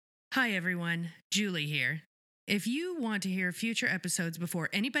Hi everyone, Julie here. If you want to hear future episodes before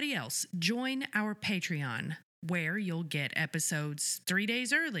anybody else, join our Patreon, where you'll get episodes 3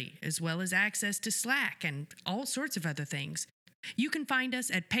 days early, as well as access to Slack and all sorts of other things. You can find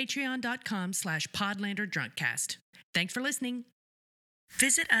us at patreon.com/podlanderdrunkcast. Thanks for listening.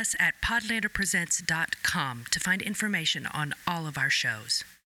 Visit us at podlanderpresents.com to find information on all of our shows.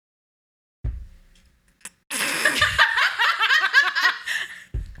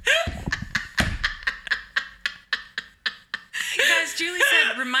 Guys, Julie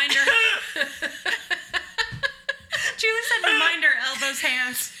said reminder. Julie said reminder elbows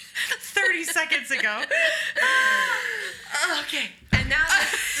hands 30 seconds ago. Okay. And now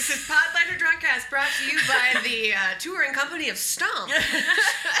this is Podlander Drunkcast, brought to you by the touring company of Stomp.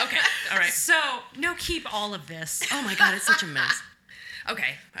 Okay, all right. So, no, keep all of this. Oh my god, it's such a mess.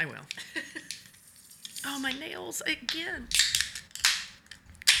 Okay, I will. Oh, my nails again.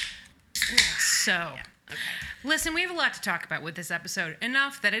 So, listen, we have a lot to talk about with this episode.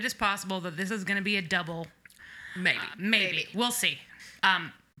 Enough that it is possible that this is going to be a double. Maybe. We'll see.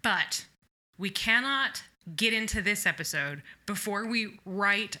 But we cannot get into this episode before we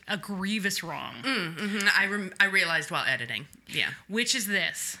right a grievous wrong. I realized while editing. Yeah. Which is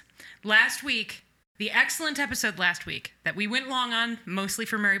this. Last week, the excellent episode last week that we went long on, mostly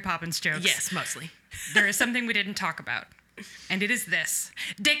for Mary Poppins jokes. Yes, mostly. There is something we didn't talk about. And it is this.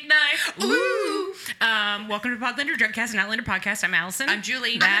 Dick knife. Ooh. Welcome to Podlander Drunkcast, an Outlander podcast. I'm Allison. I'm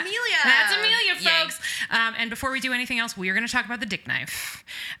Julie. I'm Amelia. That's Amelia, Yay. folks. And before we do anything else, we are going to talk about the dick knife.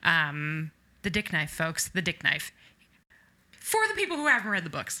 The dick knife, folks. The dick knife. For the people who haven't read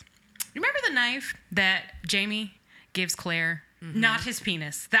the books. Remember the knife that Jamie gives Claire? Mm-hmm. Not his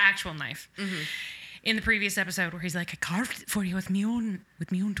penis. The actual knife. Mm-hmm. In the previous episode where he's like, I carved it for you with me own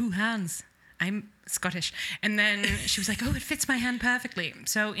 2 hands. I'm Scottish. And then she was like, oh, it fits my hand perfectly.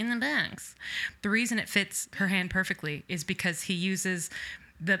 So in the books, the reason it fits her hand perfectly is because he uses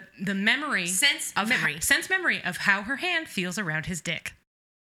the memory. Sense memory of how her hand feels around his dick.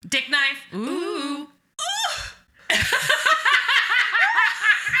 Dick knife. Ooh.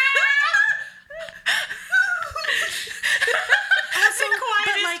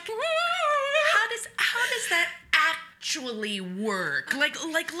 How does that actually work? Like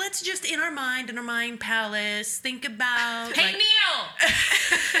let's just in our mind palace think about. Hey, Neil.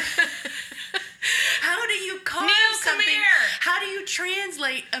 How do you carve Neil, something? come here. How do you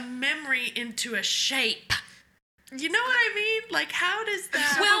translate a memory into a shape? You know what I mean? Like, how does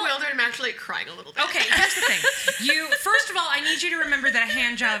that... Well, bewildered. I'm actually crying a little bit. Okay, here's the thing. First of all, I need you to remember that a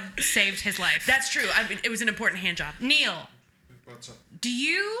hand job saved his life. That's true. I mean, it was an important hand job. Neil, What's up? do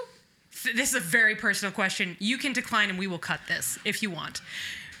you... This is a very personal question. You can decline and we will cut this if you want.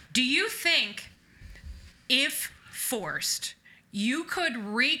 Do you think, if forced, you could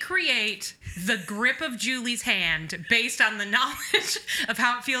recreate the grip of Julie's hand based on the knowledge of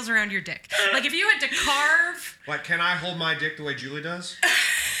how it feels around your dick? Like, if you had to carve... Like, can I hold my dick the way Julie does?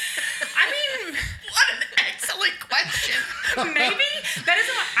 I mean... What an excellent question. Maybe? That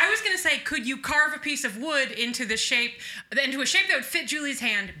isn't what... I was going to say, could you carve a piece of wood into a shape that would fit Julie's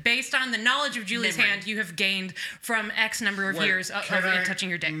hand based on the knowledge of Julie's hand you have gained from X number of years of it touching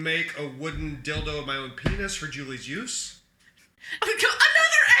your dick? Make a wooden dildo of my own penis for Julie's use? Another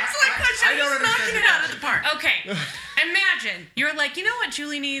excellent question. I don't He's knocking understand it out of the park. Okay. Imagine you're like, you know what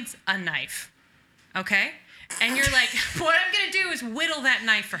Julie needs? A knife. Okay? And you're like, what I'm going to do is whittle that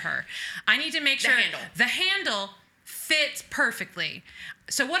knife for her. I need to make sure the handle fits perfectly.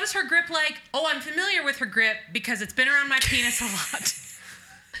 So what is her grip like? Oh, I'm familiar with her grip because it's been around my penis a lot.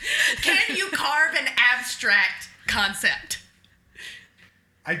 Can you carve an abstract concept?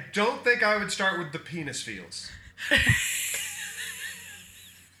 I don't think I would start with the penis feels.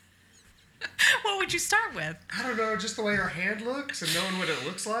 What would you start with? I don't know, just the way her hand looks and knowing what it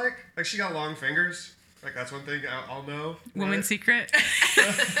looks like. Like, she got long fingers. Like, that's one thing I'll know. Woman's secret. All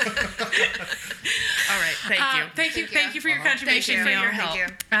right, thank you. Thank you for your contribution. Thank you for your Neil.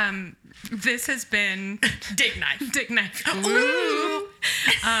 help. This has been Dick knife. Dick knife. Ooh.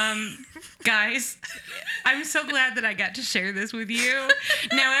 Guys, I'm so glad that I got to share this with you.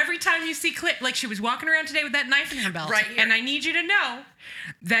 Now, every time you see Clip, like she was walking around today with that knife in her belt. Right here. And I need you to know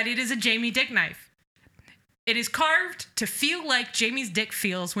that it is a Jamie dick knife. It is carved to feel like Jamie's dick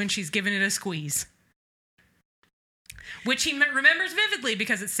feels when she's giving it a squeeze. Which he remembers vividly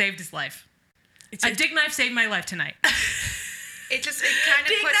because it saved his life. A dick knife saved my life tonight. It kind of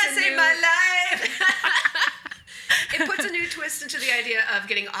Dick puts knife saved my life. It puts a new twist into the idea of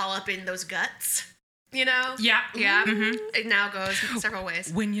getting all up in those guts. You know? Yeah. Yeah. Mm-hmm. It now goes several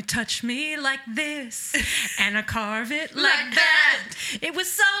ways. When you touch me like this, and I carve it like Like that, It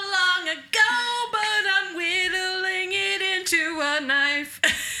was so long ago, but I'm whittling it into a knife.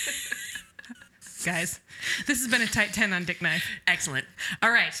 Guys, this has been a tight 10 on Dick Knife. Excellent.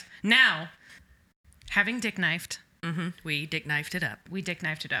 All right, now, having Dick Knifed, We Dick knifed it up.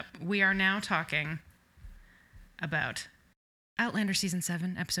 we are now talking about Outlander Season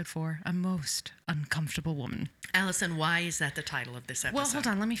 7, Episode 4, A Most Uncomfortable Woman. Allison, why is that the title of this episode? Well, hold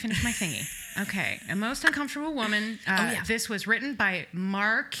on. Let me finish my thingy. Okay. A Most Uncomfortable Woman. This was written by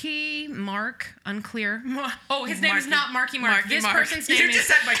Mark, unclear. Oh, his name is not Marky Mark. This person's name is... You just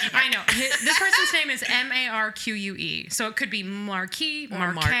said Marky Mark. I know. This person's name is Marque. So it could be Marquis,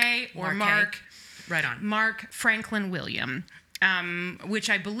 Or Marque, or Mark. Right on. Mark Franklin William. Which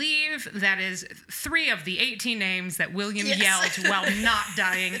I believe that is 3 of the 18 names that William yelled while not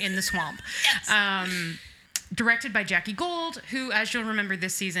dying in the swamp. Yes. Directed by Jackie Gold, who, as you'll remember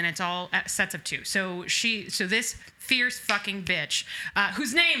this season, it's all sets of 2. So this fierce fucking bitch,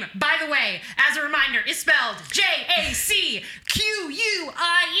 whose name, by the way, as a reminder, is spelled Jacquie,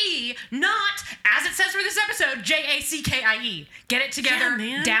 not, as it says for this episode, Jackie. Get it together, Yeah,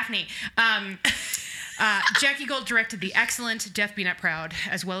 man. Daphne. Jackie Gold directed the excellent Death Be Not Proud,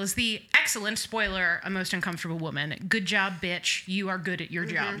 as well as the excellent, spoiler, A Most Uncomfortable Woman. Good job, bitch. You are good at your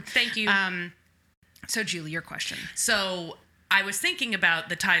job. Thank you. So, Julie, your question. So I was thinking about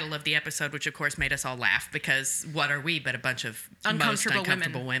the title of the episode, which of course made us all laugh because what are we but a bunch of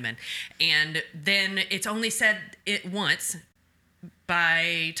Uncomfortable women. And then it's only said it once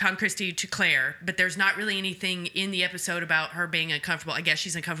by Tom Christie to Claire, but there's not really anything in the episode about her being uncomfortable. I guess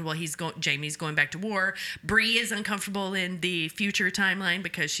she's uncomfortable. Jamie's going back to war. Bree is uncomfortable in the future timeline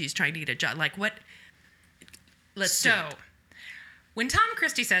because she's trying to get a job. Like what? Let's do it. When Tom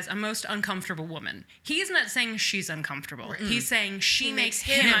Christie says a most uncomfortable woman, he is not saying she's uncomfortable. Mm-mm. He's saying she makes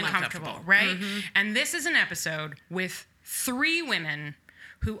him uncomfortable, right? Mm-hmm. And this is an episode with 3 women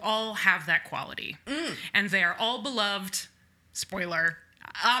who all have that quality. And they are all beloved, spoiler,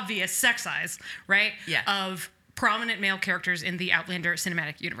 obvious sex eyes, right? Yeah. Of prominent male characters in the Outlander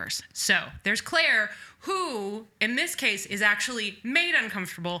cinematic universe. So there's Claire, who, in this case, is actually made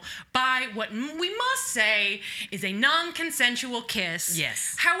uncomfortable by what we must say is a non-consensual kiss.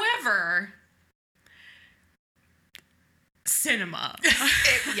 Yes. However, cinema.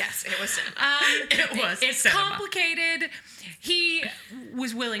 It was cinema. It's cinema. complicated. He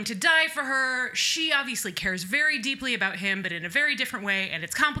was willing to die for her. She obviously cares very deeply about him, but in a very different way, and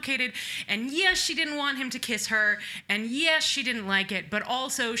it's complicated. And yes, she didn't want him to kiss her, and yes, she didn't like it, but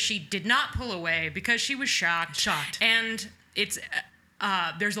also she did not pull away because she was shocked. And it's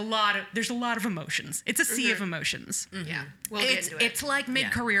there's a lot of emotions. It's a sea of emotions. Mm-hmm. Yeah, we'll get into it. It's like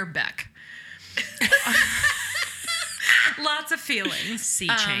mid-career Beck. Lots of feelings. Sea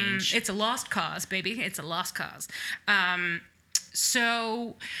change. It's a lost cause, baby. It's a lost cause.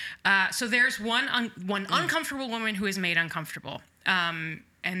 So there's one uncomfortable woman who is made uncomfortable. And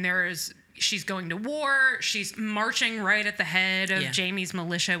she's going to war. She's marching right at the head of Jamie's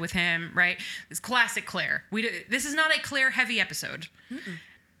militia with him, right? It's classic Claire. This is not a Claire-heavy episode. Mm-mm.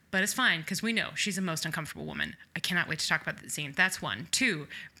 But it's fine, because we know she's the most uncomfortable woman. I cannot wait to talk about that scene. That's 1. 2,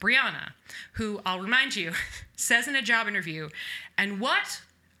 Brianna, who, I'll remind you, says in a job interview, and what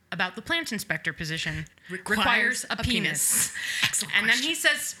about the plant inspector position requires a penis? Excellent and question. then he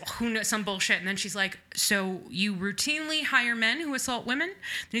says, who knows, some bullshit. And then she's like, so you routinely hire men who assault women?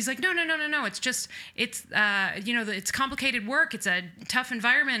 And he's like, no. It's just, it's complicated work. It's a tough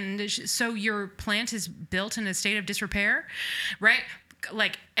environment. And so your plant is built in a state of disrepair, right?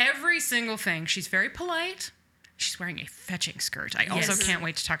 Like every single thing. She's very polite. She's wearing a fetching skirt. I also can't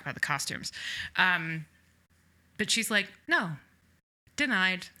wait to talk about the costumes. But she's like, no,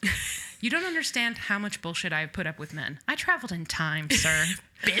 denied. You don't understand how much bullshit I've put up with men. I traveled in time, sir.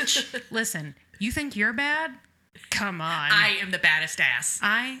 Bitch. Listen, you think you're bad? Come on. I am the baddest ass.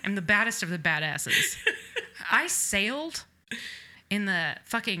 I am the baddest of the badasses. I sailed in the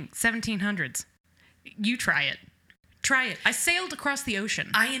fucking 1700s. You try it. Try it. I sailed across the ocean.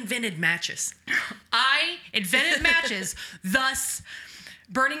 I invented matches. I invented matches, thus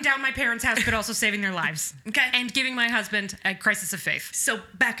burning down my parents' house, but also saving their lives. Okay. And giving my husband a crisis of faith. So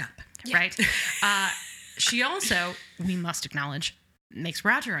back up. Right? She also, we must acknowledge, makes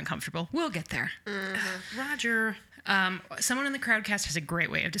Roger uncomfortable. We'll get there. Mm-hmm. Roger. Someone in the crowdcast has a great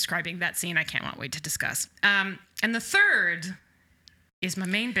way of describing that scene I can't wait to discuss. And the third is my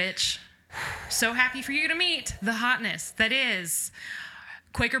main bitch. So happy for you to meet the hotness that is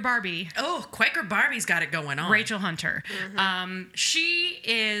Quaker Barbie. Oh, Quaker Barbie's got it going on. Rachel Hunter. Mm-hmm. She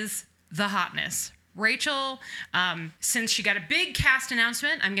is the hotness. Rachel, since she got a big cast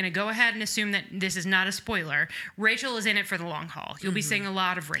announcement, I'm going to go ahead and assume that this is not a spoiler. Rachel is in it for the long haul. You'll be seeing a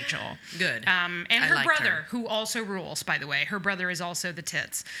lot of Rachel. Good. And I her liked brother, her. who also rules, by the way. Her brother is also the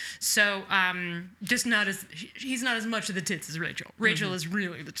tits. So, just not as, he's not as much of the tits as Rachel. Rachel is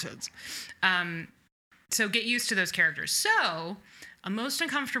really the tits. So get used to those characters. So, A Most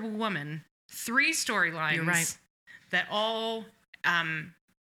Uncomfortable Woman, 3 storylines. You're right. That all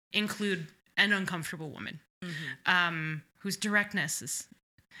include an uncomfortable woman, whose directness is...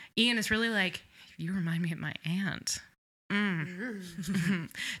 Ian is really like, you remind me of my aunt.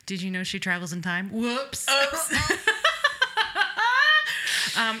 Did you know she travels in time? Whoops. Oops.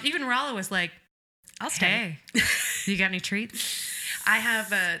 Even Rollo was like, I'll stay. hey, you got any treats? I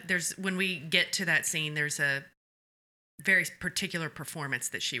have when we get to that scene, there's a very particular performance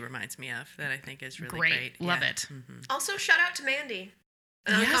that she reminds me of that I think is really great. Love it. Also, shout out to Mandy,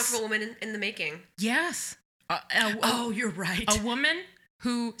 an uncomfortable woman in the making. Yes. You're right. A woman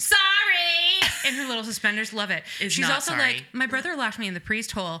who, sorry, in her little suspenders, love it. Is She's not also sorry. like, my brother locked me in the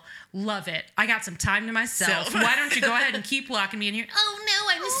priest hole, love it. I got some time to myself. Why don't you go ahead and keep locking me in here? Oh no,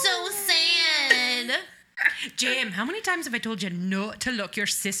 I'm so sad. Jim, how many times have I told you not to lock your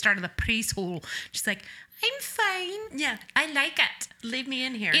sister in the priest hole? She's like, I'm fine. Yeah. I like it. Leave me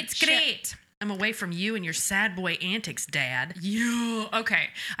in here. It's great. I'm away from you and your sad boy antics, Dad. Yeah. Okay.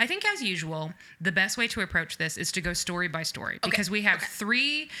 I think, as usual, the best way to approach this is to go story by story because we have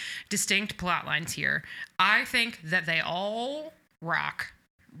 3 distinct plot lines here. I think that they all rock.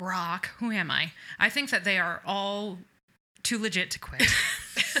 Who am I? I think that they are all too legit to quit.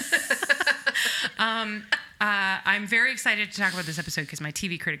 I'm very excited to talk about this episode because my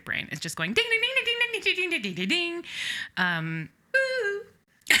TV critic brain is just going ding ding ding ding ding ding ding ding ding ding ding.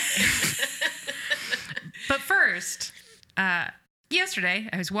 But first, yesterday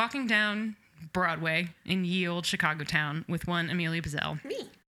I was walking down Broadway in ye old Chicago town with one Amelia Bazell. Me.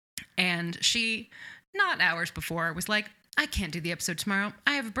 And she, not hours before, was like, I can't do the episode tomorrow.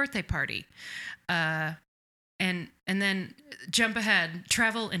 I have a birthday party. And then jump ahead,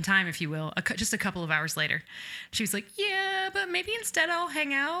 travel in time, if you will, just a couple of hours later. She was like, yeah, but maybe instead I'll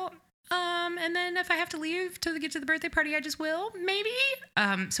hang out. And then if I have to leave to get to the birthday party, I just will, maybe.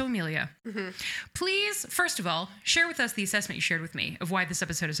 So Amelia, please, first of all, share with us the assessment you shared with me of why this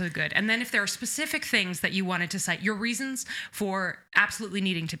episode is so good. And then if there are specific things that you wanted to cite, your reasons for absolutely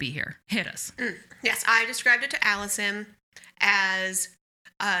needing to be here, hit us. Yes, I described it to Allison as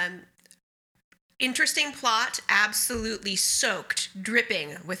interesting plot, absolutely soaked,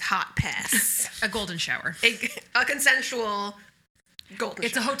 dripping with hot piss. A golden shower. A consensual golden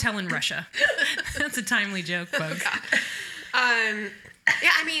It's shower. a hotel in Russia. That's a timely joke, folks.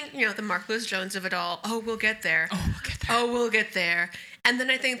 Yeah, I mean, the Mark Lewis Jones of it all. Oh, we'll get there. Oh, We'll get there. And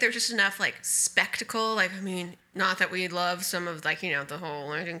then I think there's just enough, spectacle. Not that we love some of, the whole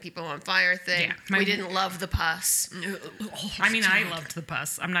lighting people on fire thing. Yeah, we didn't love the pus. I mean, I loved the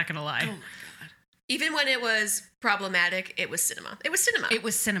pus. I'm not going to lie. Oh my God. Even when it was problematic, it was cinema. It was cinema. It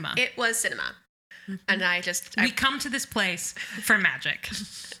was cinema. It was cinema. And We come to this place for magic.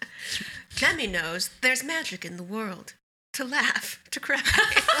 Demi knows there's magic in the world. To laugh, to cry.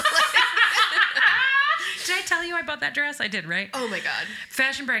 Did I tell you I bought that dress? I did, right? Oh my God.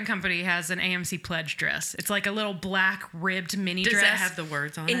 Fashion Brand Company has an AMC pledge dress. It's like a little black ribbed mini Does dress. that have the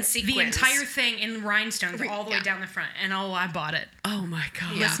words on In it? sequins. The entire thing in rhinestones all the way Yeah. down the front. And I bought it. Oh my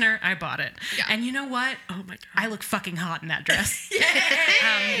God. Yeah. Listener, I bought it. Yeah. And you know what? Oh my God. I look fucking hot in that dress.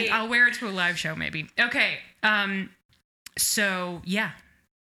 Yay! I'll wear it to a live show maybe. Okay. So yeah.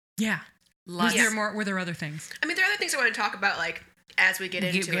 Was Yes. there more? Were there other things? I mean, there are other things I want to talk about, as we get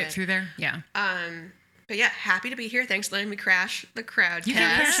into Get it. through there? Yeah. But yeah, happy to be here. Thanks for letting me crash the crowd. You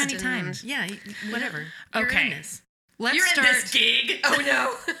can crash anytime. and- Yeah, whatever. Okay. You're in this. Let's You're start. in this gig. Oh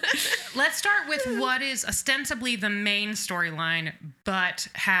no. Let's start with what is ostensibly the main storyline, but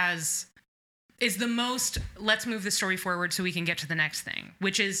is the most, let's move the story forward so we can get to the next thing,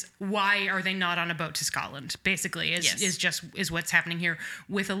 which is why are they not on a boat to Scotland, basically, is what's happening here,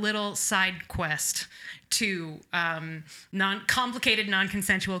 with a little side quest to complicated,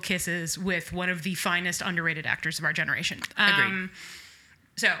 non-consensual kisses with one of the finest underrated actors of our generation. Agreed.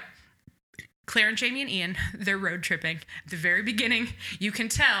 So Claire and Jamie and Ian, they're road tripping. At the very beginning, you can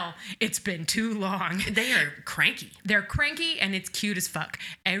tell it's been too long. They are cranky. They're cranky and it's cute as fuck.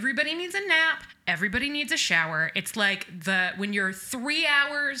 Everybody needs a nap. Everybody needs a shower. It's like when you're 3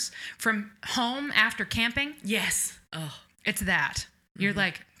 hours from home after camping. Yes. Oh. It's that. You're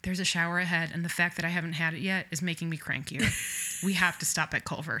like, there's a shower ahead, and the fact that I haven't had it yet is making me crankier. We have to stop at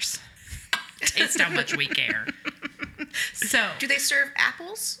Culver's. Taste how much we care. So, Do they serve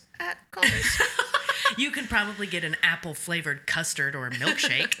apples at Culver's. You can probably get an apple-flavored custard or a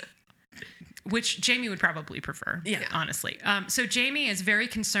milkshake. Which Jamie would probably prefer, Yeah. honestly. So Jamie is very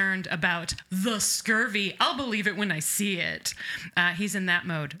concerned about the scurvy. I'll believe it when I see it. He's in that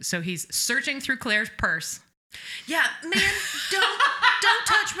mode. So he's searching through Claire's purse. Yeah, man, don't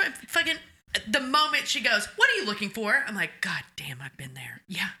touch my fucking... The moment she goes, what are you looking for? I'm like, God damn, I've been there.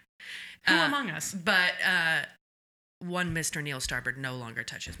 Yeah. Who among us? But one Mr. Neil Starbird no longer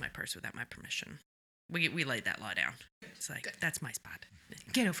touches my purse without my permission. We laid that law down. It's like, that's my spot.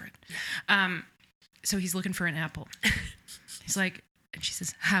 Get over it. So he's looking for an apple. He's like, and she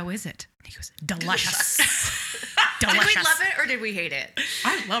says, how is it? And he goes, delicious. Did we love it or did we hate it?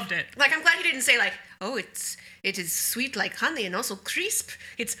 I loved it. Like, I'm glad he didn't say, like, oh, it is sweet like honey and also crisp.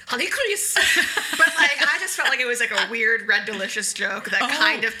 It's honey crisp. But, like, I just felt like it was, like, a weird Red Delicious joke that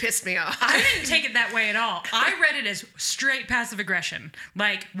kind of pissed me off. I didn't take it that way at all. I read it as straight passive aggression.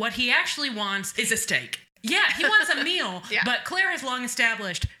 Like, what he actually wants Is a steak. Yeah, he wants a meal, Yeah. but Claire has long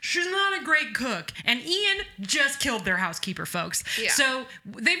established she's not a great cook. And Ian just killed their housekeeper, folks. Yeah. So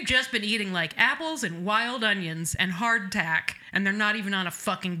they've just been eating like apples and wild onions and hardtack, and they're not even on a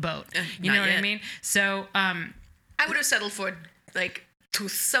fucking boat. You Not know what I yet. mean? So, I would have settled for, like,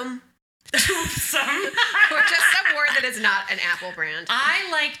 toothsome. some. Or just some word that is not an Apple brand. I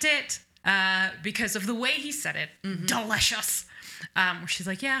liked it because of the way he said it. Delicious. Where she's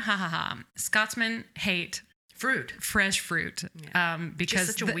like, yeah, ha ha ha. Scotsmen hate Fruit. fresh fruit because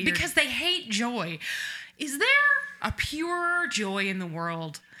such a weird- because they hate joy. Is there a purer joy in the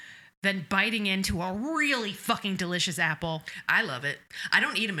world than biting into a really fucking delicious apple? I love it. I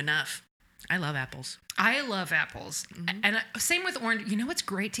don't eat them enough. I love apples. I love apples, and same with orange. You know what's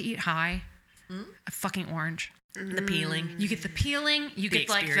great to eat high? A fucking orange. The peeling. You get the peeling. You The get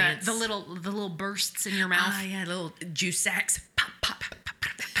like experience. the little bursts in your mouth. Ah, yeah, little juice sacks. Pop, pop, pop, pop,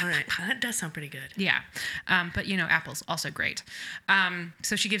 pop. All right, that does sound pretty good. Yeah. But, you know, apples, also great.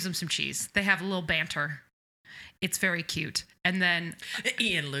 So she gives them some cheese. They have a little banter. It's very cute. And then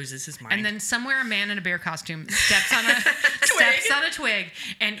Ian loses his mind. and then somewhere a man in a bear costume steps on a twig.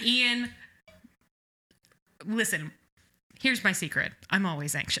 And Ian, listen, here's my secret. I'm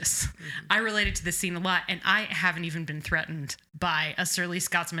always anxious. I related to this scene a lot, and I haven't even been threatened by a surly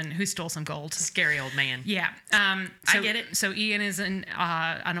Scotsman who stole some gold. Scary old man. Yeah. I get it. So Ian is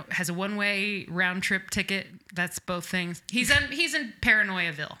has a one-way round trip ticket. That's both things. He's in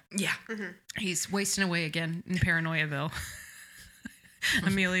Paranoiaville. Yeah. He's wasting away again in Paranoiaville.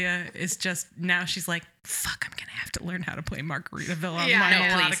 Amelia is just now she's like, fuck, I'm gonna have to learn how to play Margaritaville on my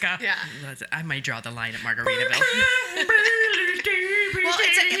melodica. Yeah. I might draw the line at Margaritaville. Well,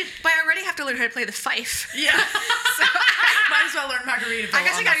 but I already have to learn how to play the fife. Yeah. So might as well learn Margaritaville. I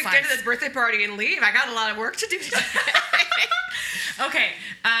guess I on gotta the get to fife. this birthday party and leave. I got a lot of work to do today. Okay.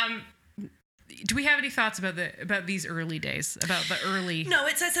 Do we have any thoughts about these early days? About the early No,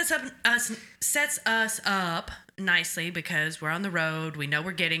 it sets us up nicely because we're on the road. We know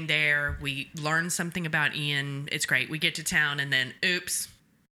we're getting there. We learn something about Ian. It's great. We get to town and then, oops,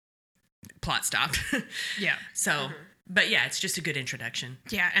 plot stopped. Yeah. So, but yeah, it's just a good introduction.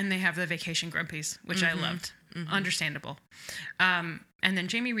 Yeah, and they have the vacation grumpies, which I loved. Understandable. And then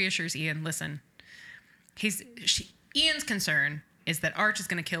Jamie reassures Ian, listen, Ian's concern is that Arch is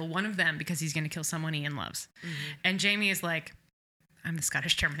going to kill one of them because he's going to kill someone Ian loves. And Jamie is like, I'm the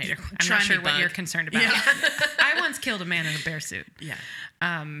Scottish Terminator. I'm Try not me, sure what bud. you're concerned about. Yeah. I once killed a man in a bear suit. Yeah.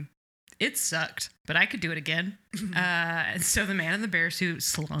 It sucked, but I could do it again. And so the man in the bear suit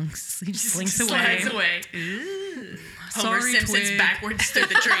slunks. He just slinks away. Slides away. Ooh. Homer Sorry, Simpson's twig. backwards through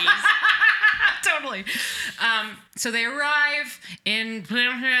the trees. Totally. So they arrive in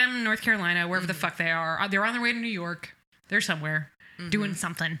North Carolina, wherever the fuck they are. They're on their way to New York. They're somewhere doing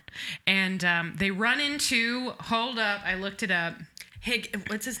something. And they run into, hold up, I looked it up.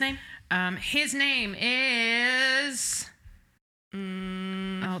 What's his name? His name is,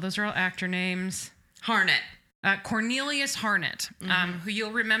 oh, those are all actor names. Harnett. Cornelius Harnett, who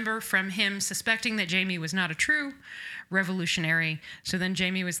you'll remember from him suspecting that Jamie was not a true revolutionary. So then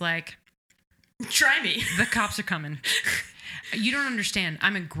Jamie was like, Try me. the cops are coming. You don't understand.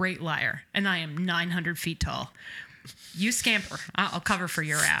 I'm a great liar, and I am 900 feet tall. You scamper. I'll cover for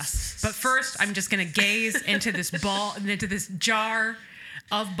your ass. But first, I'm just going to gaze into this jar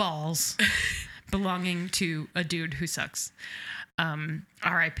of balls belonging to a dude who sucks.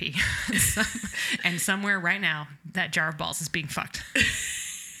 R.I.P. And somewhere right now, that jar of balls is being fucked.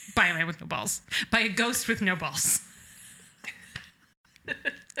 By a man with no balls. By a ghost with no balls.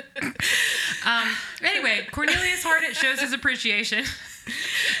 Anyway, Cornelius Harnett shows his appreciation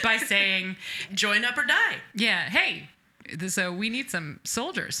by saying, Join up or die. yeah, hey, So we need some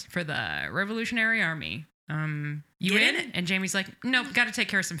soldiers for the Revolutionary Army. You Get in? in it. And Jamie's like, nope, got to take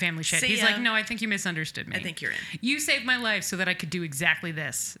care of some family shit. See He's ya. like, no, I think you misunderstood me. I think you're in. You saved my life so that I could do exactly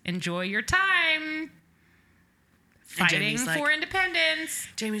this. Enjoy your time fighting Jamie's like- for independence.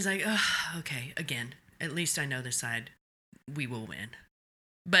 Jamie's like, oh, okay, again, at least I know this side. We will win.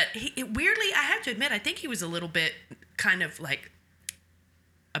 But weirdly, I have to admit, I think he was a little bit kind of like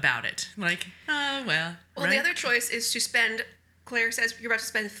about it. Like, oh, well. Well, right? the other choice is to spend. Claire says you're about to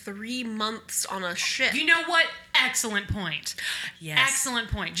spend 3 months on a ship. You know what? Excellent point. Yes. Excellent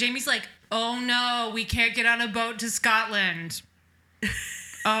point. Jamie's like, oh no, we can't get on a boat to Scotland.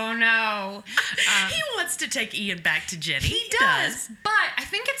 Oh no. He wants to take Ian back to Jenny. He does. But I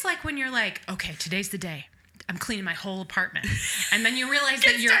think it's like when you're like, okay, today's the day. I'm cleaning my whole apartment. And then you realize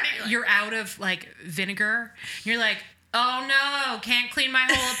that you're out of like vinegar. You're like, oh no, can't clean my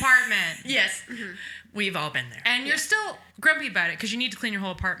whole apartment. Yes. We've all been there. And you're still grumpy about it because you need to clean your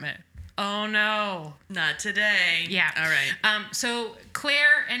whole apartment. Oh no. Not today. Yeah. All right. So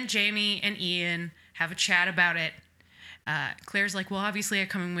Claire and Jamie and Ian have a chat about it. Claire's like, well, obviously I'm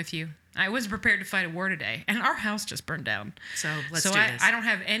coming with you. I wasn't prepared to fight a war today. And our house just burned down. So let's So do this. I don't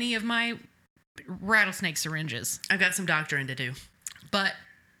have any of my rattlesnake syringes. I've got some doctoring to do. But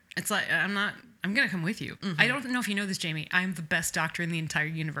it's like, I'm going to come with you. I don't know if you know this, Jamie. I'm the best doctor in the entire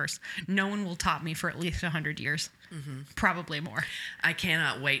universe. No one will top me for at least 100 years. Probably more. I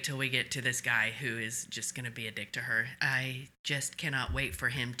cannot wait till we get to this guy who is just going to be a dick to her. I just cannot wait for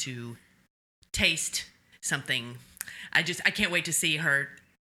him to taste something. I can't wait to see her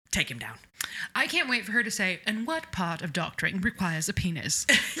take him down. I can't wait for her to say, and what part of doctoring requires a penis?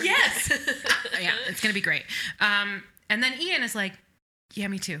 Yes. Yeah, it's going to be great. And then Ian is like, yeah,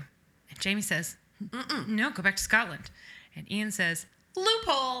 me too. And Jamie says, no, go back to Scotland. And Ian says,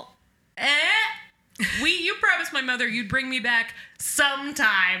 loophole. You promised my mother you'd bring me back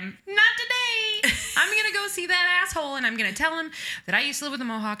sometime. Not today. I'm going to go see that asshole and I'm going to tell him that I used to live with a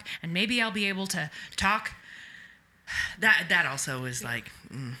Mohawk and maybe I'll be able to talk. That also is like...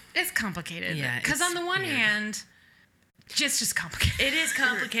 It's complicated. Yeah, Because it's on the one weird. hand, just complicated. It is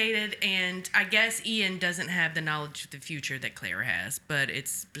complicated, and I guess Ian doesn't have the knowledge of the future that Claire has, but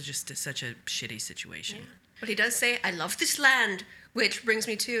it's just such a shitty situation. But he does say, I love this land. Which brings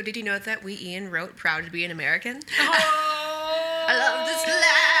me to, did you know that Ian wrote Proud to be an American? Oh, I love this land.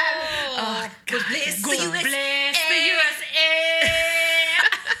 Oh, God bless the God USA. bless the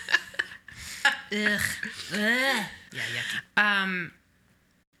USA. Ugh. Yeah,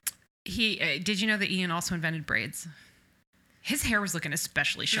 yucky. Did you know that Ian also invented braids? His hair was looking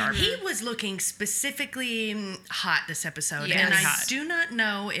especially sharp. He was looking specifically hot this episode, Yeah, and he's I hot. do not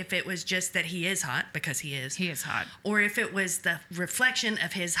know if it was just that he is hot, because he is, He is hot. or if it was the reflection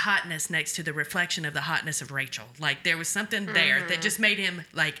of his hotness next to the reflection of the hotness of Rachel. Like, there was something there that just made him,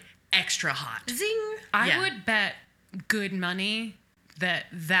 like, extra hot. Zing. I Yeah. would bet good money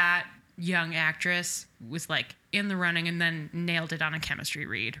that young actress was like in the running and then nailed it on a chemistry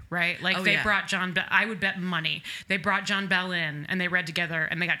read, right? Like brought I would bet money. They brought John Bell in and they read together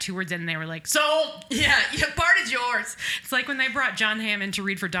and they got 2 words in and they were like, sold! Yeah, part is yours. It's like when they brought John Hamm in to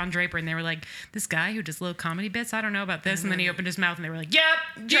read for Don Draper and they were like, this guy who does little comedy bits, I don't know about this. And then he opened his mouth and they were like, yep,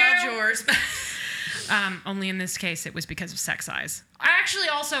 Job's you. yours. Only in this case, it was because of sex eyes. I actually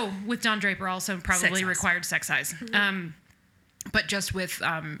also, with Don Draper, also probably Sex eyes. required sex eyes. But just with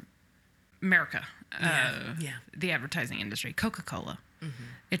America, Yeah. the advertising industry, Coca-Cola.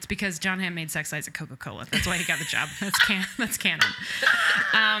 It's because John Hamm made sex eyes at Coca-Cola. That's why he got the job. That's canon.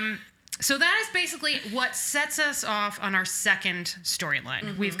 So that is basically what sets us off on our second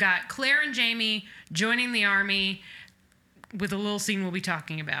storyline. We've got Claire and Jamie joining the army with a little scene we'll be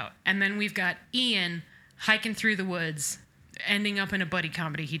talking about. And then we've got Ian hiking through the woods, ending up in a buddy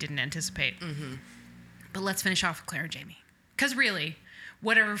comedy he didn't anticipate. But let's finish off with Claire and Jamie. Because really,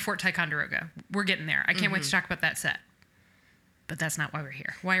 whatever Fort Ticonderoga, we're getting there. I can't wait to talk about that set. But that's not why we're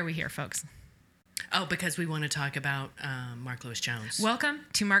here. Why are we here, folks? Oh, because we want to talk about Mark Lewis Jones. Welcome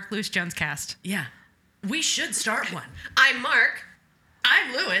to Mark Lewis Jones Cast. Yeah. We should start one. I'm Mark.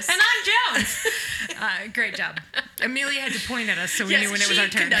 I'm Lewis. And I'm Jones. Great job. Amelia had to point at us so we knew when it was our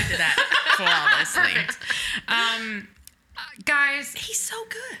turn. She conducted that flawlessly. Guys, He's so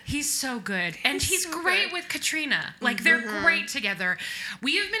good. he's so good. And he's so great good. with Katrina. Like, they're great together.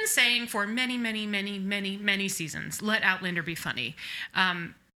 We have been saying for many, many, many, many, many seasons, let Outlander be funny.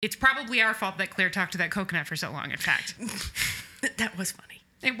 It's probably our fault that Claire talked to that coconut for so long, in fact. That was funny.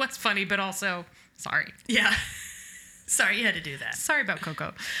 It was funny, but also, sorry. Yeah. Sorry you had to do that. Sorry about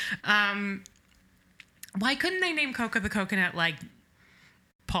Coco. Why couldn't they name Coco the coconut like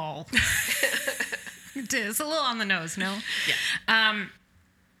Paul? It is a little on the nose, no? Yeah.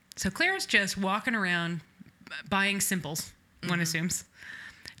 So Claire's just walking around buying simples, one assumes.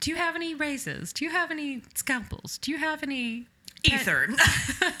 Do you have any razors? Do you have any scalpels? Do you have any Ether.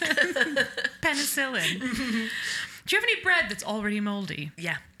 penicillin? Do you have any bread that's already moldy?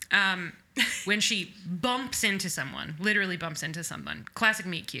 Yeah. When she bumps into someone, literally bumps into someone, classic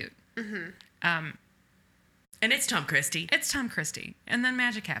meet cute. And it's Tom Christie. It's Tom Christie. And then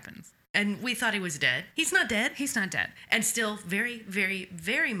magic happens. And we thought he was dead. He's not dead. He's not dead. And still very, very,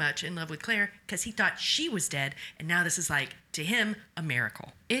 very much in love with Claire because he thought she was dead. And now this is like, to him, a miracle.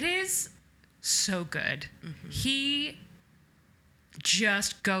 It is so good. He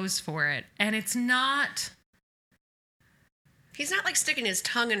just goes for it. And it's not... He's not like sticking his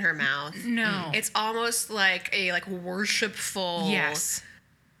tongue in her mouth. No. It's almost like a worshipful. Yes.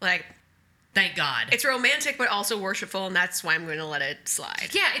 Like, Thank God. it's romantic but also worshipful, and that's why I'm going to let it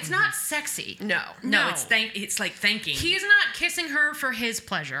slide. Yeah, it's not sexy. No. no, no. it's like thanking. He's not kissing her for his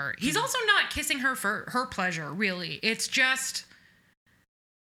pleasure. He's also not kissing her for her pleasure, really. It's just...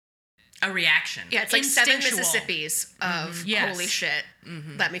 a reaction. Yeah, it's like 7 Instinctual. Mississippis of Yes. holy shit.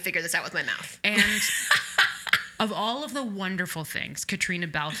 Let me figure this out with my mouth. And of all of the wonderful things Katrina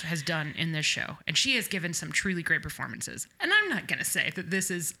Balfe has done in this show, and she has given some truly great performances, and I'm not going to say that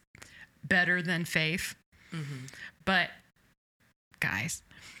this is better than Faith, but guys,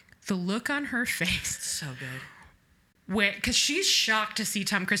 the look on her face, So good. because she's shocked to see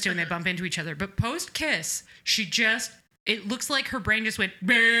Tom Christie when they bump into each other, but post kiss, it looks like her brain just went.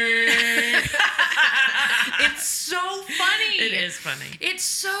 It's so funny. It is funny. It's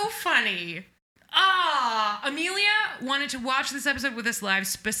so funny. Amelia wanted to watch this episode with us live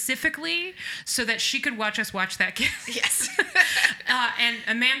specifically so that she could watch us watch that kiss. Yes. And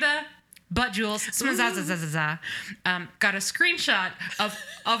Amanda, Butt Jules, got a screenshot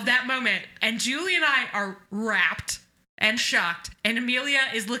of that moment. And Julie and I are rapt and shocked. And Amelia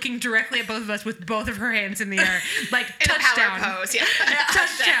is looking directly at both of us with both of her hands in the air. Like, In a touchdown. power pose, yeah.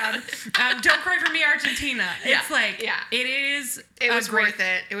 Touchdown. Don't cry for me, Argentina. It's like, Yeah. it is. It a was great- worth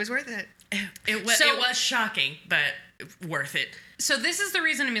it. It was worth it. It was shocking, but worth it. So this is the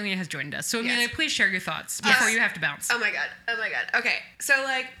reason Amelia has joined us. So Amelia, Yes. please share your thoughts before you have to bounce. Oh my god. Okay, so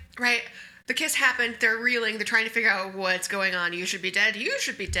right, the kiss happened. They're reeling. They're trying to figure out what's going on. You should be dead. You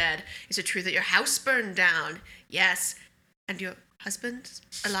should be dead. Is it true that your house burned down? Yes. And your husband's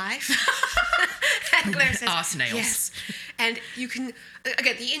alive? And Claire says, snails. yes. And you can,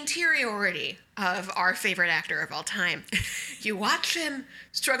 again, the interiority of our favorite actor of all time. You watch him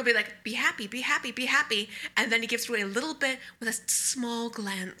struggle, be like, be happy, be happy, be happy. And then he gives away a little bit with a small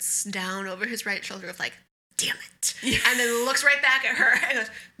glance down over his right shoulder of like, damn it. And then looks right back at her and goes,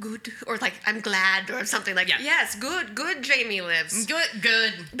 good. Or like, I'm glad, or something like, yes, good, Jamie lives.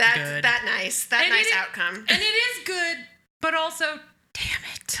 Good. That nice it- outcome. And it is good, but also, damn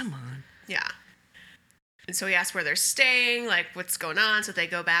it. Come on. Yeah. And so he asks where they're staying, like what's going on. So they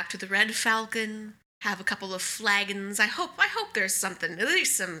go back to the Red Falcon, have a couple of flagons. I hope there's something, at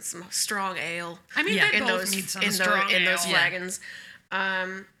least some strong ale. I mean, Yeah. they in both those need some in, strong in those ale. flagons.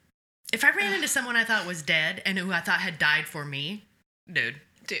 If I ran into someone I thought was dead and who I thought had died for me, dude,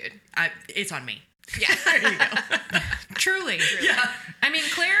 it's on me. Yeah. There you go. Truly. Yeah. I mean,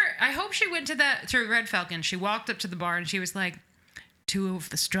 Claire, I hope she went to Red Falcon. She walked up to the bar and she was like, 2 of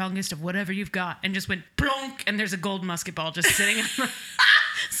the strongest of whatever you've got, and just went plonk, and there's a gold musket ball just sitting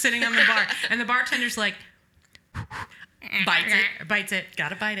on the bar. And the bartender's like, bites it.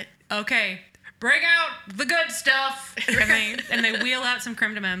 Gotta bite it. Okay, bring out the good stuff. And they wheel out some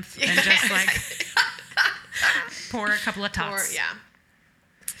creme de menthe and just like pour a couple of tots. Yeah.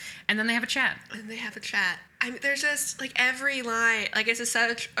 And then they have a chat. And they have a chat. I mean, there's just like every line. Like, it's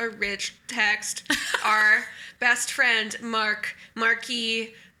such a rich text. Our best friend,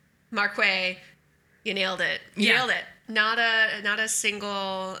 Marquis, you nailed it. You nailed it. Not a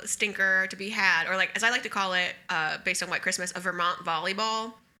single stinker to be had, or like, as I like to call it, based on White Christmas, a Vermont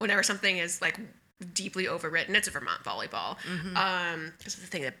volleyball. Whenever something is like deeply overwritten, it's a Vermont volleyball. This is the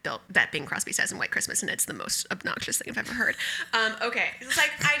thing that Bing Crosby says in White Christmas, and it's the most obnoxious thing I've ever heard. Okay, it's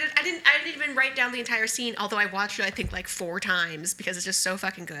like I didn't even write down the entire scene, although I watched it I think like 4 times because it's just so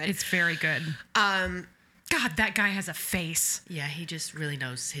fucking good. It's very good. God, that guy has a face. Yeah, he just really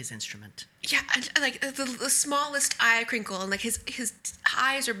knows his instrument. Yeah, and, like the smallest eye crinkle, and like his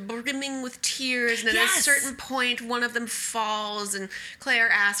eyes are brimming with tears, and at a certain point, one of them falls, and Claire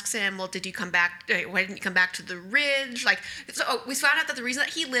asks him, "Well, did you come back? Why didn't you come back to the ridge?" Like, so we found out that the reason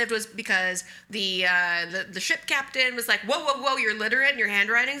that he lived was because the ship captain was like, "Whoa, you're literate, and your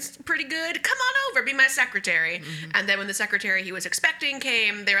handwriting's pretty good. Come on over, be my secretary." Mm-hmm. And then when the secretary he was expecting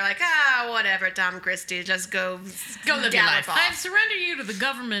came, they were like, whatever, Tom Christie, just go live your life off. I've surrendered you to the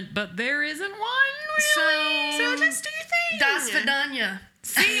government, but there isn't one, really. So just do your thing. Das Vidanya.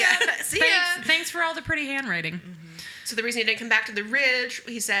 See ya. See ya. Thanks for all the pretty handwriting. Mm-hmm. So the reason he didn't come back to the ridge,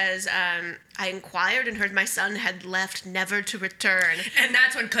 he says, I inquired and heard my son had left never to return. And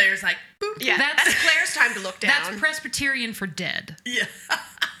that's when Claire's like, boop. Yeah, that's Claire's time to look down. That's Presbyterian for dead. Yeah.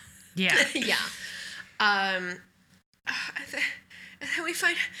 Yeah. Yeah. And then we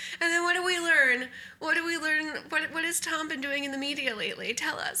find, and then what do we learn? What do we learn? What has Tom been doing in the media lately?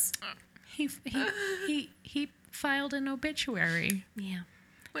 Tell us. He filed an obituary. Yeah.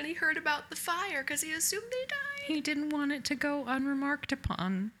 When he heard about the fire, because he assumed they died. He didn't want it to go unremarked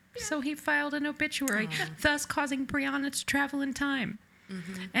upon, so he filed an obituary, thus causing Brianna to travel in time,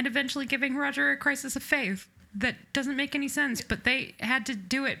 and eventually giving Roger a crisis of faith that doesn't make any sense, but they had to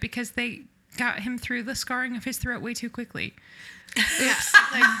do it because they got him through the scarring of his throat way too quickly. Oops.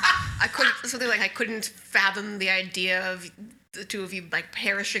 I couldn't fathom the idea of the two of you like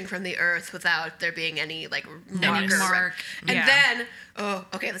perishing from the earth without there being any like mark. And then,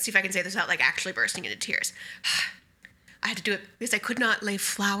 let's see if I can say this without like actually bursting into tears. I had to do it because I could not lay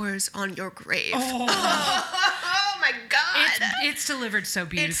flowers on your grave. Oh my God. It's delivered so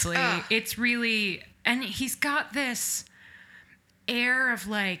beautifully. It's really, and he's got this air of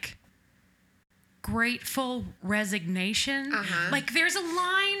like grateful resignation. Like there's a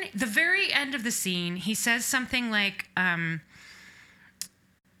line, the very end of the scene, he says something like,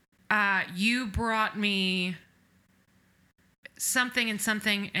 you brought me something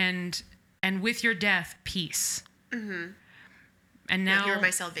and with your death, peace. And now like you're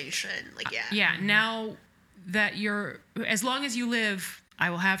my salvation. Like, yeah. Yeah. Now that as long as you live, I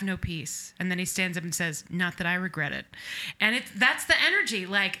will have no peace. And then he stands up and says, not that I regret it. And that's the energy.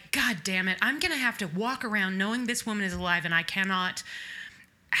 Like, God damn it. I'm going to have to walk around knowing this woman is alive and I cannot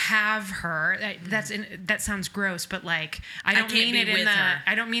have her. That sounds gross, but like, I don't mean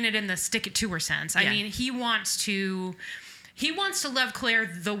it in the stick it to her sense. Yeah. I mean, he wants to love Claire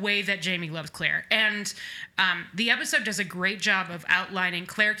the way that Jamie loves Claire. And the episode does a great job of outlining.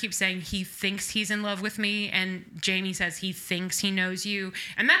 Claire keeps saying he thinks he's in love with me, and Jamie says he thinks he knows you.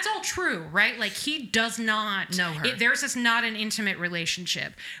 And that's all true, right? Like, he does not know her. There's just not an intimate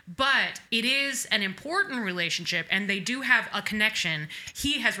relationship. But it is an important relationship, and they do have a connection.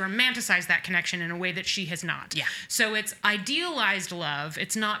 He has romanticized that connection in a way that she has not. Yeah. So it's idealized love.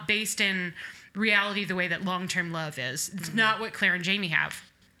 It's not based in reality the way that long-term love is. It's not what Claire and Jamie have.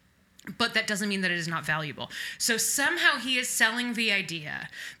 But that doesn't mean that it is not valuable. So somehow he is selling the idea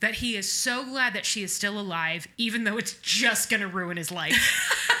that he is so glad that she is still alive, even though it's just going to ruin his life.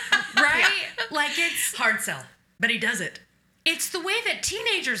 Right? Yeah. Like, it's hard sell, but he does it. It's the way that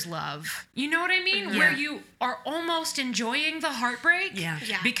teenagers love. You know what I mean? Yeah. Where you are almost enjoying the heartbreak. Yeah.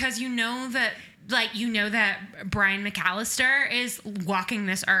 Because you know that Brian McAllister is walking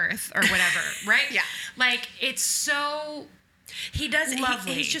this earth or whatever, right? Yeah. Like, it's so... He does.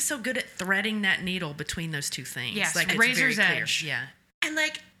 Lovely. He's just so good at threading that needle between those two things. Yes, like, it's razor's very clear. edge. Yeah. And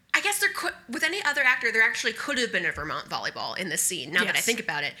like, I guess there could, with any other actor, there actually could have been a Vermont volleyball in this scene. Now that I think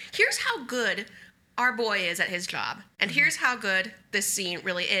about it, here's how good our boy is at his job, and here's how good this scene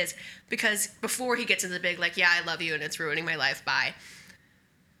really is. Because before he gets into the big like, yeah, I love you and it's ruining my life. Bye.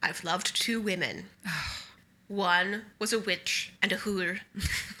 I've loved two women. One was a witch and a hooer,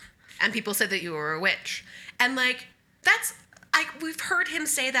 and people said that you were a witch. And like, we've heard him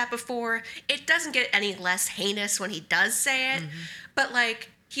say that before. It doesn't get any less heinous when he does say it, but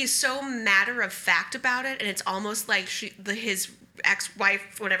like, he's so matter of fact about it, and it's almost like his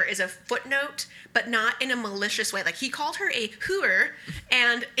ex-wife, whatever, is a footnote, but not in a malicious way. Like, he called her a hooer,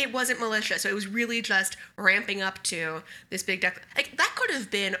 and it wasn't malicious. So it was really just ramping up to this big like, that could have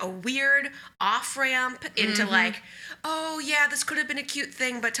been a weird off-ramp into like, oh yeah, this could have been a cute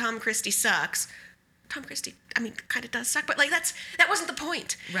thing, but Tom Christie sucks. Tom Christie, I mean, kind of does suck, but like, that wasn't the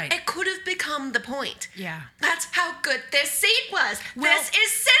point. Right. It could have become the point. Yeah. That's how good this scene was. This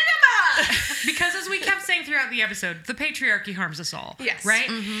is cinema! Because as we kept saying throughout the episode, the patriarchy harms us all. Yes. Right?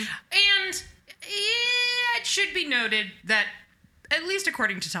 And it should be noted that, at least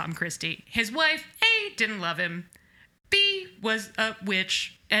according to Tom Christie, his wife, A, didn't love him, B was a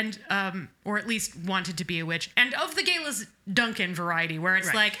witch, and or at least wanted to be a witch, and of the Gala's Duncan variety, where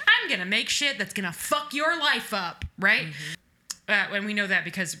it's like, I'm gonna make shit that's gonna fuck your life up, right? And we know that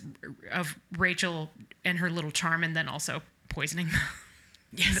because of Rachel and her little charm, and then also poisoning them.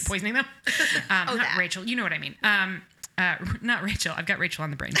 Poisoning them. Not Rachel. You know what I mean. Not Rachel. I've got Rachel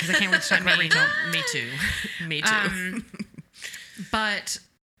on the brain because I can't wait to talk about Rachel. Me too. Me too. But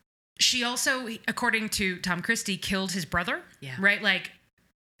she also, according to Tom Christie, killed his brother. Yeah. Right? Like,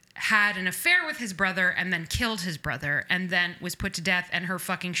 had an affair with his brother and then killed his brother and then was put to death, and her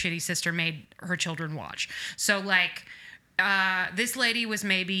fucking shitty sister made her children watch. So, like, this lady was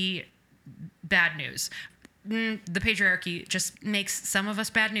maybe bad news. The patriarchy just makes some of us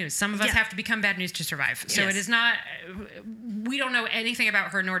bad news. Some of us have to become bad news to survive. So it is not, we don't know anything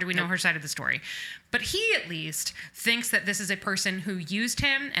about her, nor do we know her side of the story. But he at least thinks that this is a person who used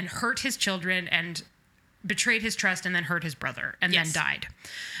him and hurt his children and betrayed his trust and then hurt his brother and then died.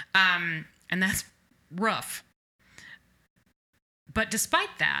 And that's rough. But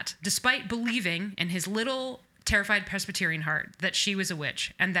despite that, despite believing in his little terrified Presbyterian heart that she was a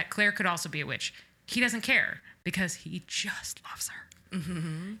witch and that Claire could also be a witch, he doesn't care because he just loves her.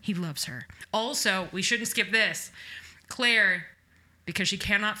 Mm-hmm. He loves her. Also, we shouldn't skip this. Claire, because she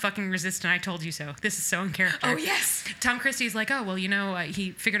cannot fucking resist and I told you so. This is so in character. Oh, yes. Tom Christie's like, oh, well, you know,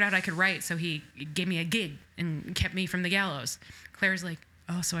 he figured out I could write, so he gave me a gig and kept me from the gallows. Claire's like,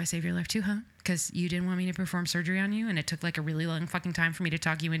 oh, so I saved your life too, huh? Because you didn't want me to perform surgery on you, and it took like a really long fucking time for me to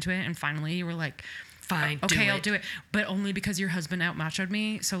talk you into it, and finally you were like, fine, okay, I'll do it. But only because your husband out-machoed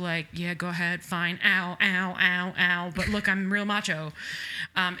me. So, like, yeah, go ahead, fine. Ow, ow, ow, ow. But look, I'm real macho.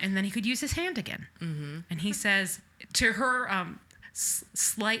 And then he could use his hand again. Mm-hmm. And he says to her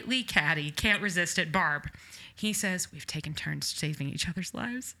slightly catty, can't resist it, Barb, he says, we've taken turns saving each other's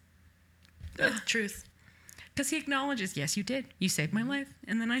lives. Truth. Because he acknowledges, yes, you did. You saved my life.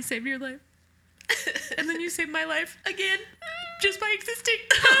 And then I saved your life. And then you saved my life again, just by existing.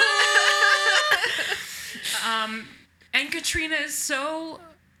 And Katrina is so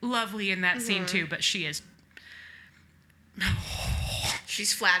lovely in that scene too, but she is.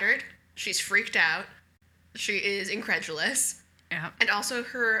 She's flattered. She's freaked out. She is incredulous. Yeah. And also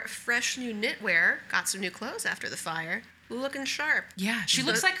her fresh new knitwear, got some new clothes after the fire, looking sharp. Yeah, she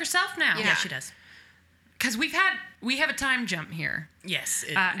looks like herself now. Yeah. Yeah, she does. Because we have a time jump here. Yes,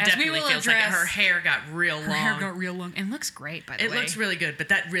 it as we definitely will feels like address- her hair got real long. Her hair got real long and looks great, by the way. It looks really good, but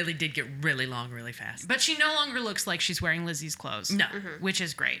that really did get really long really fast. But she no longer looks like she's wearing Lizzie's clothes. No. Which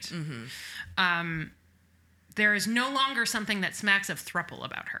is great. There is no longer something that smacks of thruple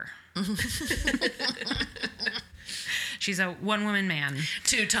about her. She's a one-woman man.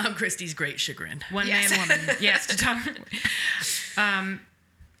 To Tom Christie's great chagrin. One-man woman. Yes, to Tom.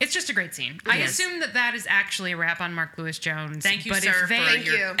 It's just a great scene. I assume that is actually a wrap on Mark Lewis Jones. Thank you, but sir, if they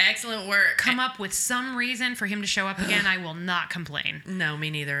for your excellent work. come up with some reason for him to show up again, I will not complain. No, me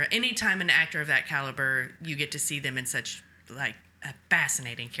neither. Anytime an actor of that caliber, you get to see them in such, like, a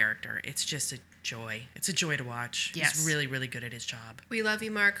fascinating character. It's just a joy. It's a joy to watch. Yes. He's really, really good at his job. We love you,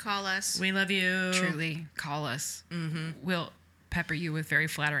 Mark. Call us. We love you. Truly, call us. Mm-hmm. We'll pepper you with very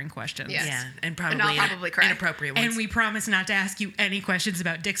flattering questions. Yes. Yeah, and probably, And I'll probably cry. inappropriate ones. And we promise not to ask you any questions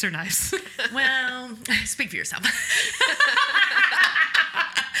about dicks or knives. Well, speak for yourself.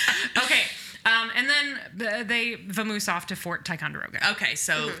 Okay. And then they vamoose off to Fort Ticonderoga. Okay,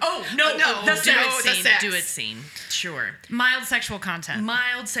 so... Mm-hmm. Oh, no, the do sex. it The scene. sex. Do it scene. Sure. Mild sexual content.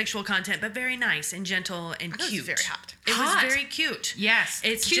 Mild sexual content, but very nice and gentle and It was cute. very hot. It Hot. was very cute. Yes.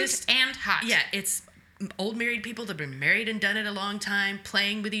 It's cute just... and hot. Yeah, it's old married people that have been married and done it a long time,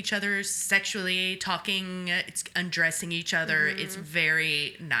 playing with each other sexually, talking, it's undressing each other. It's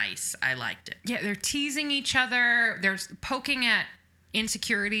very nice. I liked it. Yeah, they're teasing each other. They're poking at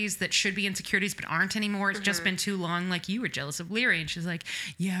insecurities that should be insecurities but aren't anymore. It's just been too long. Like, you were jealous of Leary. And she's like,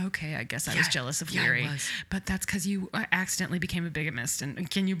 yeah, okay, I guess I was jealous of Leary. I was. But that's because you accidentally became a bigamist. And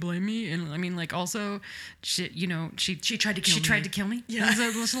can you blame me? And I mean, like, also, she tried to kill me. She tried to kill me? Yeah. That's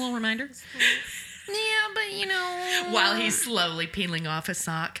a little reminder. Yeah, but While he's slowly peeling off a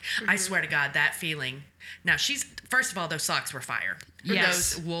sock. I swear to God, that feeling. Now, first of all, those socks were fire.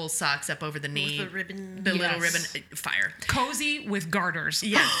 Yes. Those wool socks up over the knee. With the ribbon. The little Yes. ribbon. Fire. cozy with garters.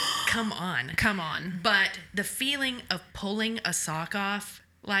 Yeah. Come on. Come on. But the feeling of pulling a sock off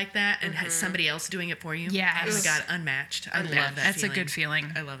like that and has somebody else doing it for you. Yes. Oh my God, unmatched. I love that That's feeling. a good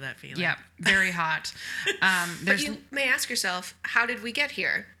feeling. I love that feeling. Yeah, very hot. But There's you may ask yourself, how did we get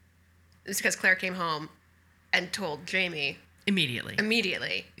here? It's because Claire came home and told Jamie Immediately.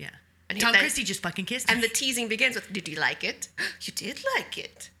 immediately. Yeah. And Tom then- Christie just fucking kissed him. And the teasing begins with, "Did you like it? You did like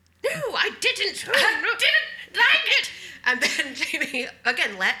it. No, I didn't. I didn't like it. And then Jamie,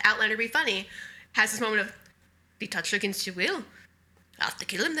 again, let Outlander be funny, has this moment of, be touched against your will. I'll have to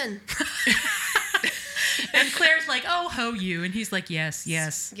kill him then. And Claire's like, oh, ho you. And he's like, yes.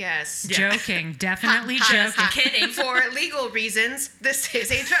 Yes. Joking. Definitely Just joking. kidding. For legal reasons, this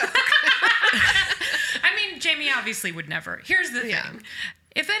is a joke. I mean, Jamie obviously would never. Here's the thing. Yeah.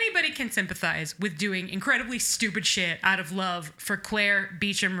 If anybody can sympathize with doing incredibly stupid shit out of love for Claire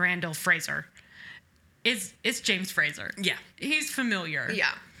Beecham Randall Fraser, it's James Fraser. Yeah. He's familiar.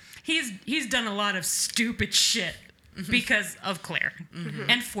 Yeah. He's done a lot of stupid shit because of Claire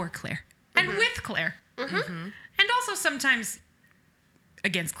and for Claire and with Claire. And also sometimes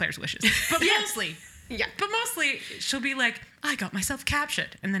against Claire's wishes. But mostly. Yeah. But mostly she'll be like, I got myself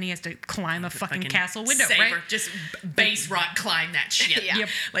captured. And then he has to climb a fucking castle window, Saber, right? just base rock climb that shit. Yeah. Yep.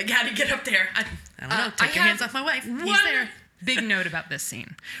 Like, how do you get up there? I don't know. Take your hands off my wife. He's One there. big note about this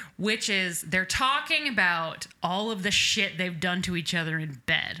scene, which is they're talking about all of the shit they've done to each other in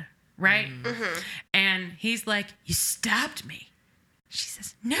bed, right? And he's like, you stabbed me. She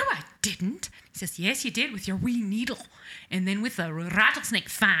says, no, I didn't. He says, yes, you did with your wee needle. And then with a rattlesnake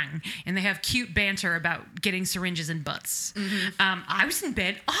fang. And they have cute banter about getting syringes in butts. I was in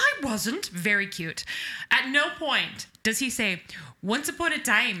bed. I wasn't. Very cute. At no point does he say, once upon a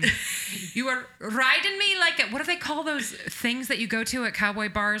time, you were riding me like a, what do they call those things that you go to at cowboy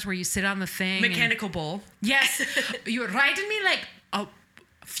bars where you sit on the thing? Mechanical bull. Yes. You were riding me like a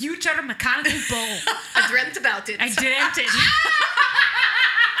future mechanical bull. I dreamt about it. I dreamt it.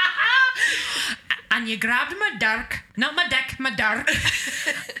 And you grabbed my dark, not my dick, my dark,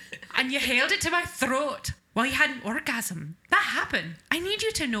 and you held it to my throat while you had an orgasm. That happened. I need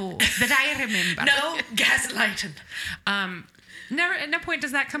you to know that I remember. No gaslighting. Never at no point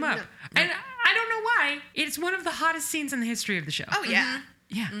does that come up. No. And I don't know why. It's one of the hottest scenes in the history of the show. Oh, yeah.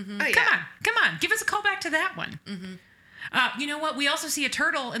 Yeah. Oh, yeah. Come on. Give us a call back to that one. You know what? We also see a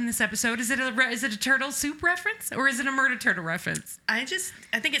turtle in this episode. Is it a turtle soup reference or is it a murder turtle reference? I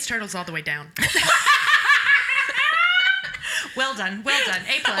think it's turtles all the way down. Well done.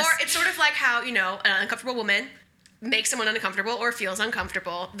 A+. Or it's sort of like how, an uncomfortable woman makes someone uncomfortable or feels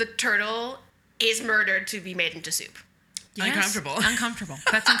uncomfortable. The turtle is murdered to be made into soup. Yes. Uncomfortable. Uncomfortable.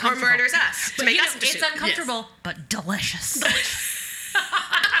 That's uncomfortable. Or murders us to make us into it's soup. uncomfortable, but delicious.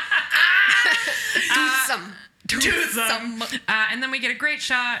 Toothsome. And then we get a great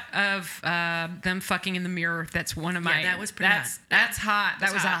shot of them fucking in the mirror. That's one of my. that was pretty hot. That's hot.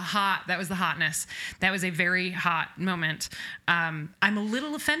 That was hot. That was the hotness. That was a very hot moment. I'm a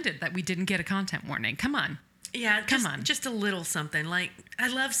little offended that we didn't get a content warning. Come on. Yeah, Come on. Just a little something. Like, I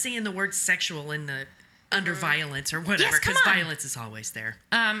love seeing the word sexual in the under violence or whatever, Yes, come because on. violence is always there.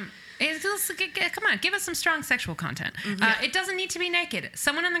 Come on, give us some strong sexual content. It doesn't need to be naked.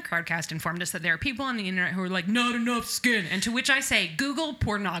 Someone on the Cardcast informed us that there are people on the internet who are like, not enough skin. And to which I say, Google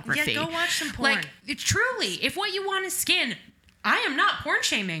pornography. Yeah, go watch some porn. Like, truly, if what you want is skin, I am not porn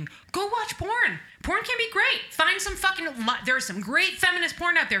shaming. Go watch porn. Porn can be great. Find some there's some great feminist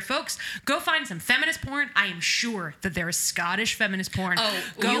porn out there, folks. Go find some feminist porn. I am sure that there is Scottish feminist porn. Oh,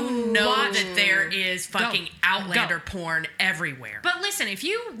 go you know watch that there is fucking Outlander Go. porn everywhere. But listen, if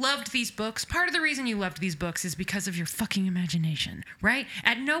you loved these books, part of the reason you loved these books is because of your fucking imagination, right?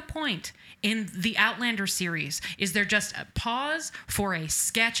 At no point in the Outlander series is there just a pause for a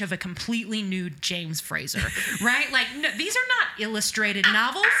sketch of a completely nude James Fraser, right? Like, no, these are not illustrated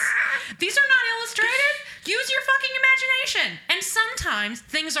novels. These are not illustrated. Use your fucking imagination. And sometimes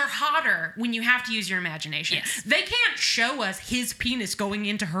things are hotter when you have to use your imagination. Yes. They can't show us his penis going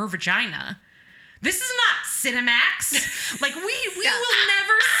into her vagina. This is not Cinemax. Like, we will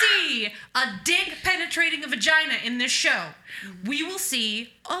never see a dick penetrating a vagina in this show. We will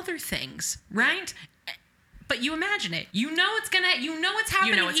see other things, right? But you imagine it. You know it's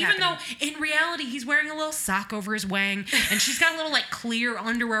happening, even though in reality he's wearing a little sock over his wang and she's got a little like clear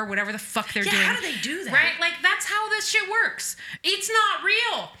underwear, whatever the fuck they're doing. How do they do that? Right? Like, that's how this shit works. It's not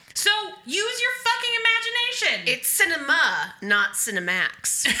real. So use your fucking imagination. It's cinema, not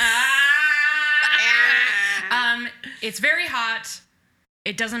Cinemax. It's very hot.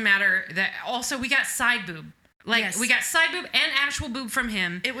 It doesn't matter. That also we got side boob. Like, Yes. we got side boob and actual boob from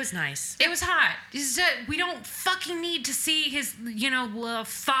him. It was nice. It was hot. We don't fucking need to see his,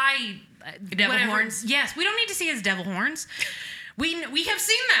 thigh... Devil horns? Yes, we don't need to see his devil horns. We have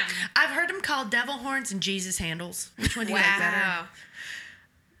seen them. I've heard them called devil horns and Jesus handles. Which one do you like better?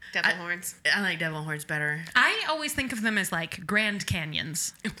 Devil horns. I like devil horns better. I always think of them as like Grand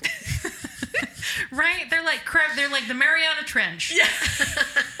Canyons. Right? They're like the Mariana Trench.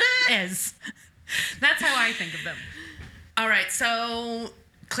 Yeah. That's how I think of them. All right, so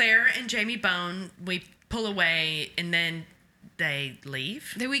Claire and Jamie bone. We pull away, and then they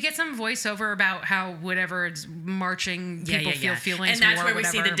leave. Then we get some voiceover about how whatever it's marching people feel feelings, and that's war, where we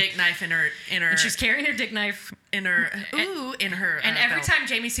whatever. see the dick knife in her. And she's carrying her dick knife in her. In her. And every belt. time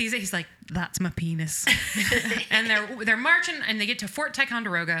Jamie sees it, he's like, "That's my penis." And they're marching, and they get to Fort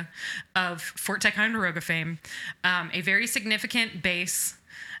Ticonderoga, of Fort Ticonderoga fame, a very significant base.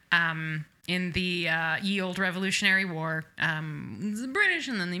 In the ye old Revolutionary War, the British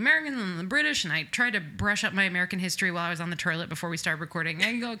and then the Americans and then the British, and I tried to brush up my American history while I was on the toilet before we started recording.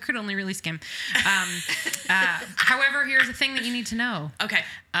 I could only really skim. However, here's the thing that you need to know. Okay.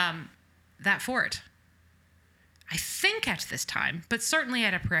 That fort, I think at this time, but certainly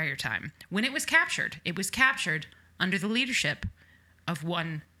at a prior time, when it was captured under the leadership of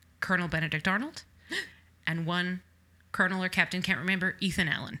one Colonel Benedict Arnold and one Colonel or Captain, can't remember, Ethan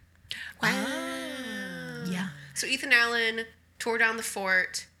Allen. Wow. Yeah. So Ethan Allen tore down the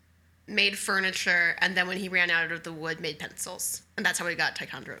fort, made furniture, and then when he ran out of the wood, made pencils. And that's how we got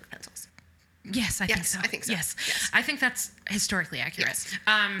Ticonderoga pencils. Yes, I think so. I think so. Yes. Yes. I think that's historically accurate.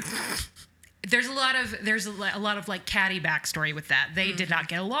 Yes. There's a lot of like catty backstory with that. They did not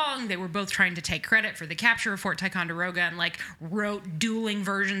get along. They were both trying to take credit for the capture of Fort Ticonderoga and like wrote dueling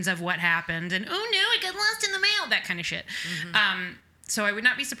versions of what happened and oh no, it got lost in the mail, that kind of shit. So I would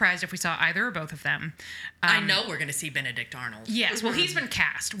not be surprised if we saw either or both of them. I know we're going to see Benedict Arnold. Yes, well, he's been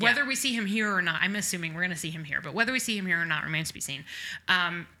cast. Whether we see him here or not, I'm assuming we're going to see him here, but whether we see him here or not remains to be seen.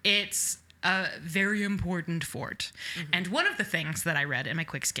 It's a very important fort. And one of the things that I read in my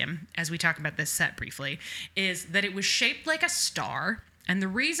quick skim, as we talk about this set briefly, is that it was shaped like a star. And the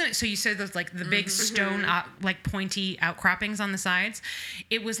reason, so you said those like the big stone, like pointy outcroppings on the sides,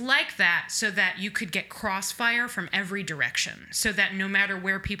 it was like that so that you could get crossfire from every direction. So that no matter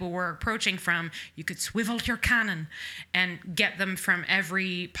where people were approaching from, you could swivel your cannon and get them from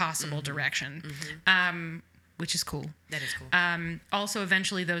every possible direction, which is cool. That is cool. Also,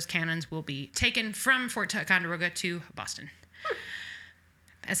 eventually those cannons will be taken from Fort Ticonderoga to Boston.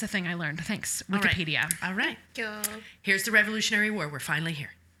 That's a thing I learned. Thanks, Wikipedia. All right. Go. Here's the Revolutionary War. We're finally here.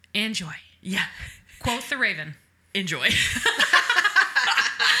 Enjoy. Yeah. Quote the Raven. Enjoy.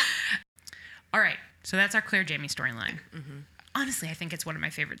 All right. So that's our Claire Jamie storyline. Honestly, I think it's one of my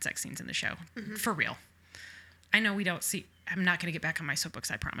favorite sex scenes in the show. For real. I know we don't see... I'm not going to get back on my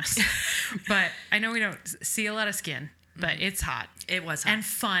soapbox, I promise. But I know we don't see a lot of skin, but it's hot. It was hot. And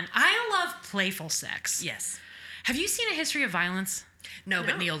fun. I love playful sex. Yes. Have you seen A History of Violence? No,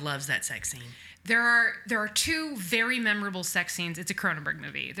 but Neil loves that sex scene. There are two very memorable sex scenes. It's a Cronenberg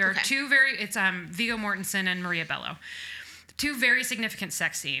movie. There are two it's Viggo Mortensen and Maria Bello. Two very significant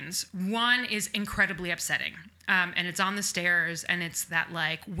sex scenes. One is incredibly upsetting. And it's on the stairs, and it's that,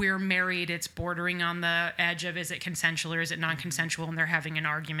 like, we're married, it's bordering on the edge of is it consensual or is it non-consensual, and they're having an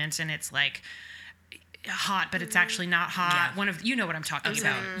argument, and it's, like, hot, but it's actually not hot. Yeah. You know what I'm talking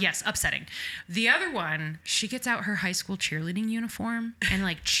about. Yes, upsetting. The other one, she gets out her high school cheerleading uniform and,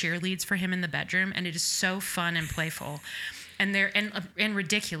 like, cheerleads for him in the bedroom, and it is so fun and playful. And and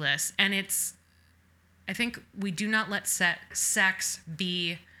ridiculous. And it's... I think we do not let sex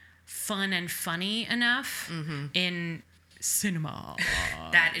be fun and funny enough in cinema.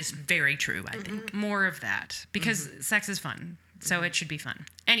 That is very true, I think. More of that, because sex is fun, so it should be fun.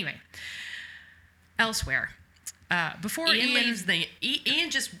 Anyway, elsewhere, before Ian leaves Ian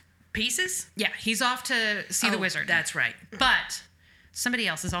just pieces? Yeah, he's off to see the wizard. That's right. But somebody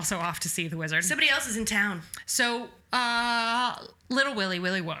else is also off to see the wizard. Somebody else is in town. So, little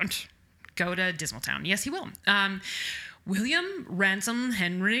Willie won't go to Dismaltown. Yes, he will. William Ransom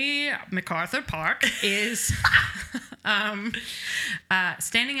Henry MacArthur Park is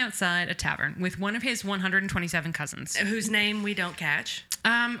standing outside a tavern with one of his 127 cousins. Whose name we don't catch.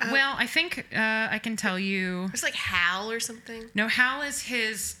 Well, I think I can tell you. It's like Hal or something. No, Hal is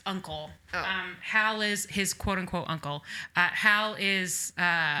his uncle. Hal is his quote-unquote uncle. Hal is...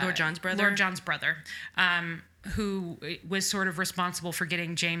 Lord John's brother? Lord John's brother, who was sort of responsible for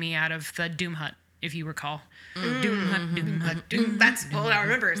getting Jamie out of the Doom Hut, if you recall. Doom Hut, Doom Hut, Doom. That's all I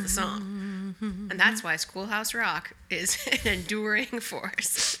remember is the song. And that's why Schoolhouse Rock is an enduring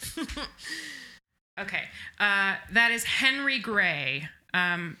force. Okay. That is Henry Gray,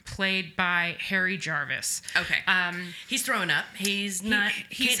 played by Harry Jarvis. Okay. He's throwing up. He's not...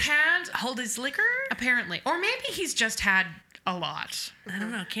 He's can't hold his liquor? Apparently. Or maybe he's just had a lot. I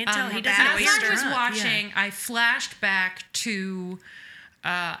don't know. Can't tell. He As doesn't always I was stir up. watching, Yeah. I flashed back to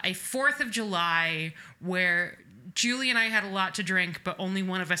a 4th of July where Julie and I had a lot to drink, but only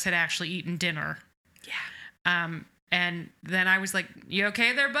one of us had actually eaten dinner. Yeah. And then I was like, "You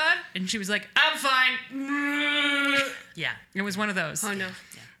okay there, bud?" And she was like, "I'm fine." Yeah. It was one of those. Oh, no.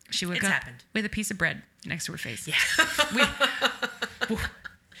 She woke It's up happened. with a piece of bread next to her face. Yeah.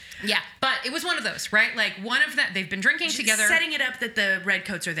 Yeah, but it was one of those, right? Like one of them, they've been drinking together. Setting it up that the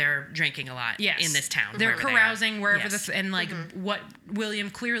redcoats are there drinking a lot in this town. They're carousing wherever yes. and like what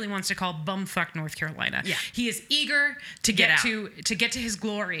William clearly wants to call bumfuck North Carolina. Yeah. He is eager to get to his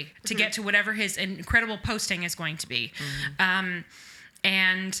glory, to get to whatever his incredible posting is going to be.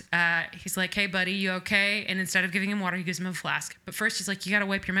 And he's like, hey, buddy, you okay? And instead of giving him water, he gives him a flask. But first, he's like, you got to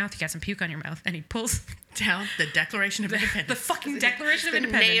wipe your mouth. You got some puke on your mouth. And he pulls down the Declaration of Independence. The fucking Declaration of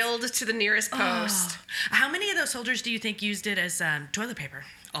Independence. Nailed to the nearest post. How many of those soldiers do you think used it as toilet paper?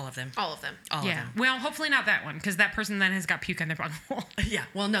 All of them. All of them. All of them. Well, hopefully not that one, because that person then has got puke on their butthole. Yeah.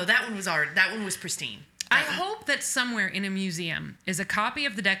 Well, no, that one was pristine. I hope that somewhere in a museum is a copy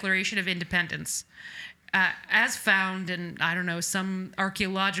of the Declaration of Independence as found in, I don't know, some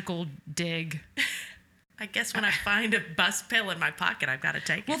archaeological dig. I guess when I find a bus pill in my pocket, I've got to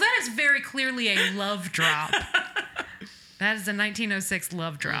take it. Well, that is very clearly a love drop. That is a 1906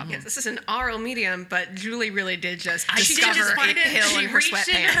 love drop. Yes, this is an oral medium, but Julie really did just She did discover just a find it. pill She in her reached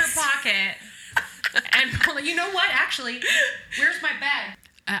sweatpants. into her pocket and pulled, you know what? Actually, where's my bag?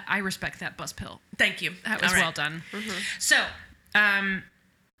 I respect that bus pill. Thank you. That was All right. well done. So,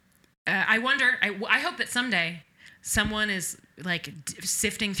 I wonder, I hope that someday someone is like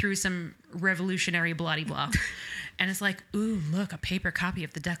sifting through some revolutionary bloody blah and it's like, ooh, look, a paper copy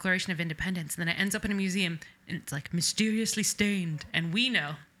of the Declaration of Independence. And then it ends up in a museum and it's like mysteriously stained. And we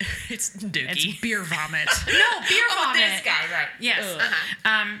know It's Dookie. it's beer vomit. No, beer vomit. This guy, right. Yes.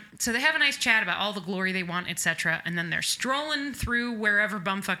 So they have a nice chat about all the glory they want, etc. And then they're strolling through wherever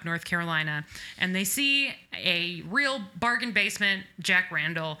bumfuck North Carolina, and they see a real bargain basement Jack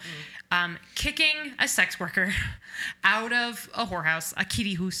Randall kicking a sex worker out of a whorehouse, a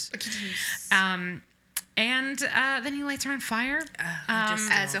kitty hoose. And then he lights her on fire.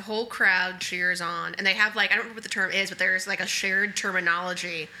 As a whole crowd cheers on. And they have, like, I don't remember what the term is, but there's, like, a shared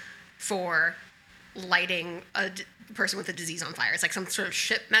terminology for lighting a person with a disease on fire. It's like some sort of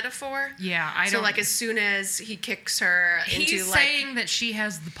ship metaphor. Yeah, I don't... So, like, as soon as he kicks her into, He's like... saying that she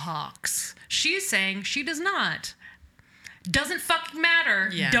has the pox. She's saying she does not. Doesn't fucking matter.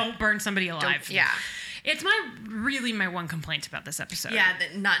 Yeah. Don't burn somebody alive. Yeah. It's my one complaint about this episode. Yeah,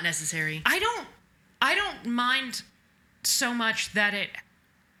 not necessary. I don't mind so much that it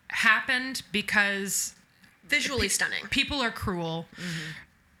happened because Visually stunning. people are cruel.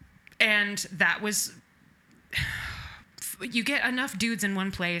 And that was... You get enough dudes in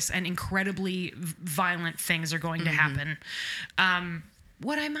one place and incredibly violent things are going to happen.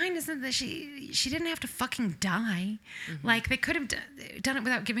 What I mind isn't that she didn't have to fucking die. Like, they could have done it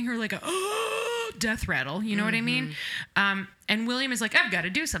without giving her like a death rattle. You know what I mean? And William is like, I've got to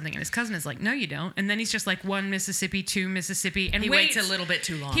do something. And his cousin is like, no, you don't. And then he's just like, 1 Mississippi, 2 Mississippi. And He waits a little bit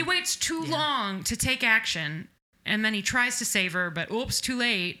too long. He waits too long to take action. And then he tries to save her, but oops, too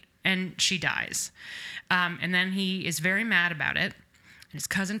late. And she dies. And then he is very mad about it. And his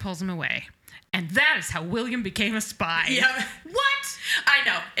cousin pulls him away. And that is how William became a spy. Yeah. What? I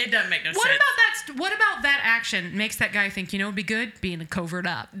know. It doesn't make no sense. What about that action makes that guy think, you know, it'd be good being a covert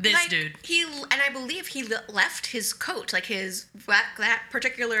up? This Like, dude. And I believe he left his coat, like that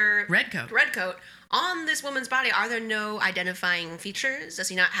particular Red coat. on this woman's body. Are there no identifying features? Does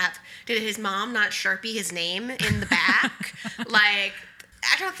he not have? Did his mom not Sharpie his name in the back? Like,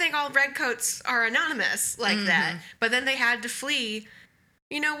 I don't think all redcoats are anonymous like that. But then they had to flee.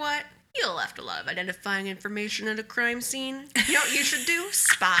 You know what? You left a lot of identifying information at a crime scene. You know what you should do?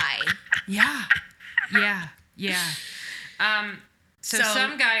 Spy. Yeah. So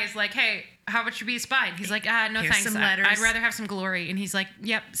some guy is like, hey, how about you be a spy? And he's like, no Here's thanks. some letters. I'd rather have some glory. And he's like,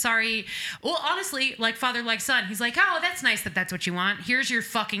 yep, sorry. Well, honestly, like father, like son. He's like, oh, that's nice that that's what you want. Here's your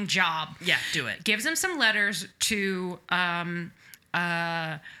fucking job. Yeah, do it. Gives him some letters to,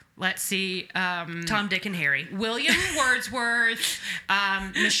 let's see, Tom, Dick, and Harry. William Wordsworth,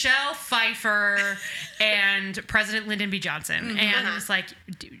 Michelle Pfeiffer, and President Lyndon B. Johnson. And it's like,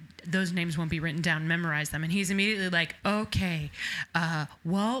 dude, those names won't be written down. Memorize them. And he's immediately like, okay,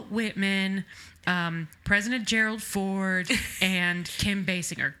 Walt Whitman, President Gerald Ford, and Kim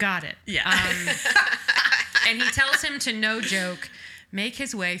Basinger. Got it. Yeah. And he tells him to, no joke, make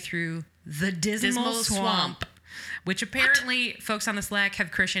his way through the Dismal Swamp. Which apparently folks on the Slack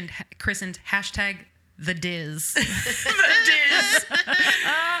have christened hashtag the Diz. The Diz.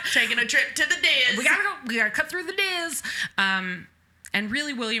 Taking a trip to the Diz. We gotta cut through the Diz. And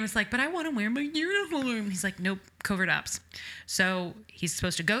really William is like, but I want to wear my uniform. He's like, nope, covert ops. So he's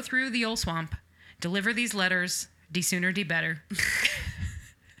supposed to go through the old swamp, deliver these letters, de sooner, de better.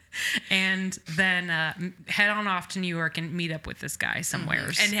 and then head on off to New York and meet up with this guy somewhere.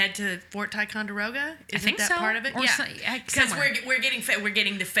 And head to Fort Ticonderoga. Isn't think that so. part of it? Or Yeah, because we're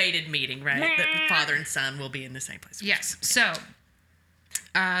getting the fated meeting, right? That the father and son will be in the same place. Yes. So,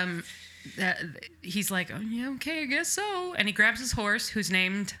 he's like, oh yeah, okay, I guess so. And he grabs his horse, who's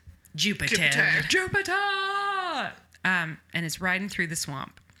named Jupiter. And is riding through the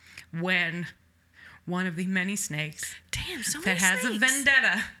swamp when one of the many snakes that has a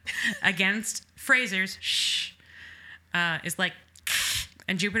vendetta against Fraser's is like,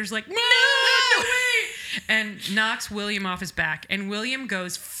 and Jupiter's like, no, and knocks William off his back, and William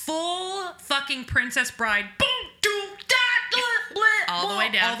goes full fucking Princess Bride, boom, doom, all the way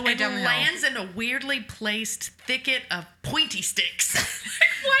down the hill. Lands in a weirdly placed thicket of pointy sticks.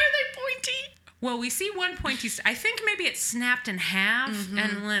 Why are they pointy? Well, we see one pointy. I think maybe it snapped in half,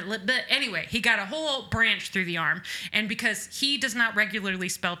 but anyway, he got a whole branch through the arm, and because he does not regularly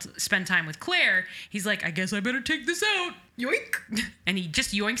spend time with Claire, he's like, I guess I better take this out. Yoink! And he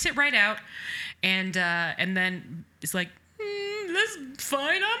just yoinks it right out, and then it's like, that's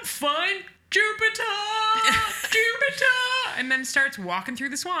fine. I'm fine. Jupiter, and then starts walking through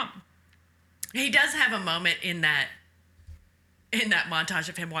the swamp. He does have a moment in that montage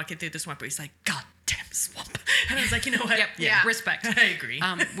of him walking through the swamp where he's like, God damn swamp. And I was like, you know what? Yep. Yeah. Respect. I agree.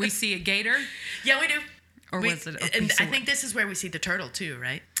 We see a gator. Yeah, we do. Or was it a piece and of I think this is where we see the turtle too,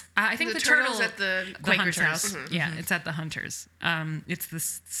 right? I think the turtle's turtle at the Quaker's hunters. house. Yeah, it's at the hunters. It's the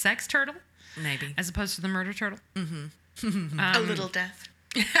sex turtle, Maybe. as opposed to the murder turtle. A little death.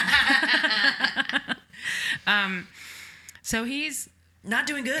 So he's Not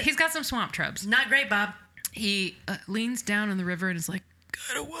doing good. he's got some swamp trubs. Not great, Bob. He leans down in the river and is like,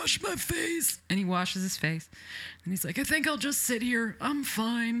 gotta wash my face. And he washes his face. And he's like, I think I'll just sit here. I'm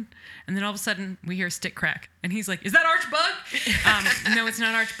fine. And then all of a sudden, we hear a stick crack. And he's like, is that Archbug? No, it's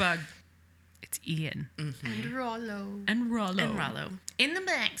not Archbug. It's Ian. And Rollo. And Rollo. And Rollo. In the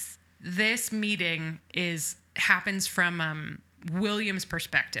banks. This meeting happens from William's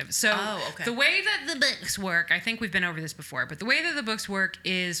perspective. So the way that the books work, I think we've been over this before, but the way that the books work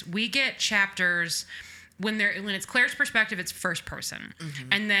is we get chapters when it's Claire's perspective, it's first person.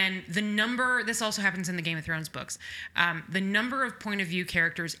 And then this also happens in the Game of Thrones books. The number of point of view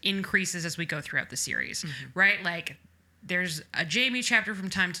characters increases as we go throughout the series, right? Like there's a Jamie chapter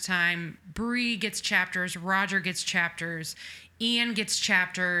from time to time. Bree gets chapters. Roger gets chapters. Ian gets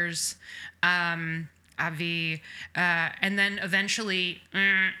chapters. Avi, and then eventually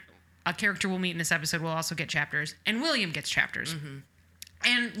a character we'll meet in this episode will also get chapters, and William gets chapters,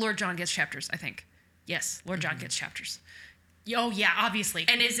 and Lord John gets chapters, I think. Yes, Lord John gets chapters. Oh yeah, obviously.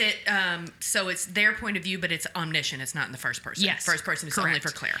 And is it so it's their point of view, but it's omniscient? It's not in the first person. Yes, first person is only for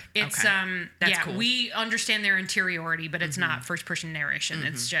Claire. It's That's cool. We understand their interiority, but it's not first person narration.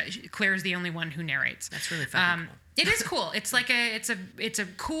 It's just Claire's the only one who narrates. That's really fucking cool. It is cool. It's like it's a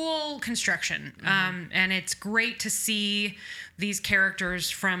cool construction, and it's great to see these characters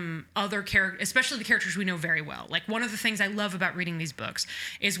from other characters, especially the characters we know very well. Like one of the things I love about reading these books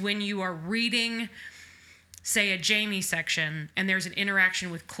is when you are reading, say, a Jamie section and there's an interaction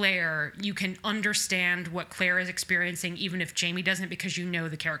with Claire, you can understand what Claire is experiencing even if Jamie doesn't, because you know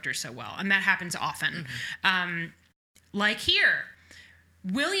the characters so well, and that happens often. Like here.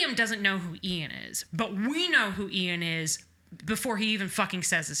 William doesn't know who Ian is, but we know who Ian is before he even fucking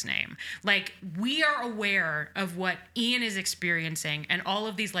says his name. Like, we are aware of what Ian is experiencing and all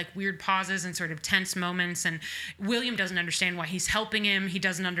of these, like, weird pauses and sort of tense moments, and William doesn't understand why he's helping him. He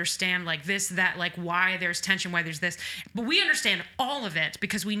doesn't understand, like, this, that, like, why there's tension, why there's this. But we understand all of it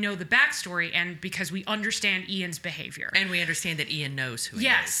because we know the backstory and because we understand Ian's behavior. And we understand that Ian knows who he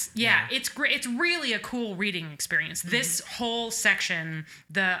is. Yes, yeah. It's great. It's really a cool reading experience. This whole section,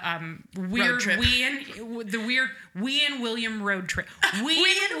 the weird Weeian William road trip.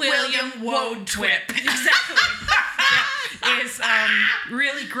 William road trip. Exactly. Is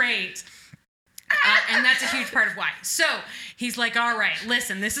really great. And that's a huge part of why. So he's like, all right,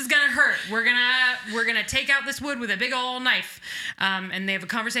 listen, this is going to hurt. We're gonna take out this wood with a big old knife. And they have a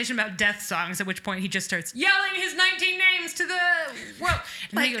conversation about death songs, at which point he just starts yelling his 19 names to the world.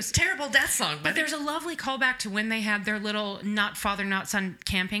 And Like, he goes, terrible death song. but there's a lovely callback to when they had their little not father, not son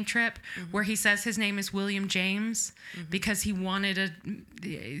camping trip where he says his name is William James because he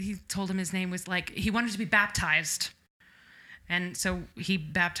told him his name was he wanted to be baptized. And so he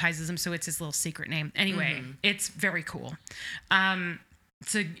baptizes him, so it's his little secret name. Anyway, it's very cool.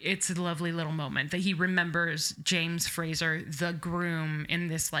 It's a lovely little moment that he remembers James Fraser, the groom, in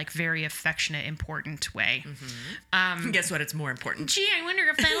this very affectionate, important way. Guess what? It's more important. Gee, I wonder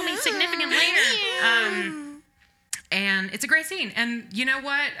if that'll be significant later. And it's a great scene. And you know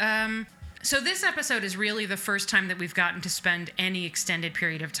what? So this episode is really the first time that we've gotten to spend any extended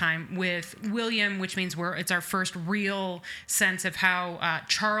period of time with William, which means it's our first real sense of how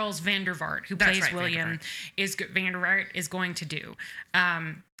Charles Vandervaart, who plays William, Vandervaart is going to do.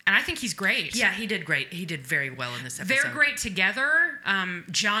 And I think he's great. Yeah, he did great. He did very well in this episode. They're great together.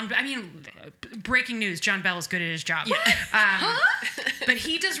 Breaking news, John Bell is good at his job. But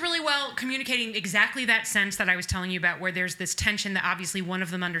he does really well communicating exactly that sense that I was telling you about, where there's this tension that obviously one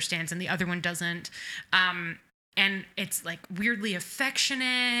of them understands and the other one doesn't. And it's like weirdly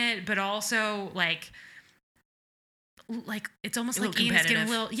affectionate, but also like it's almost like Ian's getting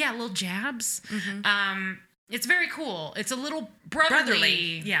little jabs. Mm-hmm. It's very cool. It's a little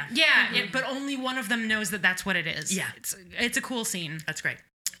brotherly. Yeah. Yeah, mm-hmm. But only one of them knows that that's what it is. Yeah. It's a cool scene. That's great.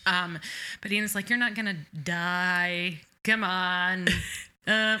 But Ian's like, you're not going to die. Come on.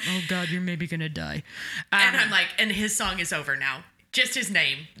 Oh, God, you're maybe going to die. And I'm like, and his song is over now. Just his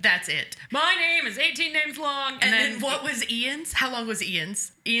name. That's it. My name is 18 names long. And then what was Ian's? How long was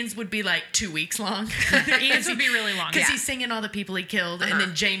Ian's? Ian's would be like 2 weeks long. Ian's would be really long. Because he's singing all the people he killed. And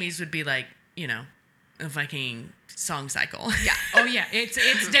then Jamie's would be like, a Viking song cycle. Yeah. Oh yeah. It's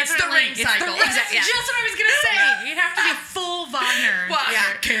definitely the ring cycle. That's just what I was gonna say. You'd have to be full Wagner.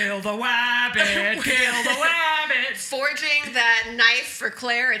 Yeah. Kill the wabbit. Kill the wabbit. Forging that knife for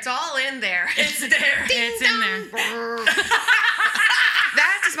Claire. It's all in there. It's there. It's in there.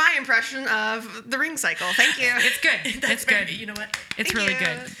 That is my impression of the ring cycle. Thank you. It's good. It's good. You know what? It's really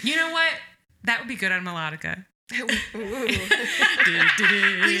good. You know what? That would be good on melodica.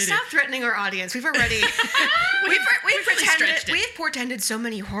 Will you stop threatening our audience? We've already we've portended so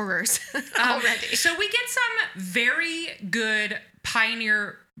many horrors already. So we get some very good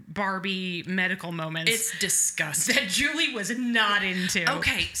Pioneer Barbie medical moments. It's disgusting. That Julie was not into.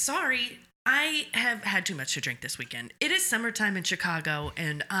 Okay, sorry. I have had too much to drink this weekend. It is summertime in Chicago,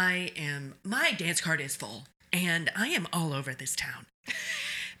 and my dance card is full, and I am all over this town.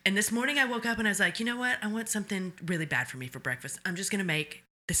 And this morning I woke up and I was like, you know what? I want something really bad for me for breakfast. I'm just going to make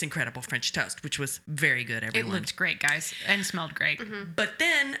this incredible French toast, which was very good, everyone. It looked great, guys, and smelled great. Mm-hmm. But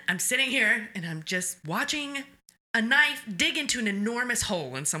then I'm sitting here and I'm just watching a knife dig into an enormous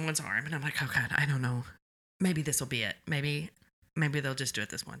hole in someone's arm. And I'm like, oh God, I don't know. Maybe this will be it. Maybe they'll just do it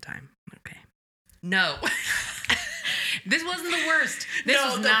this one time. Okay. No. This wasn't the worst. This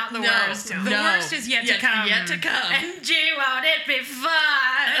was not the worst. The worst is yet to come. Yet to come. And gee, won't it be fun?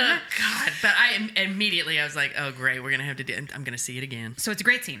 Oh, God. But I was like, oh, great. We're going to have to do I'm going to see it again. So it's a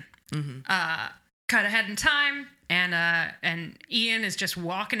great scene. Mm-hmm. Cut ahead in time, and Ian is just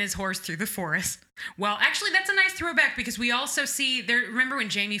walking his horse through the forest. Well, actually, that's a nice throwback because we also see there. Remember when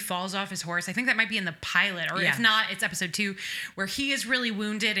Jamie falls off his horse? I think that might be in the pilot, or if not, it's episode 2, where he is really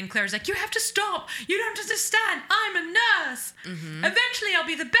wounded, and Claire's like, "You have to stop. You don't understand. I'm a nurse. Mm-hmm. Eventually, I'll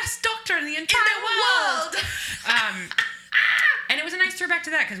be the best doctor in the entire world." And it was a nice throwback to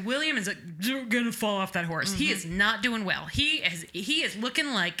that because William is gonna fall off that horse. Mm-hmm. He is not doing well. He is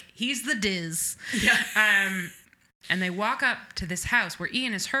looking like he's the Diz. Yeah. And they walk up to this house where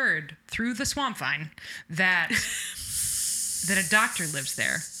Ian has heard through the swamp vine that a doctor lives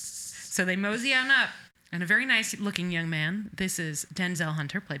there. So they mosey on up, and a very nice looking young man, this is Denzel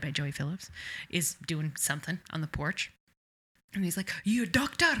Hunter, played by Joey Phillips, is doing something on the porch. And he's like, "You a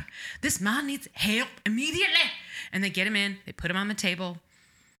doctor? This man needs help immediately." And they get him in. They put him on the table.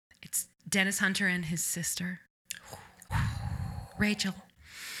 It's Dennis Hunter and his sister, Rachel.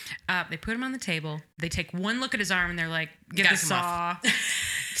 They put him on the table. They take one look at his arm, and they're like, "Get the saw."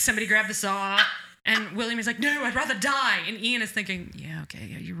 Somebody grab the saw. And William is like, "No, I'd rather die." And Ian is thinking, "Yeah, okay,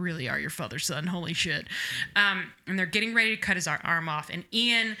 yeah, you really are your father's son. Holy shit." And they're getting ready to cut his arm off. And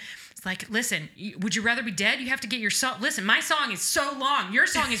Ian is like, "Listen, would you rather be dead? You have to get your song. Listen, my song is so long. Your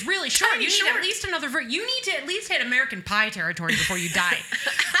song is really short. You need at least another verse. You need to at least hit American Pie territory before you die."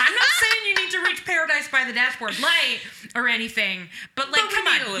 I'm not saying you need to reach Paradise by the Dashboard Light or anything, but come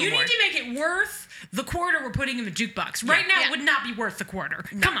on. You need to make it worth the quarter we're putting in the jukebox. Right now, it would not be worth the quarter.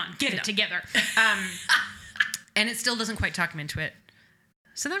 No. Come on, get it together. And it still doesn't quite talk him into it.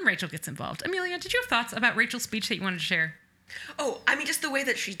 So then Rachel gets involved. Amelia, did you have thoughts about Rachel's speech that you wanted to share? Oh, I mean, just the way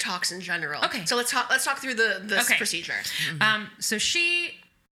that she talks in general. Okay. So let's talk through the procedure. Mm-hmm. So she,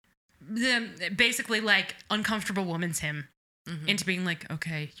 basically like uncomfortable woman's him into being like,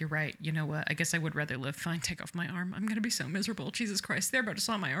 "Okay, you're right. You know what? I guess I would rather live. Fine, take off my arm. I'm gonna be so miserable. Jesus Christ, they're about to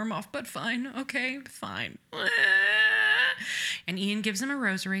saw my arm off, but fine. Okay, fine." And Ian gives him a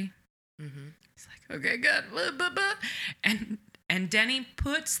rosary. Mm-hmm. He's like, "Okay, good." And Denny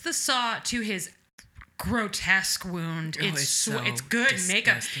puts the saw to his grotesque wound. it's It's good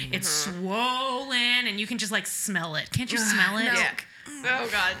makeup. disgusting. It's swollen, and you can just like smell it. Can't you smell it? No. Oh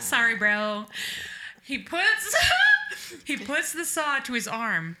God. Sorry, bro. He puts the saw to his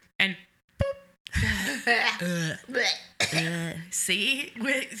arm and See?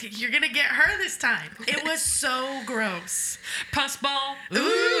 You're going to get her this time. It was so gross. puss ball.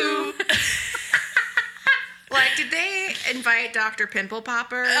 Ooh. Like, did they invite Dr. Pimple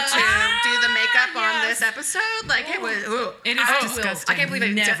Popper to do the makeup on yes. this episode? Like, it was. Ooh. It is disgusting. I can't believe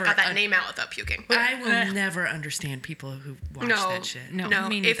I Never got that name out without puking. I will never understand people who watch that shit. No,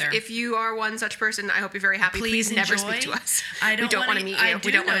 me If, neither. if you are one such person, I hope you're very happy. Please never enjoy. speak to us. I don't we don't want to wanna- meet you.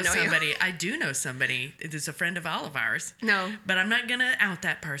 We don't want to know somebody. you. I do know somebody. It is a friend of all of ours. No. But I'm not going to out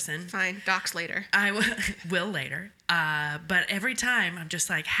that person. Fine. Docs later. I will later. But every time I'm just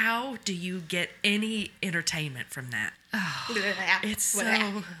like, how do you get any entertainment from that? It's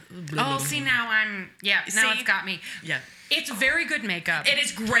so. oh, see now See? it's got me. Yeah. It's very good makeup. It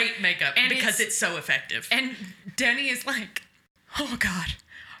is great makeup And because it's so effective. And Denny is like, oh God,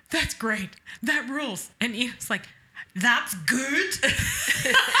 that's great. That rules. And Ian's like, that's good.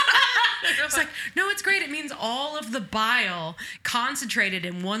 It's like, no, it's great. It means all of the bile concentrated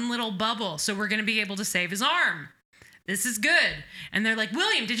in one little bubble. So we're going to be able to save his arm. This is good. And they're like,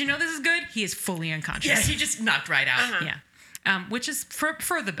 William, did you know this is good? He is fully unconscious. Yeah, he just knocked right out. Yeah. Which is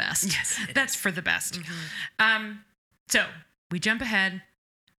for the best. Yes, it That's for the best. So we jump ahead.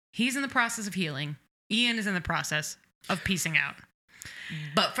 He's in the process of healing. Ian is in the process of piecing out.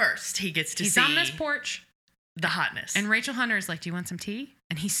 But first, he gets to He's see on this porch, the hotness. and Rachel Hunter is like, do you want some tea?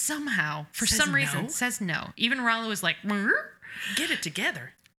 And he somehow, for Says some reason, no? says no. Even Rollo is like, "Mrr." Get it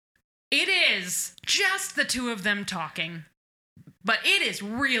together. It is just the two of them talking. But it is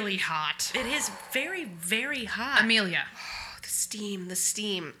really hot. It is very, very hot. Amelia. The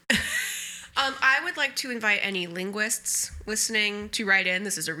steam. I would like to invite any linguists listening to write in.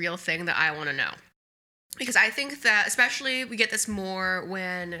 This is a real thing that I want to know. Because I think that, especially, we get this more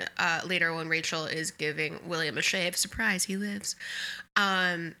when later when Rachel is giving William a shave. Surprise, he lives.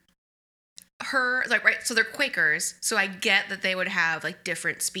 So they're Quakers, so I get that they would have like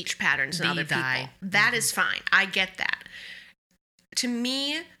different speech patterns than other people. That is fine. I get that. To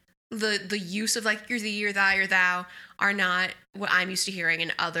me, the use of like you're thee, you're thy, you're thou are not what I'm used to hearing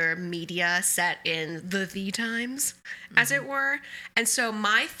in other media set in the thee times, as it were. And so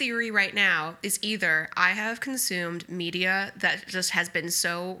my theory right now is either I have consumed media that just has been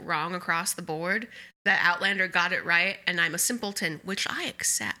so wrong across the board that Outlander got it right and I'm a simpleton, which I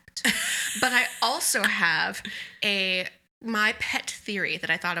accept. But I also have my pet theory that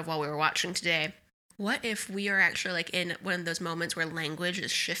I thought of while we were watching today. What if we are actually like in one of those moments where language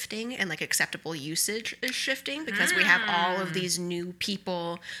is shifting and like acceptable usage is shifting because we have all of these new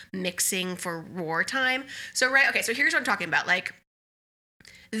people mixing for wartime? So so here's what I'm talking about. Like,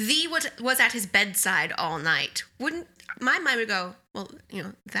 thee was at his bedside all night. Wouldn't my mind would go, well,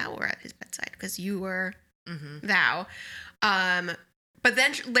 thou were at his bedside because you were thou. But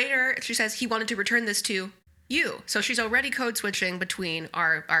then later she says he wanted to return this to you. So she's already code switching between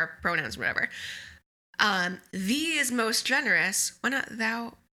our pronouns, whatever. Thee is most generous. Why not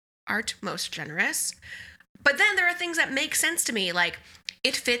thou art most generous? But then there are things that make sense to me, like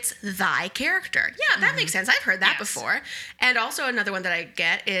it fits thy character. Yeah, that makes sense. I've heard that before. And also another one that I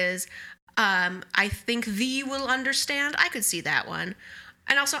get is, I think thee will understand. I could see that one.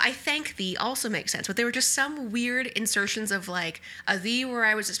 And also, I thank thee also makes sense. But there were just some weird insertions of like a thee where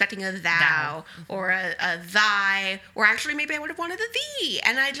I was expecting a thou. Or a thy, or actually maybe I would have wanted a thee.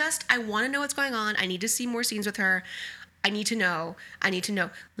 And I want to know what's going on. I need to see more scenes with her. I need to know.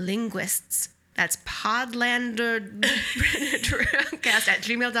 Linguists. That's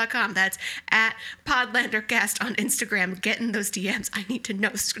podlandercast@gmail.com. That's at podlandercast on Instagram. Get in those DMs. I need to know.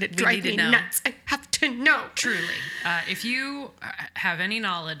 This is going to drive me nuts. I have to know. Truly. If you have any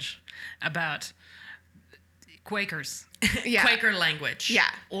knowledge about Quakers, Quaker language. Yeah.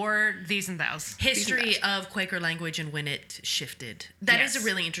 or these and thous. History of Quaker language and when it shifted. That is a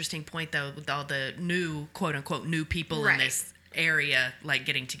really interesting point, though, with all the new, quote unquote, new people in this area like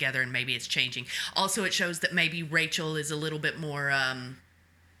getting together, and maybe it's changing. Also, it shows that maybe Rachel is a little bit more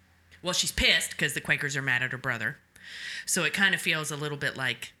she's pissed because the Quakers are mad at her brother, so it kind of feels a little bit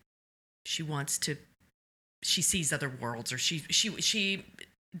like she sees other worlds, or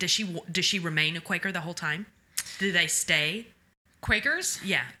does she remain a Quaker the whole time? Do they stay Quakers?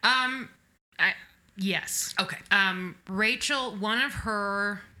 Yeah. Yes. Okay. Rachel, one of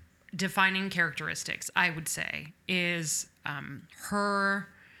her defining characteristics, I would say, is her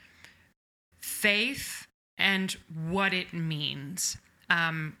faith and what it means,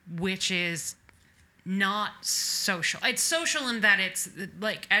 which is not social. It's social in that it's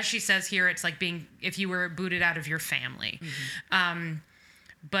like, as she says here, it's like being, if you were booted out of your family.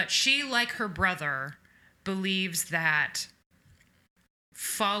 But she, like her brother, believes that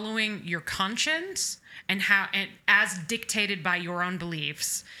following your conscience and as dictated by your own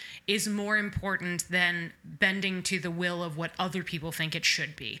beliefs is more important than bending to the will of what other people think it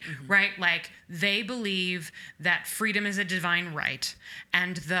should be, right? Like, they believe that freedom is a divine right,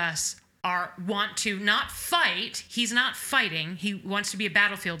 and thus want to not fight. He's not fighting. He wants to be a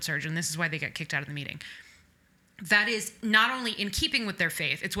battlefield surgeon. This is why they got kicked out of the meeting. That is not only in keeping with their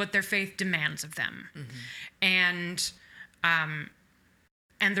faith, it's what their faith demands of them. And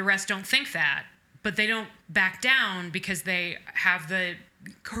the rest don't think that, but they don't back down because they have the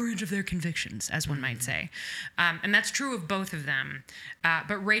courage of their convictions, as one might say. And that's true of both of them.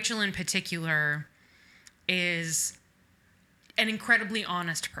 But Rachel in particular is an incredibly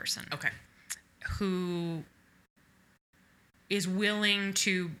honest person. Okay. Who is willing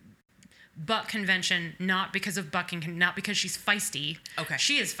to buck convention, not because of bucking, not because she's feisty. Okay.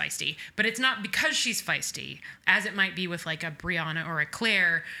 She is feisty, but it's not because she's feisty, as it might be with like a Brianna or a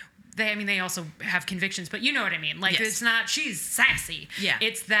Claire. They also have convictions, but you know what I mean. Like, It's not, she's sassy. Yeah.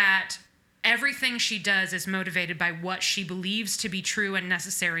 It's that everything she does is motivated by what she believes to be true and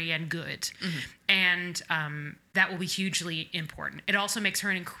necessary and good. And that will be hugely important. It also makes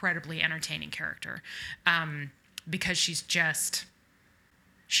her an incredibly entertaining character because she's just...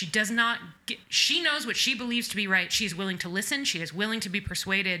 she knows what she believes to be right. She is willing to listen. She is willing to be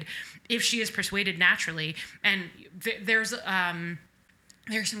persuaded if she is persuaded naturally. And there's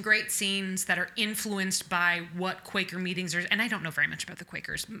some great scenes that are influenced by what Quaker meetings are. And I don't know very much about the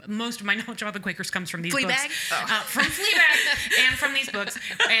Quakers. Most of my knowledge about the Quakers comes from these books. From Fleabag and from these books.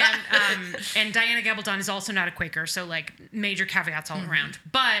 And Diana Gabaldon is also not a Quaker, so like major caveats all around.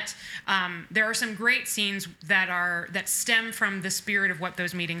 But there are some great scenes that stem from the spirit of what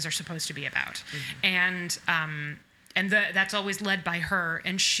those meetings are supposed to be about. And that's always led by her,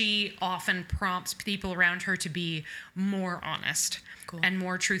 and she often prompts people around her to be more honest and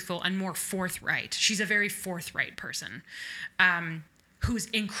more truthful and more forthright. She's a very forthright person who's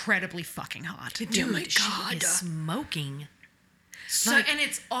incredibly fucking hot. Dude, oh my God. She is smoking. So, and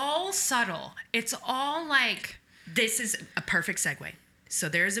it's all subtle. It's all like... This is a perfect segue. So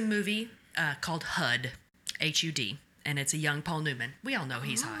there's a movie called HUD, H-U-D. And it's a young Paul Newman. We all know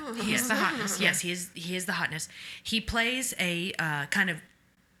he's hot. He is the hotness. Yes, he is the hotness. He plays a kind of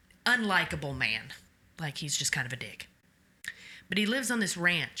unlikable man. Like, he's just kind of a dick. But he lives on this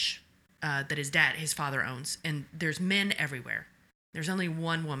ranch that his father owns. And there's men everywhere. There's only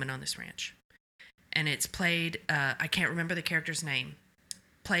one woman on this ranch. And it's played, I can't remember the character's name,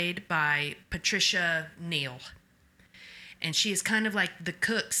 played by Patricia Neal. And she is kind of like the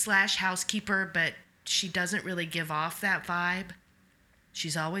cook / housekeeper, but she doesn't really give off that vibe.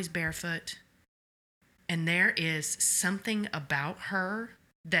 She's always barefoot. And there is something about her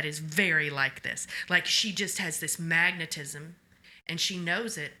that is very like this. Like, she just has this magnetism, and she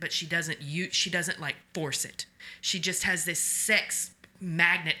knows it, but she doesn't like force it. She just has this sex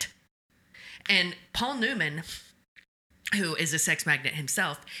magnet. And Paul Newman, who is a sex magnet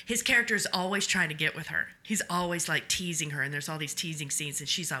himself, his character is always trying to get with her. He's always like teasing her, and there's all these teasing scenes, and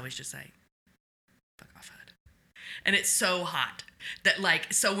she's always just like, fuck off, HUD. And it's so hot that,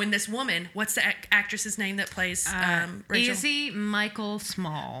 like, so when this woman, what's the actress's name that plays Rachel? Izzy Michael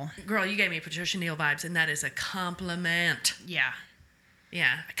Small. Girl, you gave me Patricia Neal vibes, and that is a compliment. Yeah.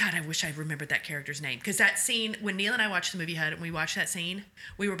 Yeah. God, I wish I remembered that character's name. Because that scene, when Neil and I watched the movie HUD, and we watched that scene,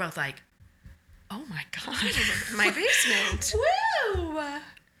 we were both like, oh my God. My basement. Woo!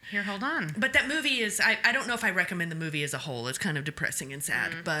 Here, hold on. But that movie is, I don't know if I recommend the movie as a whole. It's kind of depressing and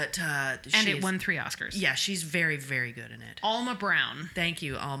sad. But and it won 3 Oscars. Yeah, she's very, very good in it. Alma Brown. Thank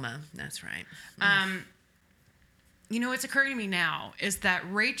you, Alma. That's right. You know, what's occurring to me now is that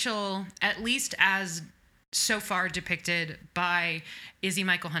Rachel, at least as so far depicted by Izzy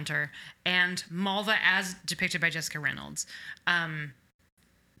Michael Hunter, and Malva as depicted by Jessica Reynolds,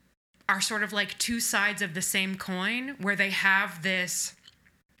 are sort of like two sides of the same coin, where they have this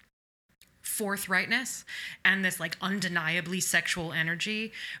forthrightness and this like undeniably sexual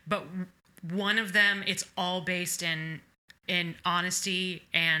energy, but one of them, it's all based in honesty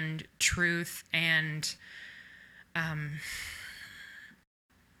and truth and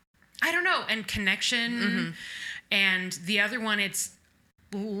I don't know, and connection. And the other one, it's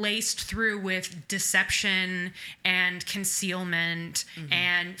laced through with deception and concealment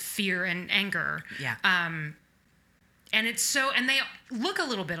and fear and anger. Yeah. And they look a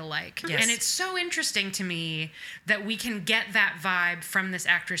little bit alike. Yes. And it's so interesting to me that we can get that vibe from this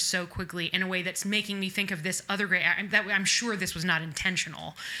actress so quickly in a way that's making me think of this other great actor. That I'm sure this was not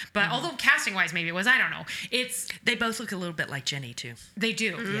intentional. But although casting wise maybe it was, I don't know. They both look a little bit like Jenny too. They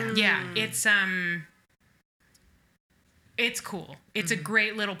do. Yeah. It's cool. It's a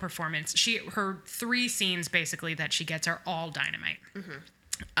great little performance. Her 3 scenes basically that she gets are all dynamite.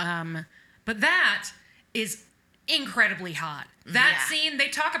 But that is incredibly hot. That scene, they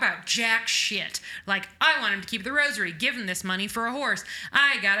talk about jack shit. Like, I want him to keep the rosary. Give him this money for a horse.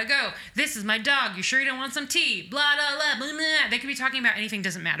 I gotta go. This is my dog. You sure you don't want some tea? Blah, blah, blah, blah, blah. They could be talking about anything.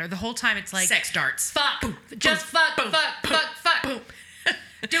 Doesn't matter. The whole time it's like... Sex darts. Fuck. Boom, Just boom, fuck, boom, fuck, boom, fuck, fuck. boom.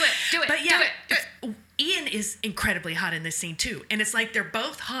 Do it. But yeah, do it. Ian is incredibly hot in this scene too. And it's like they're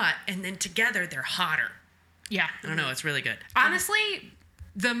both hot, and then together they're hotter. Yeah. I don't know. It's really good. Honestly...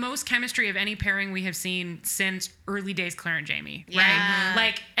 the most chemistry of any pairing we have seen since early days Claire and Jamie, right? Yeah.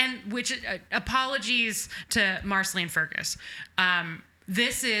 Like, and which apologies to Marceline Fergus.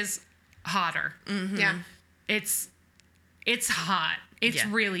 This is hotter. Yeah. It's hot. It's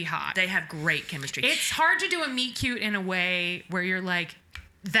really hot. They have great chemistry. It's hard to do a meet cute in a way where you're like,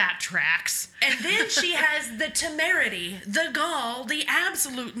 that tracks. And then she has the temerity, the gall, the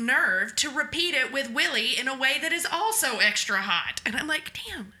absolute nerve to repeat it with Willie in a way that is also extra hot. And I'm like,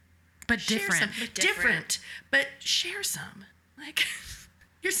 damn. But Share different. some, different. But share some. Like,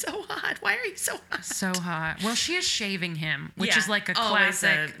 you're so hot. Why are you so hot? So hot. Well, she is shaving him, which Yeah. is like a Always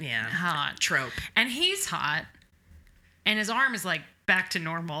classic a hot trope. And he's hot. And his arm is like back to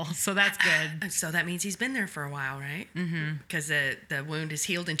normal. So that's good. So that means he's been there for a while, right? Mm-hmm. Because the wound is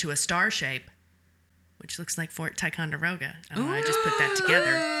healed into a star shape, which looks like Fort Ticonderoga. I don't know, I just put that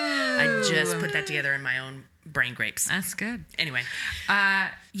together. I just put that together in my own brain grapes. That's good. Anyway.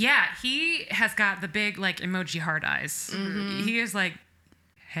 Yeah, he has got the big like emoji heart eyes. Mm-hmm. He is like,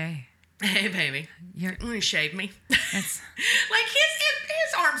 hey. Hey, baby. You're... Want to shave me? It's... like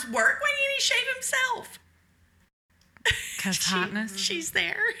his arms work. Why didn't he shave himself? Because hotness. She's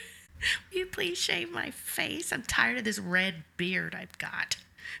there. Will you please shave my face? I'm tired of this red beard I've got.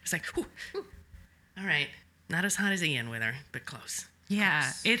 It's like, whew, whew. All right. Not as hot as Ian with her, but close. Yeah,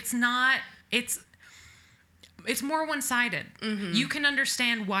 Close. it's not. It's more one-sided. Mm-hmm. You can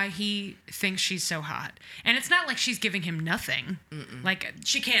understand why he thinks she's so hot, and it's not like she's giving him nothing. Mm-mm. Like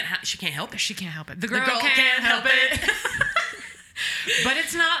she can't help it. She can't help it. The girl girl can't help it. But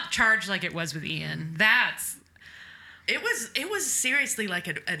it's not charged like it was with Ian. It was seriously like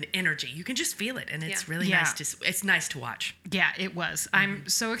an energy. You can just feel it, and it's really nice to watch. Yeah, it was. Mm-hmm. I'm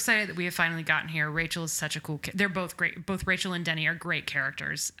so excited that we have finally gotten here. Rachel is such a cool They're both great. Both Rachel and Denny are great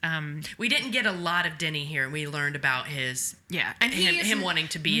characters. We didn't get a lot of Denny here. We learned about his and him wanting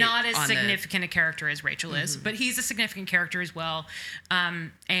to be not as significant a character as Rachel is, but he's a significant character as well.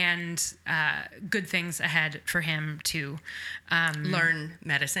 And good things ahead for him to learn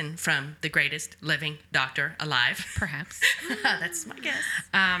medicine from the greatest living doctor alive. Perhaps. That's my guess.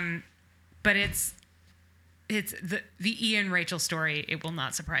 But it's the Ian Rachel story. It will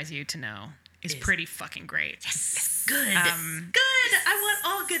not surprise you to know is pretty fucking great. Yes. Good. Good. I want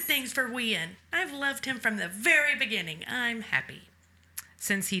all good things for Weeian. I've loved him from the very beginning. I'm happy.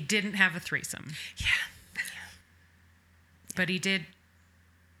 Since he didn't have a threesome. Yeah. But he did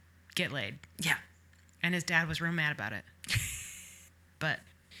get laid. Yeah. And his dad was real mad about it. But,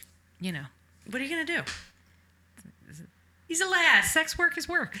 you know. What are you going to do? He's a lad. Sex work is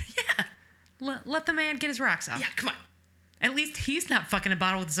work. Yeah. Let the man get his rocks off. Yeah, come on. At least he's not fucking a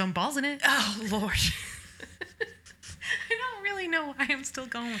bottle with his own balls in it. Oh, Lord. I don't really know why I'm still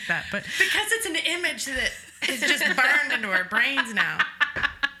going with that, but... Because it's an image that is just burned into our brains now.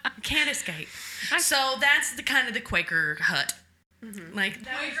 Can't escape. So that's the kind of the Quaker hut. Mm-hmm. Like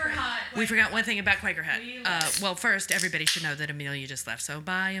Quaker hut. We forgot one thing about Quaker hut. Well, first, everybody should know that Amelia just left. So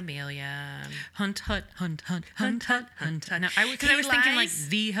bye, Amelia. Hunt hut, hunt hut, hunt hut, hunt hut. No, because I was thinking like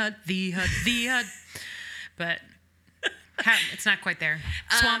the hut, the hut, the hut, but it's not quite there.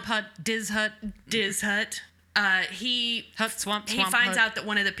 Swamp hut, Diz hut, Diz hut. He swamp. He finds out that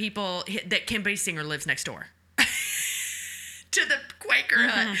one of the people that Kim Basinger lives next door. To the Quaker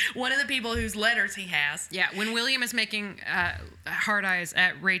hut. One of the people whose letters he has. Yeah, when William is making hard eyes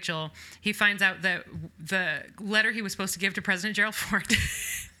at Rachel, he finds out that the letter he was supposed to give to President Gerald Ford,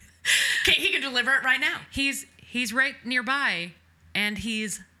 he can deliver it right now. He's right nearby, and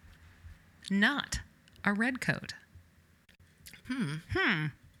he's not a redcoat.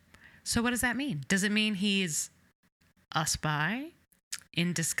 So what does that mean? Does it mean he's a spy?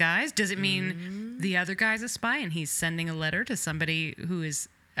 In disguise? Does it mean the other guy's a spy and he's sending a letter to somebody who is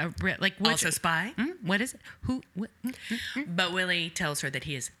also spy? What is it? Who? What? But Willie tells her that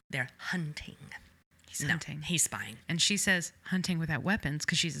they're hunting. He's hunting. He's spying. And she says, hunting without weapons,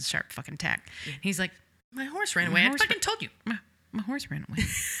 because she's a sharp fucking tack. He's like, my horse ran away. I fucking told you. My horse ran away.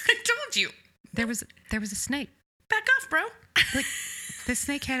 I told you. There was a snake. Back off, bro. Like, the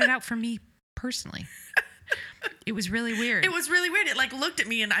snake had it out for me personally. It was really weird. It was really weird. It like looked at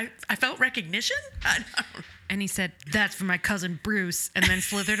me and I felt recognition. And he said, that's for my cousin Bruce, and then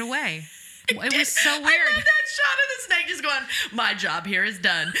slithered away. It was so weird. I love that shot of the snake just going, my job here is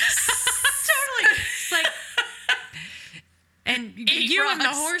done. Totally. It's like, and you and the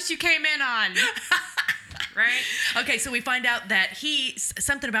horse you came in on. Right? Okay, so we find out that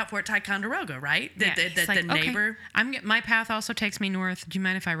something about Fort Ticonderoga, right? Yeah, The neighbor. Okay, my path also takes me north. Do you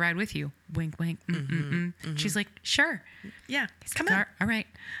mind if I ride with you? Wink, wink. She's like, sure. Yeah, come on. on. All right.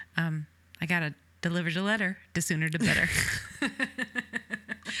 I gotta deliver the letter. The sooner the better.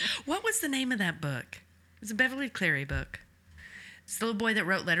 What was the name of that book? It was a Beverly Cleary book. It's the little boy that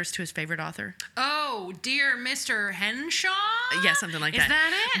wrote letters to his favorite author. Oh, dear Mr. Henshaw? Yeah, something like that. Is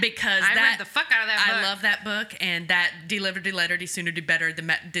that it? Because I read the fuck out of that book. I love that book, and that delivered the letter, the sooner the better,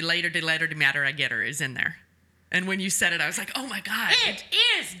 the later the matter I get her is in there. And when you said it, I was like, oh my God. It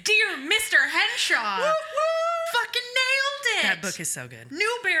is Dear Mr. Henshaw. Woo, woo. Fucking nailed it. That book is so good.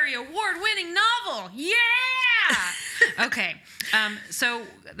 Newbery Award-winning novel. Yeah. Okay. So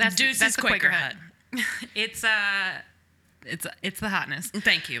that's Deuce's the Quaker Hut. It's the hotness.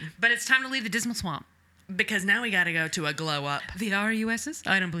 Thank you. But it's time to leave the dismal swamp. Because now we got to go to a glow up. The RUSs?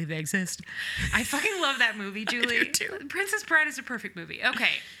 I don't believe they exist. I fucking love that movie, Julie. I do too. Princess Bride is a perfect movie. Okay.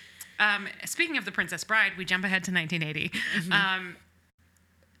 Speaking of The Princess Bride, we jump ahead to 1980. Mm-hmm.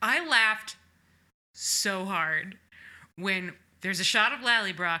 I laughed so hard when there's a shot of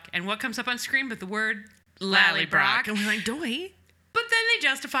Lallybrock, and what comes up on screen but the word Lallybrock. And we're like, doy. But then they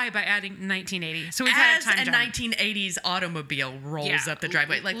justify it by adding 1980. So we've had a time As a jump. 1980s automobile rolls up the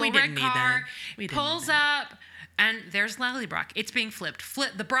driveway. Like, we Little didn't red need car that. We didn't pulls need that. up, and there's Lallybrock. It's being flipped.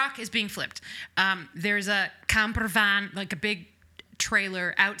 The Brock is being flipped. There's a camper van, like a big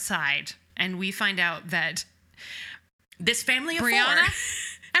trailer outside, and we find out that This family of Brianna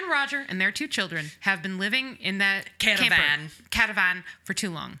four. and Roger and their two children have been living in that caravan for too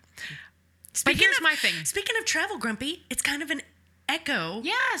long. But here's my thing. Speaking of travel, Grumpy, it's kind of an echo.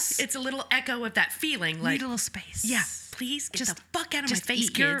 Yes. It's a little echo of that feeling. Like, Need a little space. yeah, please get the fuck out of my face,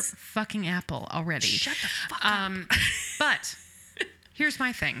 eat your kids. fucking apple already. Shut the fuck up. But here's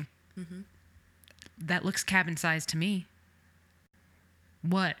my thing. Mm-hmm. That looks cabin size to me.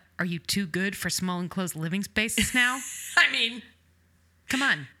 What? Are you too good for small enclosed living spaces now? I mean, come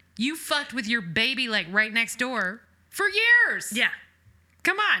on. You fucked with your baby like right next door for years. yeah.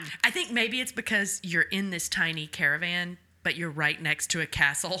 Come on. I think maybe it's because you're in this tiny caravan, but you're right next to a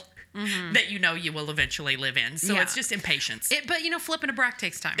castle that you know you will eventually live in. So Yeah. it's just impatience. But flipping a Brock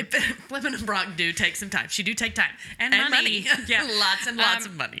takes time. Flipping and Brock do take some time. She do take time. And money. Yeah, lots and lots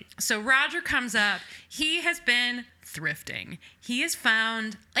of money. So Roger comes up. He has been thrifting. He has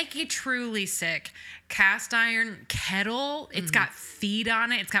found like a truly sick cast iron kettle. It's got feet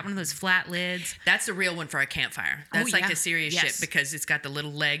on it. It's got one of those flat lids. That's the real one for a campfire. That's like yeah. the serious Yes. shit because it's got the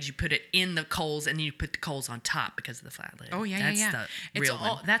little legs. You put it in the coals and then you put the coals on top because of the flat lid. Oh, yeah, That's yeah. the real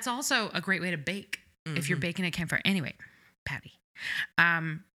one. That's also a great way to bake if you're baking a campfire. Anyway, Patty.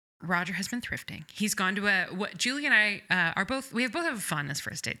 Roger has been thrifting. He's gone to what Julie and I are both, we have both have a fondness for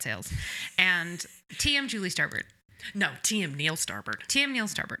estate sales. And TM Julie Starbird. No, TM Neil Starbird. TM Neil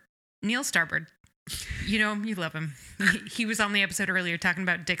Starbird. Neil Starbird. You know him. You love him. He was on the episode earlier talking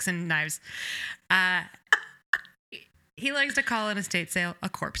about dicks and knives. He likes to call an estate sale a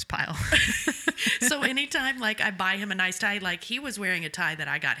corpse pile. So anytime like I buy him a nice tie, like he was wearing a tie that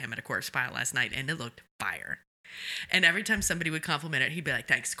I got him at a corpse pile last night and it looked fire. And every time somebody would compliment it, he'd be like,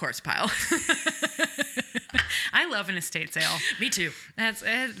 thanks, corpse pile. I love an estate sale. Me too.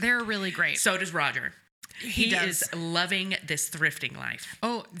 They're really great. So does Roger. He does. is loving this thrifting life.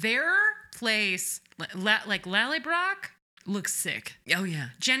 Oh, their place, like Lallybrock, looks sick. Oh, yeah.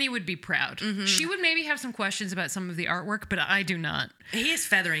 Jenny would be proud. Mm-hmm. She would maybe have some questions about some of the artwork, but I do not. He is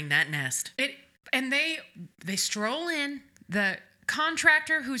feathering that nest. And they stroll in. The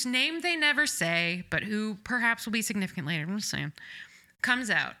contractor, whose name they never say, but who perhaps will be significant later, I'm just saying, comes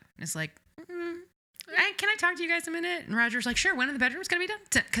out and is like, can I talk to you guys a minute? And Roger's like, sure, when are the bedrooms going to be done?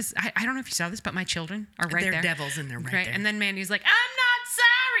 Because I don't know if you saw this, but my children are right there. They're devils and they're right there. And then Mandy's like, I'm not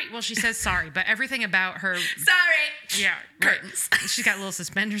sorry. Well, she says sorry, but everything about her. Sorry. Yeah. Curtains. Right. She's got little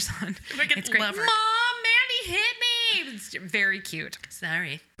suspenders on. It's great. Love her. Mom, Mandy hit me. It's very cute.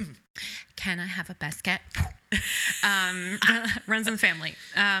 Sorry. Can I have a basket? Runs in the family.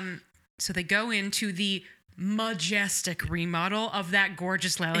 So they go into the majestic remodel of that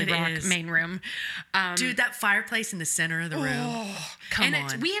gorgeous Lallybroch main room. Dude, that fireplace in the center of the room. Come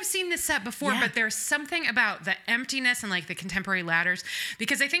on. We have seen this set before, but there's something about the emptiness and like the contemporary ladders.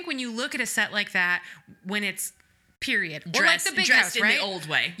 Because I think when you look at a set like that, when it's period, or like the big house, in right? the old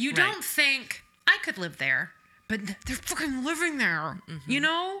way. You don't think, I could live there. But they're fucking living there, you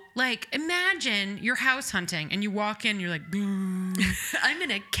know? Like, imagine you're house hunting and you walk in, you're like, I'm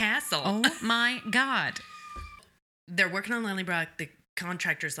in a castle. Oh my God. They're working on Lallybroch. The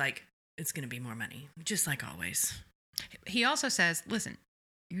contractor's like, it's going to be more money, just like always. He also says, listen,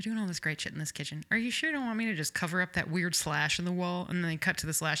 you're doing all this great shit in this kitchen. Are you sure you don't want me to just cover up that weird slash in the wall? And then they cut to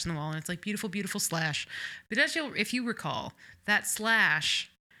the slash in the wall, and it's like, beautiful, beautiful slash. But if you recall, that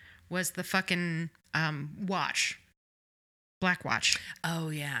slash was the fucking watch. Black watch. Oh,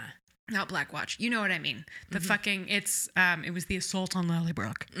 yeah. Not Black Watch. You know what I mean. The fucking, it was the assault on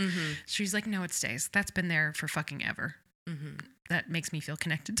Lallybroch. She's like, no, it stays. That's been there for fucking ever. That makes me feel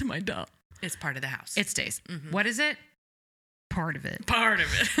connected to my doll. It's part of the house. It stays. What is it? Part of it. Part of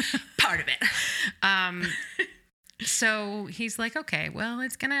it. Part of it. So he's like, okay, well,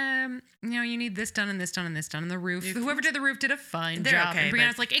 it's gonna, you need this done and this done and this done. And the roof, whoever did the roof did a fine job. Okay, and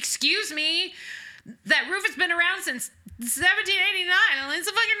Brianna's like, excuse me, that roof has been around since 1789. It's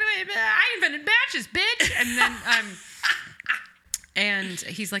a fucking, I invented batches, bitch. And then, and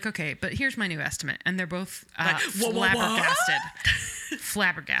he's like, okay, but here's my new estimate. And they're both flabbergasted.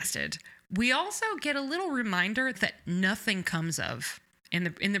 Flabbergasted. We also get a little reminder that nothing comes of. In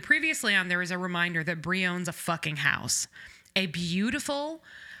the previous Leon, there is a reminder that Brie owns a fucking house. A beautiful,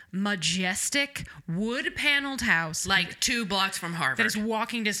 majestic, wood-paneled house. Like 2 blocks from Harvard. That is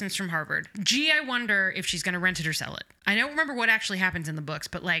walking distance from Harvard. Gee, I wonder if she's going to rent it or sell it. I don't remember what actually happens in the books,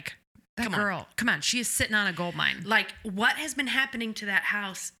 but like, that girl, come on, she is sitting on a gold mine. Like, what has been happening to that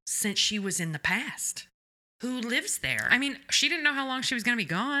house since she was in the past? Who lives there? I mean, she didn't know how long she was going to be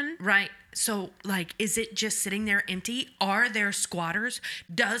gone. Right. So, like, is it just sitting there empty? Are there squatters?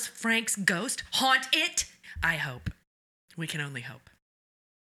 Does Frank's ghost haunt it? I hope. We can only hope.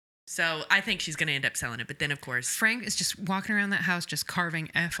 So, I think she's going to end up selling it. But then, of course... Frank is just walking around that house just carving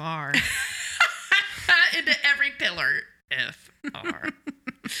FR. into every pillar. FR.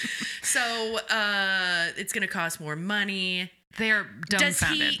 So, it's going to cost more money. They're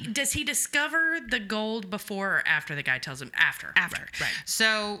dumbfounded. Does he discover the gold before or after the guy tells him? After. Right.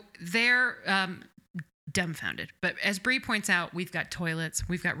 So they're dumbfounded. But as Bree points out, we've got toilets,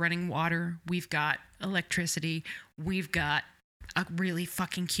 we've got running water, we've got electricity, we've got a really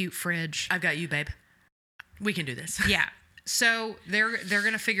fucking cute fridge. I've got you, babe. We can do this. Yeah. So they're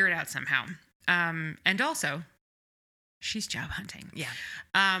gonna figure it out somehow. And also, she's job hunting. Yeah.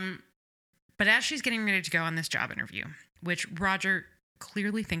 But as she's getting ready to go on this job interview, which Roger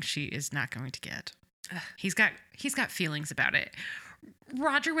clearly thinks she is not going to get. He's got feelings about it.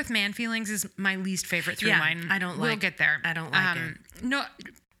 Roger with man feelings is my least favorite through line. We'll get there. I don't like it.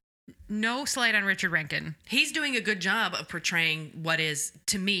 No slight on Richard Rankin. He's doing a good job of portraying what is,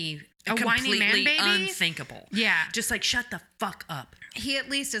 to me, a whiny man baby? Unthinkable. Yeah. Just like, shut the fuck up. He at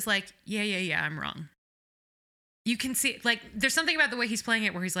least is like, yeah, I'm wrong. You can see, like, there's something about the way he's playing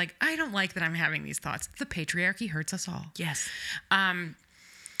it where he's like, I don't like that I'm having these thoughts. The patriarchy hurts us all. Yes.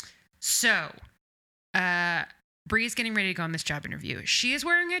 So, Bree's getting ready to go on this job interview. She is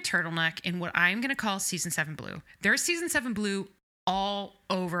wearing a turtleneck in what I'm going to call Season 7 blue. There's Season 7 blue all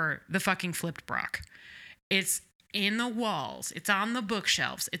over the fucking flipped Brock. It's in the walls. It's on the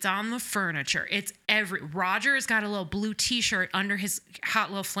bookshelves. It's on the furniture. It's Roger has got a little blue t-shirt under his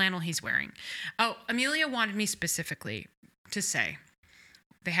hot little flannel he's wearing. Oh, Amelia wanted me specifically to say,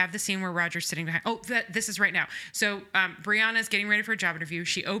 they have the scene where Roger's sitting behind. Oh, this is right now. So Brianna's getting ready for a job interview.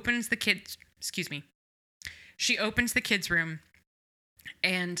 She opens the kids' room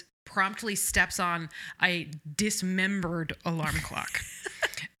and promptly steps on a dismembered alarm clock.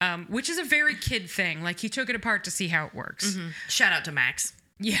 Which is a very kid thing. Like, he took it apart to see how it works. Mm-hmm. Shout out to Max.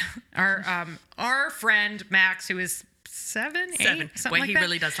 Yeah. Our friend Max, who is 7, 8, something like he that.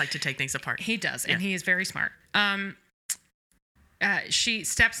 really does like to take things apart. He does, and he is very smart. She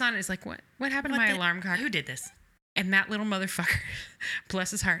steps on it and is like, what happened to my alarm clock? Who did this? And that little motherfucker, bless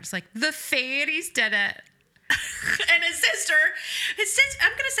his heart, is like, the fairies did it. And his sister,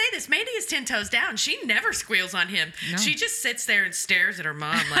 I'm going to say this, Mandy is 10 toes down. She never squeals on him. No. She just sits there and stares at her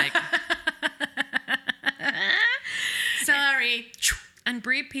mom like, sorry. And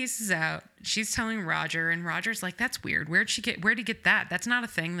Bree pieces out. She's telling Roger, and Roger's like, that's weird. Where'd he get that? That's not a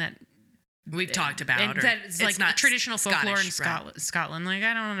thing that we've talked about. And or that it's like not traditional folklore in Scottish, right? Scotland. Like,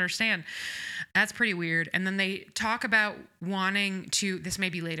 I don't understand. That's pretty weird. And then they talk about wanting to, this may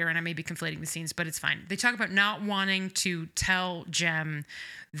be later and I may be conflating the scenes, but it's fine. They talk about not wanting to tell Jem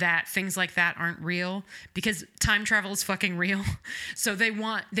that things like that aren't real because time travel is fucking real. So they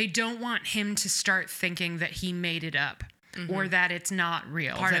don't want him to start thinking that he made it up. Or that it's not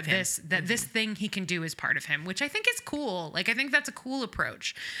real. Part that of him. This thing he can do is part of him, which I think is cool. Like, I think that's a cool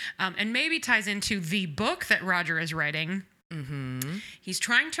approach. And maybe ties into the book that Roger is writing. He's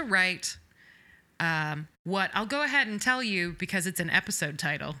trying to write what I'll go ahead and tell you because it's an episode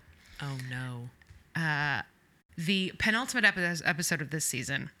title. Oh, no. The penultimate episode of this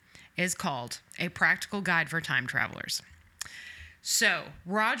season is called A Practical Guide for Time Travelers. So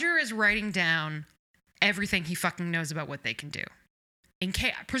Roger is writing down everything he fucking knows about what they can do.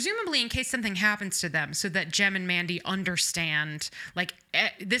 Presumably in case something happens to them so that Jem and Mandy understand, like,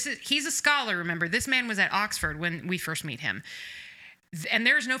 he's a scholar, remember? This man was at Oxford when we first meet him. And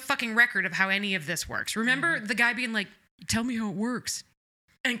there's no fucking record of how any of this works. Remember the guy being like, tell me how it works.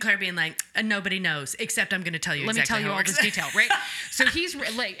 And Claire being like, nobody knows, except I'm going to tell you Let exactly me tell you how it all works. this detail, right? So he's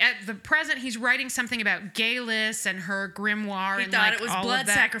like, at the present, he's writing something about Galis and her grimoire. He and thought like it was all blood of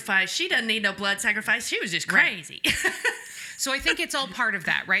that. sacrifice. She doesn't need no blood sacrifice. She was just crazy. So I think it's all part of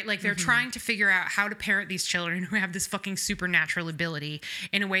that, right? Like they're trying to figure out how to parent these children who have this fucking supernatural ability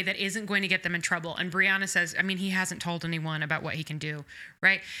in a way that isn't going to get them in trouble. And Brianna says, I mean, he hasn't told anyone about what he can do,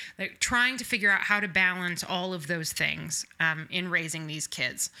 right? They're trying to figure out how to balance all of those things in raising these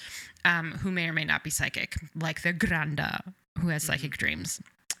kids who may or may not be psychic, like their Granda, who has psychic dreams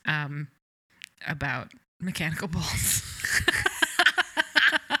about mechanical balls.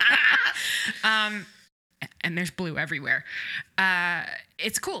 And there's blue everywhere.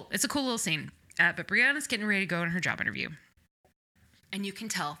 It's cool. It's a cool little scene. But Brianna's getting ready to go on her job interview. And you can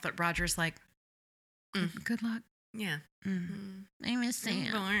tell that Roger's like, good luck. Yeah. I miss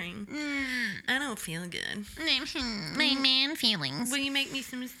Sam. Boring. I don't feel good. My man feelings. Will you make me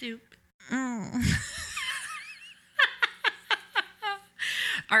some soup?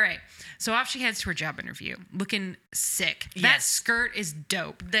 All right. So off she heads to her job interview, looking sick. That Yes. skirt is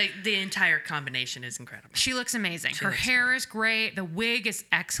dope. The entire combination is incredible. She looks amazing. Her looks hair is great. The wig is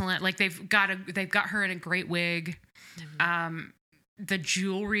excellent. Like they've got her in a great wig. The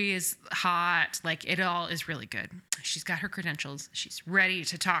jewelry is hot. Like it all is really good. She's got her credentials. She's ready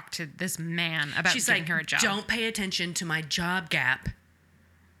to talk to this man about She's getting like, her a job. don't pay attention to my job gap.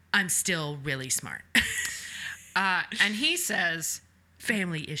 I'm still really smart. And he says,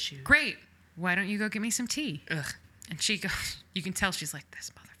 Family issue. great. Why don't you go get me some tea? Ugh. And she goes, you can tell she's like, this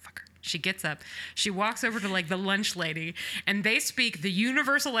motherfucker. She gets up. She walks over to like the lunch lady and they speak the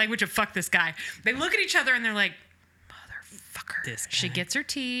universal language of fuck this guy. They look at each other and they're like, motherfucker. This guy. She gets her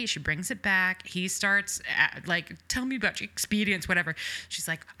tea. She brings it back. He starts like, tell me about your experience, whatever. She's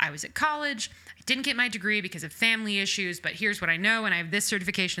like, I was at college. I didn't get my degree because of family issues, but here's what I know. And I have this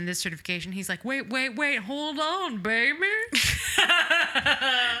certification and this certification. He's like, wait, hold on, baby.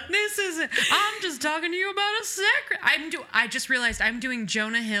 This isn't, I'm just talking to you about a secret. I just realized I'm doing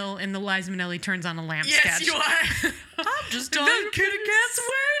Jonah Hill in the Liza Minnelli Turns on a Lamp sketch. Yes, you are. I'm just talking to Kitty Cat's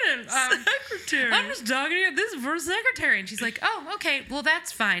waiting. Secretary. I'm just talking to you. This is for a secretary. And she's like, oh, okay, well,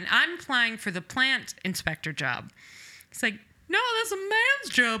 that's fine. I'm applying for the plant inspector job. He's like, no, that's a man's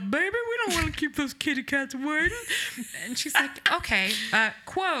job, baby. We don't want to keep those kitty cats waiting. And she's like, okay,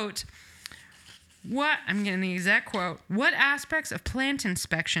 quote, what, I'm getting the exact quote, what aspects of plant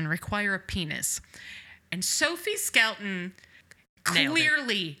inspection require a penis? And Sophie Skelton Nailed it.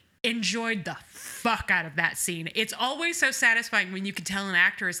 clearly enjoyed the fuck out of that scene. It's always so satisfying when you can tell an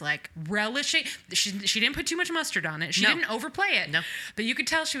actor is like relishing. She didn't put too much mustard on it. She No. didn't overplay it. No. But you could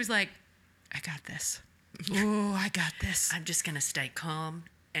tell she was like, I got this. Oh, I got this. I'm just going to stay calm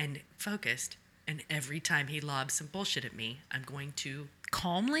and focused. And every time he lobs some bullshit at me, I'm going to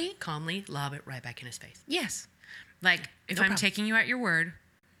Calmly? calmly lob it right back in his face. Yes. Like, if No I'm problem. taking you at your word,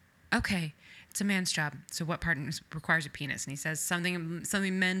 okay, it's a man's job. So what part requires a penis? And he says something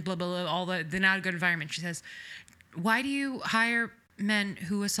men, blah, blah, blah, all the not a good environment. She says, why do you hire men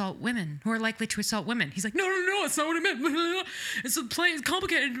who assault women, who are likely to assault women? He's like, no, it's not what I meant. It's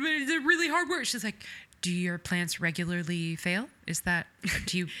complicated. They're really hard work. She's like, do your plants regularly fail?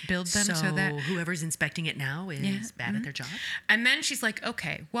 Do you build them so that... whoever's inspecting it now is bad at their job? And then she's like,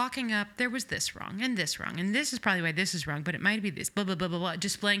 okay, walking up, there was this wrong, and this is probably why this is wrong, but it might be this, blah, blah, blah, blah, blah,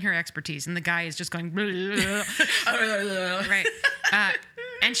 displaying her expertise. And the guy is just going, blah, blah, blah. Right.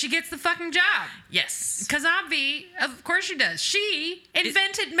 And she gets the fucking job. Yes. Because Obvi, of course she does. She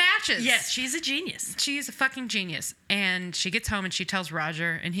invented matches. Yes, she's a genius. She is a fucking genius. And she gets home and she tells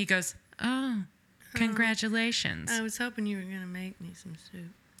Roger, and he goes, Oh, congratulations. I was hoping you were going to make me some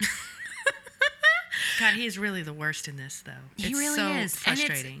soup. God, he is really the worst in this, though. He it's really so is.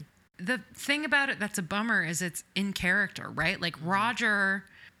 frustrating. And the thing about it that's a bummer is it's in character, right? Like, Roger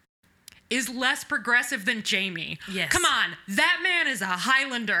is less progressive than Jamie. Yes. Come on. That man is a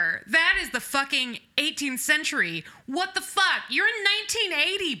Highlander. That is the fucking 18th century. What the fuck? You're in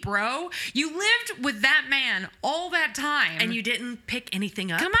 1980, bro. You lived with that man all that time. And you didn't pick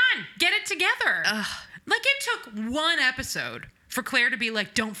anything up? Come on. Get it together. Like, it took one episode for Claire to be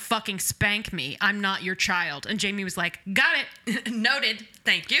like, don't fucking spank me. I'm not your child. And Jamie was like, got it. Noted.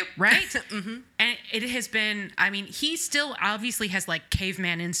 Thank you. Right? Mm-hmm. And it has been, I mean, he still obviously has like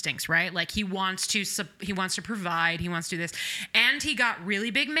caveman instincts, right? Like he wants to provide, he wants to do this. And he got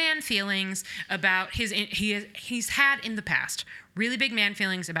really big man feelings about he's had in the past really big man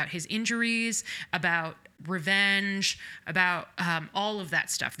feelings about his injuries, about revenge, about all of that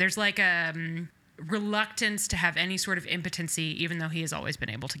stuff. There's like a reluctance to have any sort of impotency, even though he has always been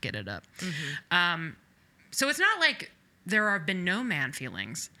able to get it up. Mm-hmm. So it's not like there have been no man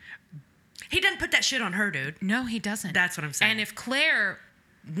feelings. He doesn't put that shit on her, dude. No, he doesn't. That's what I'm saying. And if Claire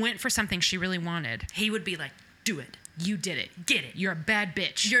went for something she really wanted, he would be like, do it. You did it. Get it. You're a bad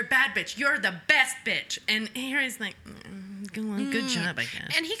bitch. You're a bad bitch. You're the best bitch. And here he's like, go on, good job, I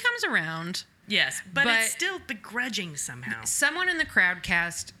guess. And he comes around. Yes, but it's still begrudging somehow. Someone in the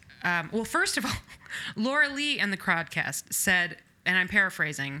crowdcast, well, first of all, Laura Lee in the crowdcast said, and I'm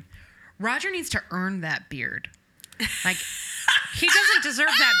paraphrasing, Roger needs to earn that beard. Like, he doesn't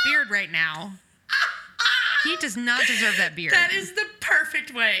deserve that beard right now. He does not deserve that beard. That is the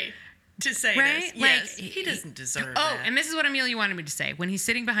perfect way to say right? this. Like, yes, he doesn't deserve that. Oh, and this is what Amelia wanted me to say. When he's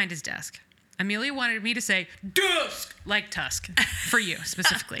sitting behind his desk, Amelia wanted me to say, Tusk! Like Tusk. For you,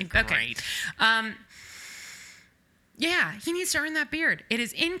 specifically. Okay. Yeah, he needs to earn that beard. It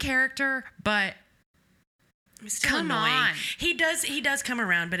is in character, but it's still annoying. He does come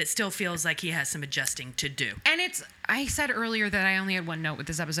around, but it still feels like he has some adjusting to do. And I said earlier that I only had one note with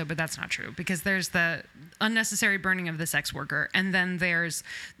this episode, but that's not true, because there's the unnecessary burning of the sex worker, and then there's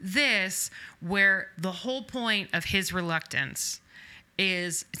this where the whole point of his reluctance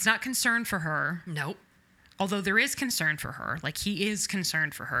is it's not concern for her. Nope. Although there is concern for her, like he is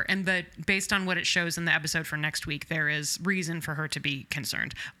concerned for her. And based on what it shows in the episode for next week, there is reason for her to be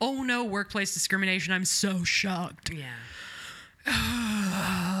concerned. Oh no, workplace discrimination. I'm so shocked. Yeah.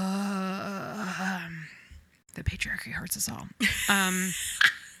 The patriarchy hurts us all.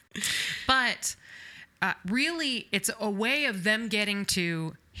 But really, it's a way of them getting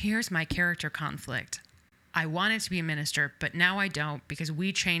to, here's my character conflict. I wanted to be a minister, but now I don't because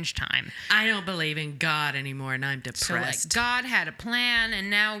we changed time. I don't believe in God anymore, and I'm depressed. So like God had a plan, and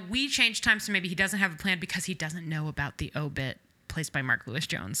now we changed time, so maybe he doesn't have a plan because he doesn't know about the obit placed by Mark Lewis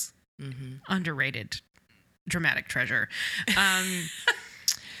Jones. Mm-hmm. Underrated dramatic treasure.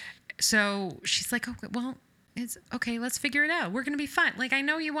 So she's like, oh, well, it's okay. Let's figure it out. We're going to be fine. Like, I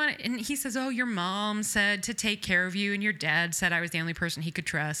know you want it. And he says, oh, your mom said to take care of you. And your dad said I was the only person he could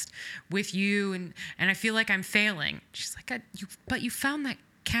trust with you. And I feel like I'm failing. She's like, but you found that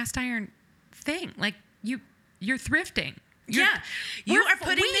cast iron thing. Like you're thrifting. You are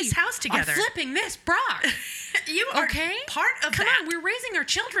putting this house together. Are flipping this bra. You are okay? Part of Come that. on, we're raising our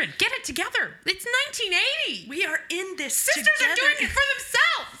children. Get it together. It's 1980. We are in this Sisters together. are doing it for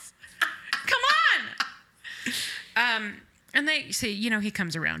themselves. Come on. And they say, he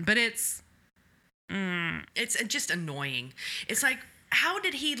comes around, but it's just annoying. It's like, how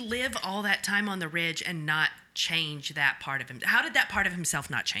did he live all that time on the ridge and not change that part of him? How did that part of himself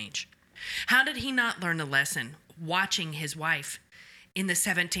not change? How did he not learn a lesson watching his wife in the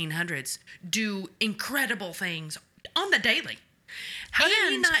 1700s do incredible things on the daily? How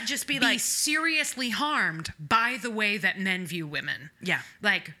did he not just be like seriously harmed by the way that men view women? Yeah.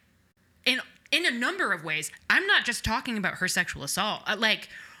 Like in a number of ways. I'm not just talking about her sexual assault. Like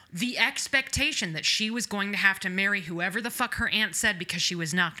the expectation that she was going to have to marry whoever the fuck her aunt said because she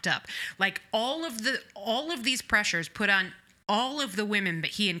was knocked up. Like all of these pressures put on all of the women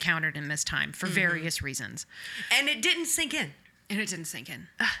that he encountered in this time for various reasons. And it didn't sink in.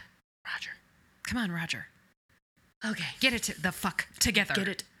 Roger. Come on, Roger. Okay. Get it the fuck together. Get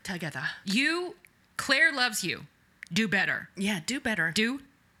it together. Claire loves you. Do better. Yeah, do better. Do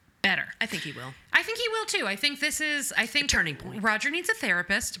better. I think he will. I think he will too. I think this is a turning point. Roger needs a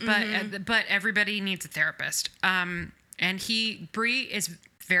therapist, but everybody needs a therapist. And Bree is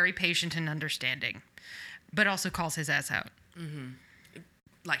very patient and understanding, but also calls his ass out. Mm-hmm.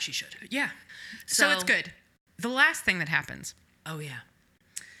 Like she should. Yeah. So it's good. The last thing that happens. Oh yeah.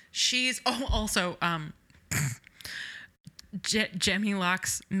 She's also Jemmy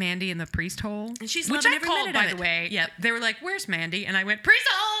locks Mandy in the priest hole, And she's which loving I every called, minute by of the it. way. Yep. They were like, "Where's Mandy?" And I went, "Priest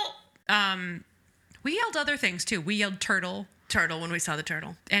hole." We yelled other things too. We yelled turtle. Turtle when we saw the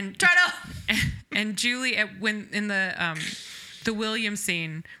turtle. And Turtle! and Julie when in the Williams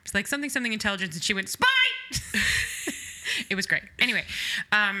scene was like something intelligence, and she went spy. It was great. Anyway,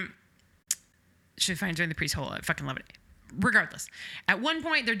 she finds her in the priest hole. I fucking love it. Regardless, at one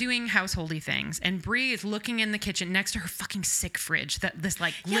point they're doing householdy things, and Bree is looking in the kitchen next to her fucking sick fridge. This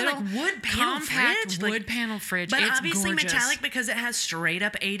like little like wood panel compact fridge, wood panel fridge. But it's obviously gorgeous. metallic because it has straight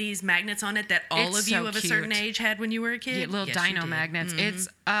up 80s magnets on it that all It's of you so of a certain cute. age had when you were a kid. Yeah, little Yes, you dino did. magnets. Mhm. It's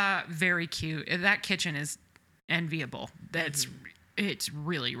very cute. That kitchen is enviable. It's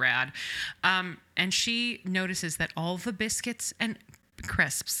really rad. And she notices that all the biscuits and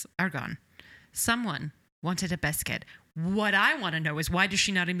crisps are gone. Someone wanted a biscuit. What I want to know is, why does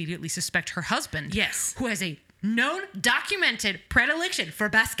she not immediately suspect her husband? Yes. Who has a known, documented predilection for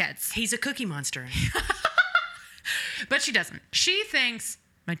biscuits. He's a cookie monster. But she doesn't. She thinks,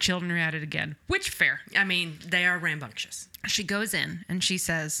 my children are at it again, which fair. I mean, they are rambunctious. She goes in and she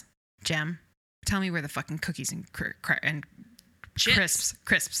says, "Jem, tell me where the fucking cookies and Chips.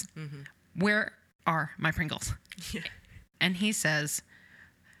 crisps. Where are my Pringles?" Yeah. And he says,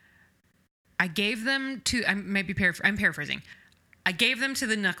 "I gave them to," I'm paraphrasing. "I gave them to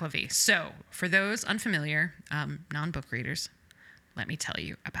the Nucklevy." So, for those unfamiliar, non-book readers, let me tell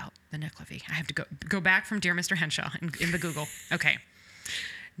you about the Nucklevy. I have to go back from Dear Mr. Henshaw in the Google. Okay.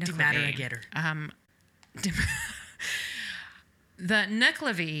 Do matter, I get her. The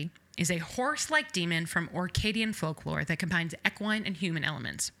Nucklevy is a horse-like demon from Orcadian folklore that combines equine and human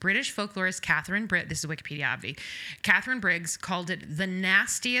elements. British folklorist this is Wikipedia, obvi. Catherine Briggs called it the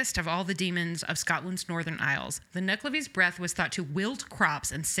nastiest of all the demons of Scotland's Northern Isles. The Nucklevy's breath was thought to wilt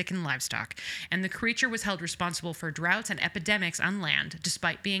crops and sicken livestock, and the creature was held responsible for droughts and epidemics on land,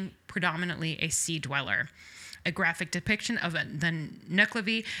 despite being predominantly a sea dweller. A graphic depiction of the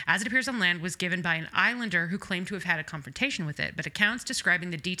Nucklevy as it appears on land was given by an Islander who claimed to have had a confrontation with it, but accounts describing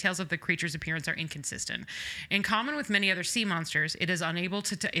the details of the creature's appearance are inconsistent. In common with many other sea monsters, it is unable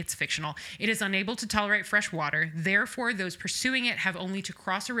to it's fictional. It is unable to tolerate fresh water. Therefore, those pursuing it have only to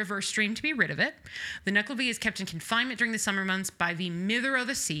cross a river or stream to be rid of it. The Nucklevy is kept in confinement during the summer months by the Mither o'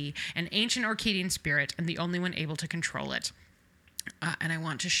 the Sea, an ancient Orcadian spirit, and the only one able to control it. And I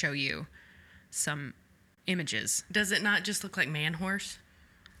want to show you some images. Does it not just look like man horse?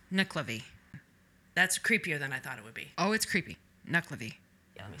 Nucklevy. That's creepier than I thought it would be. Oh, it's creepy. Nucklevy.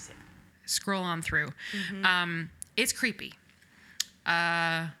 Yeah, let me see. Scroll on through. It's creepy.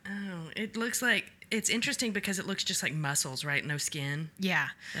 Oh, it looks like, it's interesting because it looks just like muscles, right? No skin. Yeah.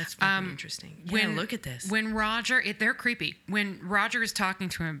 That's fucking interesting. Yeah, look at this. When Roger, they're creepy. When Roger is talking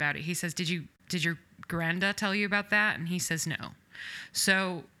to him about it, he says, did your Granda tell you about that? And he says no.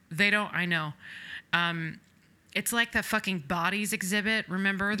 So they don't, I know. It's like the fucking bodies exhibit.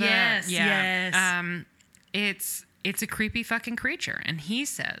 Remember that? Yes. It's a creepy fucking creature. And he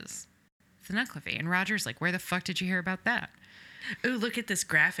says, it's the Nucklevy. And Roger's like, where the fuck did you hear about that? Ooh, look at this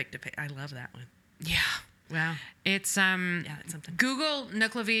graphic I love that one. Yeah. Wow. It's Yeah, that's something. Google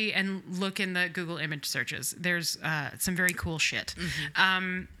Nucklevy and look in the Google image searches. There's some very cool shit.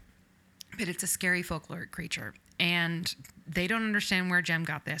 But it's a scary folkloric creature. And they don't understand where Jem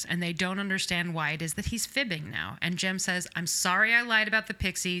got this. And they don't understand why it is that he's fibbing now. And Jem says, I'm sorry I lied about the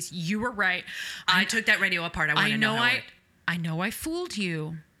pixies. You were right. I took that radio apart. I want to know how I know I fooled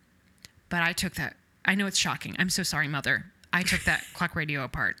you. But I took that. I know it's shocking. I'm so sorry, Mother. I took that clock radio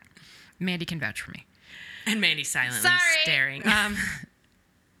apart. Mandy can vouch for me. And Mandy's silently staring.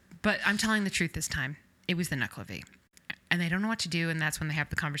 But I'm telling the truth this time. It was the Nucklevy. And they don't know what to do, and that's when they have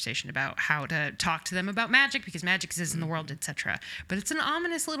the conversation about how to talk to them about magic, because magic exists in the world, etc. But it's an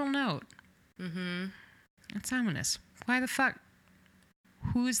ominous little note. It's ominous. Why the fuck?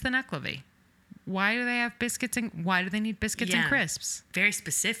 Who's the Nucklevy? Why do they have biscuits and why do they need biscuits and crisps? Very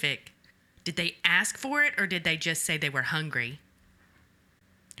specific. Did they ask for it, or did they just say they were hungry?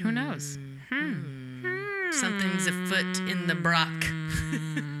 Who knows? Something's afoot in the Brock.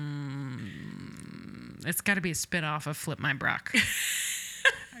 It's got to be a spin-off of Flip My Brock.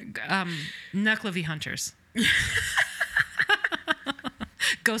 Nucklevy Hunters.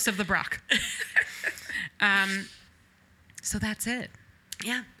 Ghost of the Brock. So that's it.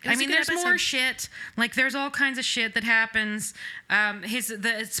 Yeah. I mean, there's more shit. Like, there's all kinds of shit that happens.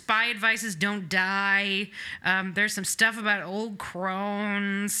 The spy advice is don't die. There's some stuff about old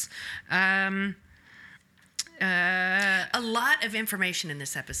crones. A lot of information in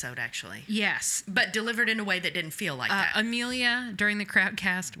this episode, actually, Yes. but delivered in a way that didn't feel like that. Amelia during the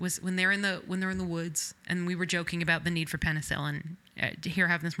crowdcast was when they're in the woods and we were joking about the need for penicillin, here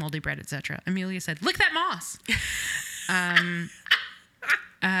having this moldy bread, etc. Amelia said, "Look at that moss."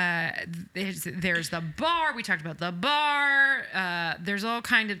 There's the bar. We talked about the bar. There's all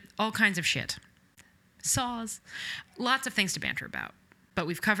kinds of shit. Saws, lots of things to banter about. But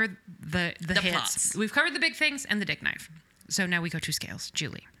we've covered the hits. plots. We've covered the big things and the dick knife. So now we go 2 scales.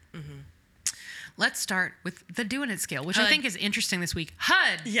 Julie. Let's start with the doing it scale, which I think is interesting this week.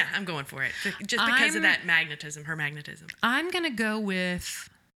 HUD. Yeah, I'm going for it. Just because of that magnetism, her magnetism. I'm going to go with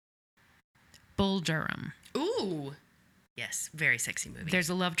Bull Durham. Ooh. Yes, very sexy movie. There's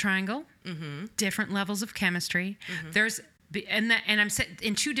a love triangle, different levels of chemistry. And I'm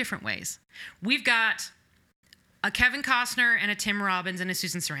in 2 different ways. We've got a Kevin Costner and a Tim Robbins and a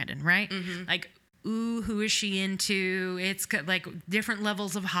Susan Sarandon, right? Like, ooh, who is she into? It's like different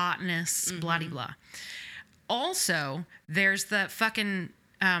levels of hotness, blah-de-blah. Also, there's the fucking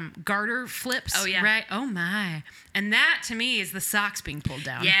garter flips, Oh, yeah. right? Oh, my. And that, to me, is the socks being pulled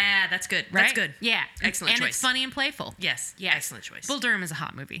down. Yeah, that's good. Right? That's good. Yeah. Excellent and choice. it's funny and playful. Yes. Yes. Excellent choice. Bull Durham is a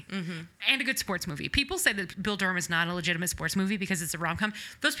hot movie. And a good sports movie. People say that Bull Durham is not a legitimate sports movie because it's a rom-com.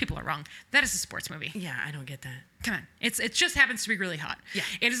 Those people are wrong. That is a sports movie. Yeah, I don't get that. Come on. It just happens to be really hot. Yeah.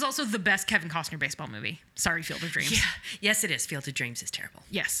 It is also the best Kevin Costner baseball movie. Sorry, Field of Dreams. Yeah. Yes, it is. Field of Dreams is terrible.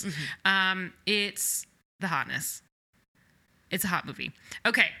 Yes. It's the hotness. It's a hot movie.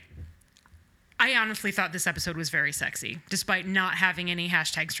 Okay. I honestly thought this episode was very sexy, despite not having any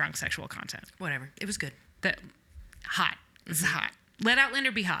 #strong sexual content. Whatever. It was good. Hot. It's hot. Let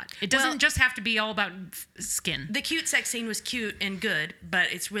Outlander be hot. It doesn't just have to be all about skin. The cute sex scene was cute and good,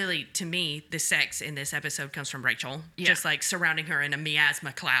 but it's really, to me, the sex in this episode comes from Rachel. Yeah. Just like surrounding her in a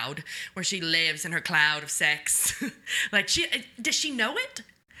miasma cloud where she lives in her cloud of sex. Like, does she know it?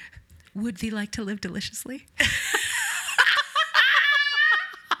 Would thee like to live deliciously?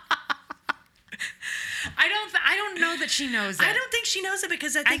 I don't know that she knows it. I don't think she knows it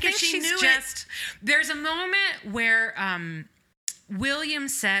because I think if she knew it. There's a moment where William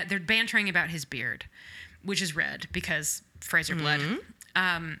said they're bantering about his beard, which is red because Fraser blood.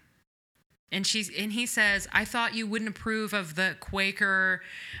 And he says, "I thought you wouldn't approve of the Quaker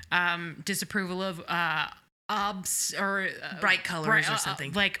disapproval of bright colors or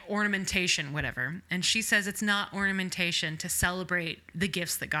something. Like ornamentation, whatever." And she says it's not ornamentation to celebrate the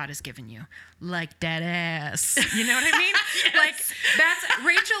gifts that God has given you, like that ass. You know what I mean? Yes. Like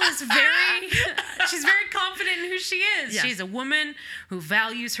Rachel is she's very confident in who she is. Yeah. She's a woman who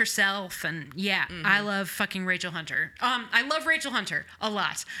values herself, and I love fucking Rachel Hunter. I love Rachel Hunter a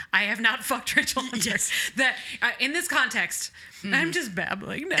lot. I have not fucked Rachel Hunter. Yes. That in this context, I'm just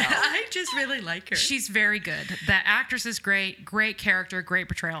babbling now. I just really like her. She's very good. That actress is great. Great character. Great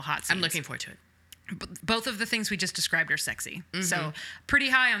portrayal. Hot scenes. I'm looking forward to it. Both of the things we just described are sexy. So pretty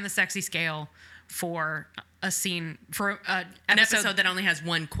high on the sexy scale for a scene, for an episode that only has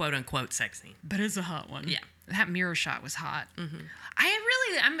one quote unquote sex scene. but it's a hot one. Yeah. That mirror shot was hot.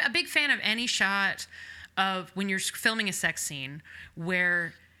 I'm a big fan of any shot of when you're filming a sex scene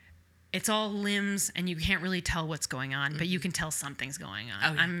where it's all limbs and you can't really tell what's going on, but you can tell something's going on.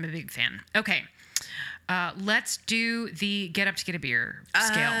 Oh, yeah. I'm a big fan. Okay. Let's do the get up to get a beer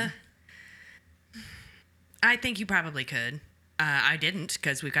scale. I think you probably could. I didn't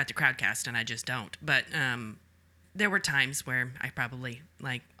because we've got the crowdcast and I just don't. But there were times where I probably,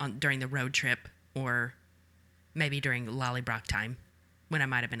 like during the road trip or maybe during Lollybrock time, when I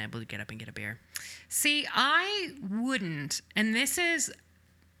might have been able to get up and get a beer. See, I wouldn't. And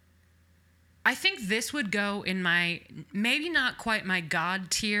I think this would go in my, maybe not quite my God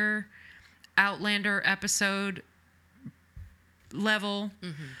tier Outlander episode level.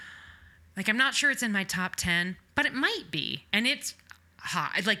 Like, I'm not sure it's in my top 10, but it might be. And it's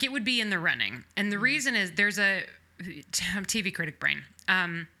hot. Like, it would be in the running. And the reason is there's a TV critic brain.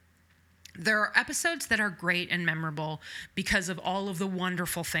 There are episodes that are great and memorable because of all of the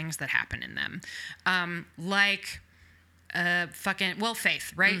wonderful things that happen in them.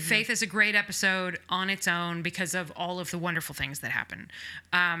 Faith, right? Faith is a great episode on its own because of all of the wonderful things that happen.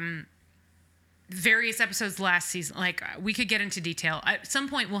 Various episodes last season, like we could get into detail. At some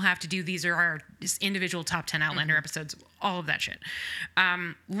point we'll have to do, these are our individual top 10 Outlander episodes, all of that shit.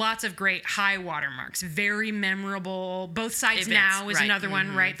 Lots of great high watermarks, very memorable. Both Sides Events, Now is right. another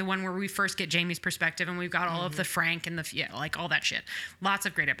one, right? The one where we first get Jamie's perspective and we've got all of the Frank and like all that shit. Lots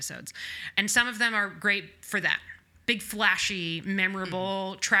of great episodes. And some of them are great for that. Big, flashy,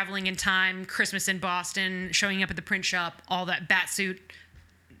 memorable, traveling in time, Christmas in Boston, showing up at the print shop, all that, Batsuit.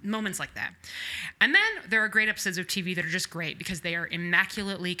 moments like that. And then there are great episodes of TV that are just great because they are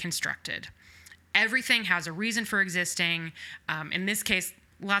immaculately constructed. Everything has a reason for existing. In this case,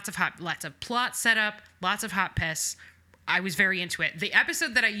 lots of plot setup, lots of hot piss. I was very into it. The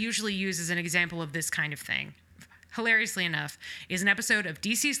episode that I usually use as an example of this kind of thing, hilariously enough, is an episode of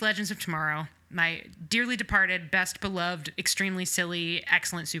DC's Legends of Tomorrow, my dearly departed, best beloved, extremely silly,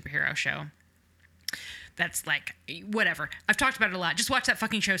 excellent superhero show. That's like, whatever. I've talked about it a lot. Just watch that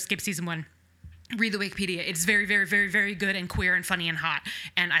fucking show, skip season 1. Read the Wikipedia. It's very, very, very, very good and queer and funny and hot.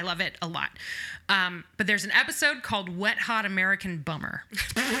 And I love it a lot. But there's an episode called Wet Hot American Bummer.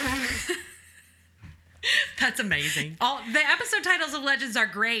 That's amazing. The episode titles of Legends are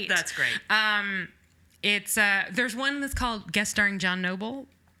great. That's great. There's one that's called Guest Starring John Noble.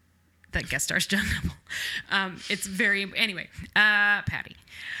 That guest stars John Noble. It's very, anyway, Patty.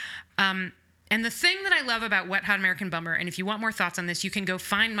 And the thing that I love about Wet Hot American Bummer, and if you want more thoughts on this, you can go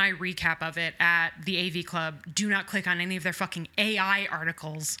find my recap of it at the AV Club. Do not click on any of their fucking AI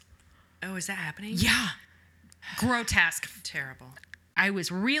articles. Oh, is that happening? Yeah. Grotesque. Terrible. I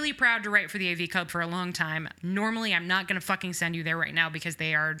was really proud to write for the AV Club for a long time. Normally, I'm not going to fucking send you there right now because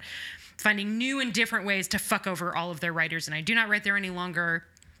they are finding new and different ways to fuck over all of their writers, and I do not write there any longer.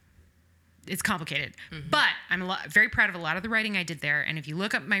 It's complicated. Mm-hmm. But I'm very proud of a lot of the writing I did there, and if you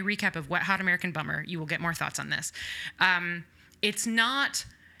look up my recap of Wet Hot American Bummer, you will get more thoughts on this. It's not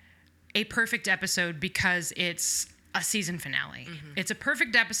a perfect episode because it's a season finale. Mm-hmm. It's a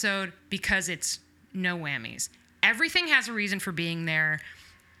perfect episode because it's no whammies. Everything has a reason for being there.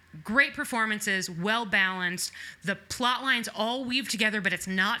 Great performances, well balanced. The plot lines all weave together, but it's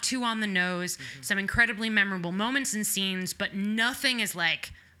not too on the nose. Mm-hmm. Some incredibly memorable moments and scenes, but nothing is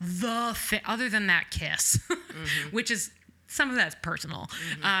like other than that kiss, mm-hmm. which is, some of that's personal.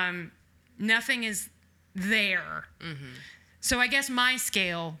 Mm-hmm. Nothing is there. Mm-hmm. So I guess my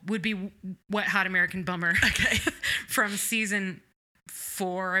scale would be Wet Hot American Bummer. Okay. From season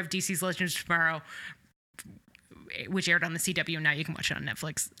 4 of DC's Legends of Tomorrow, which aired on the CW. Now you can watch it on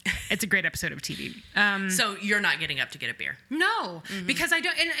Netflix. It's a great episode of TV. So you're not getting up to get a beer? No, mm-hmm. because I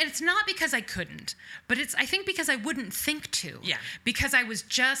don't, and it's not because I couldn't, but I think because I wouldn't think to. Yeah. Because I was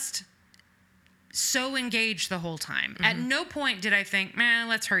just so engaged the whole time. Mm-hmm. At no point did I think, man,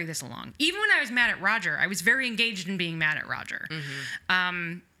 let's hurry this along. Even when I was mad at Roger, I was very engaged in being mad at Roger.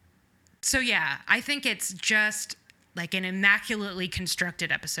 Mm-hmm. So yeah, I think it's just like an immaculately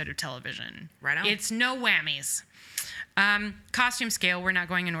constructed episode of television. Right on. It's no whammies. Costume scale, we're not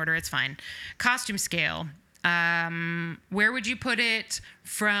going in order, it's fine. Costume scale, where would you put it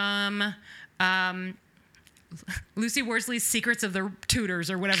from Lucy Worsley's Secrets of the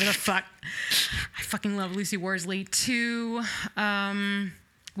Tudors or whatever the fuck? I fucking love Lucy Worsley. To, well,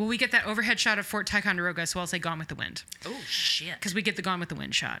 we get that overhead shot of Fort Ticonderoga, so I'll say Gone with the Wind. Oh, shit. Because we get the Gone with the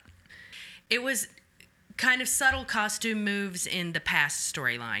Wind shot. It was kind of subtle costume moves in the past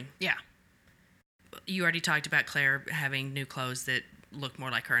storyline. Yeah. You already talked about Claire having new clothes that look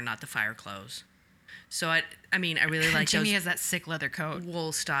more like her and not the fire clothes. So I really like Jimmy those has that sick leather coat.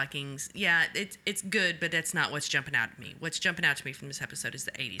 Wool stockings. Yeah, it's good, but that's not what's jumping out at me. What's jumping out to me from this episode is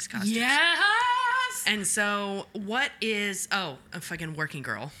the 80s costumes. Yes! And so what is, a fucking Working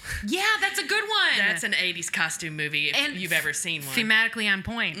Girl. Yeah, that's a good one. That's an 80s costume movie if you've ever seen one. Thematically on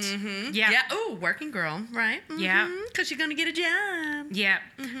point. Mm-hmm. Yeah. Yeah. Oh, Working Girl, right? Mm-hmm. Yeah. Because you're going to get a job. Yeah.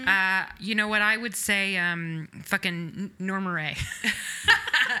 Mm-hmm. You know what I would say? Fucking Norma Ray.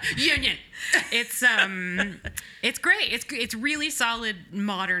 Union. It's great. It's really solid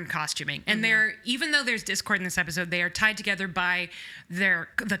modern costuming, and they're, even though there's discord in this episode, they are tied together by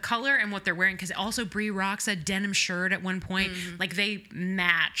the color and what they're wearing. Because also Brie rocks a denim shirt at one point. Like they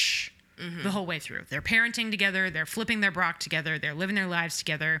match the whole way through. They're parenting together. They're flipping their Brock together. They're living their lives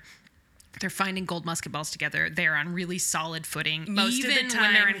together. They're finding gold musket balls together. They're on really solid footing, even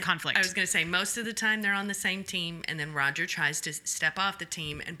when they're in conflict. I was going to say, most of the time they're on the same team, and then Roger tries to step off the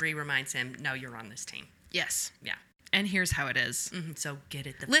team, and Bree reminds him, no, you're on this team. Yes. Yeah. And here's how it is. So get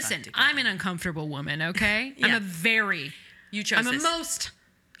it the Listen, fuck together. I'm an uncomfortable woman, okay? Yeah. I'm a most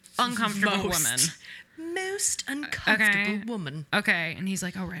uncomfortable woman. Most uncomfortable woman. Okay. And he's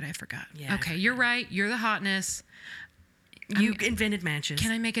like, oh, right, I forgot. Yeah, okay, you're right. You're the hotness. You invented matches.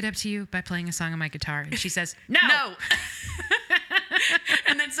 Can I make it up to you by playing a song on my guitar? And she says, no. No.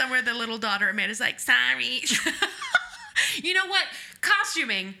 And then somewhere the little daughter Amanda's like, sorry. You know what?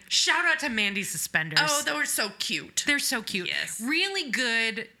 Costuming. Shout out to Mandy's suspenders. Oh, they were so cute. They're so cute. Yes. Really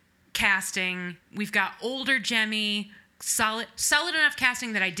good casting. We've got older Jemmy. Solid enough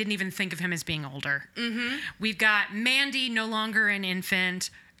casting that I didn't even think of him as being older. Mm-hmm. We've got Mandy, no longer an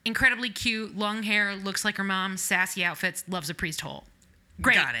infant. Incredibly cute, long hair, looks like her mom, sassy outfits, loves a priest hole.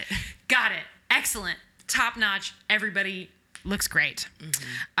 Great. Got it. Excellent. Top notch. Everybody looks great.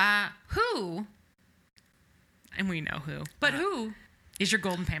 Who, and we know who, but who is your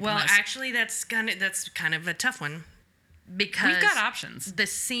golden pamplemousse? Well, actually, that's kind of a tough one because we've got options. The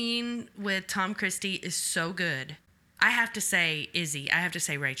scene with Tom Christie is so good. I have to say Izzy. I have to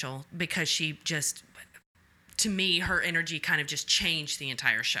say Rachel because she just, to me, her energy kind of just changed the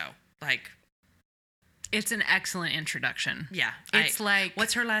entire show. Like, it's an excellent introduction. Yeah. It's like...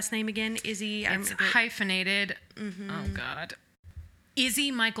 What's her last name again? Izzy? It's hyphenated. Oh, God.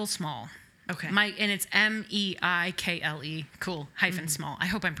 Izzy Michael Small. Okay. And it's Meikle. Cool. Hyphen Small. I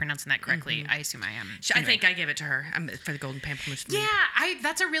hope I'm pronouncing that correctly. I assume I am. I think I give it to her for the golden pamplemousse. Yeah,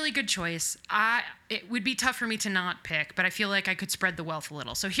 that's a really good choice. It would be tough for me to not pick, but I feel like I could spread the wealth a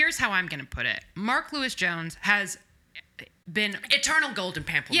little. So here's how I'm going to put it. Mark Lewis Jones has been... Eternal golden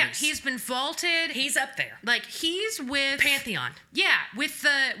pamplemousse. Yeah, he's been vaulted. He's up there. Like, he's with... Pantheon. Yeah, with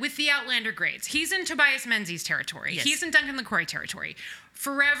the Outlander grades. He's in Tobias Menzies territory. Yes. He's in Duncan LaCroix territory.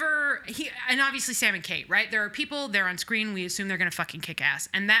 Forever, and obviously Sam and Kate, right? There are people, they're on screen, we assume they're going to fucking kick ass.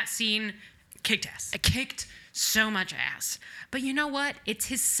 And that scene... Kicked ass. Kicked so much ass. But you know what? It's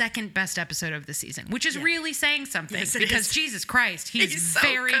his second best episode of the season, which is really saying something. Yes, because is. Jesus Christ, he's so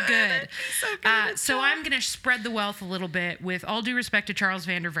very good. He's so good. So I'm going to spread the wealth a little bit with all due respect to Charles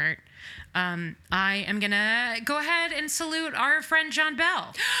Vandervert. I am going to go ahead and salute our friend John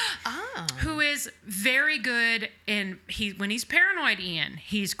Bell, who is very good when he's paranoid, Ian,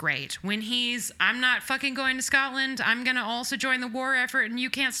 he's great. When I'm not fucking going to Scotland, I'm going to also join the war effort and you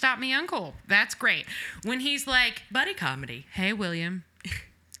can't stop me, uncle. That's great. When he's like, buddy comedy. Hey, William,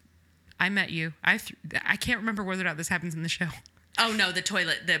 I met you. I can't remember whether or not this happens in the show. Oh, no,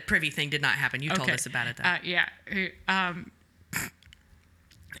 the privy thing did not happen. You told us about it, though. Yeah.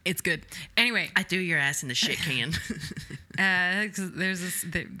 It's good. Anyway, I threw your ass in the shit can.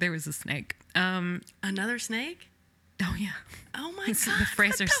 There was a snake. Another snake? Oh yeah. Oh my The God.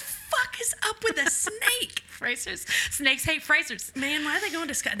 Frasers. What the fuck is up with a snake? Frasers. Snakes hate Frasers. Man, why are they going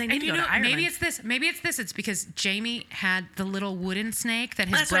to Scotland? They need to go to know, Ireland. Maybe it's this. It's because Jamie had the little wooden snake that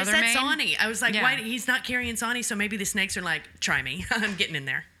his That's brother why I made. said Sawney. I was like, Yeah. why? He's not carrying Sawney, so maybe the snakes are like, try me. I'm getting in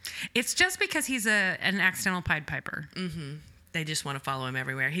there. It's just because he's an accidental Pied Piper. They just want to follow him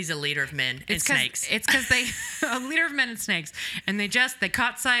everywhere. He's a leader of men and snakes. It's because they a leader of men and snakes, and they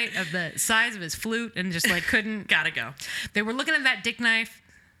caught sight of the size of his flute and just like couldn't. Gotta go. They were looking at that dick knife.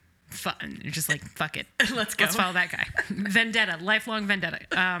 Fun. Just like fuck it. Let's go. Let's follow that guy. Vendetta, lifelong vendetta.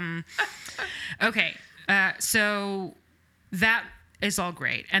 Okay, so that is all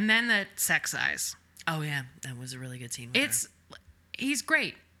great, and then the sex eyes. Oh yeah, that was a really good scene. With He's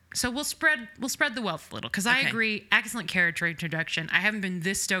great. So we'll spread the wealth a little because I agree. Excellent character introduction. I haven't been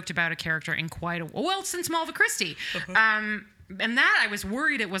this stoked about a character in quite a while since Malva Christie. And that I was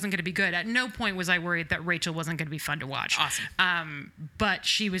worried it wasn't going to be good. At no point was I worried that Rachel wasn't going to be fun to watch. Awesome. But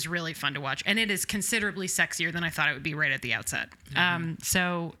she was really fun to watch, and it is considerably sexier than I thought it would be right at the outset.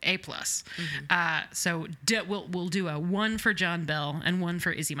 So A+. So we'll do a 1 for John Bell and 1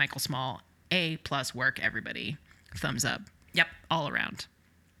 for Izzy Michael Small. A+ work, everybody. Thumbs up. Yep. All around.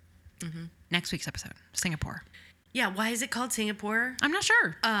 Next week's episode, Singapore. Yeah, why is it called Singapore? I'm not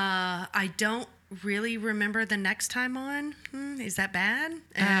sure. I don't really remember the next time on. Is that bad?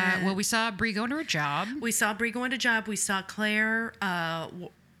 Well, we saw Brie going to her job. We saw Brie going to job. We saw Claire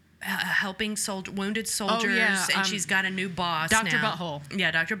helping wounded soldiers, and she's got a new boss Dr. now. Butthole. Yeah,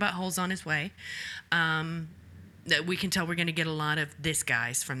 Dr. Butthole's on his way. We can tell we're going to get a lot of this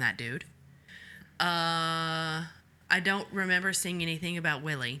guys from that dude. I don't remember seeing anything about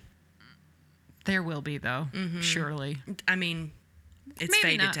Willie. There will be, though, surely. I mean, it's Maybe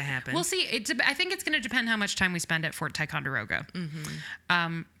fated not. to happen. We'll see. I think it's going to depend how much time we spend at Fort Ticonderoga.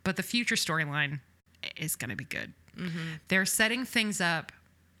 But the future storyline is going to be good. They're setting things up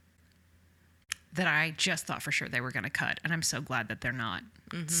that I just thought for sure they were going to cut, and I'm so glad that they're not.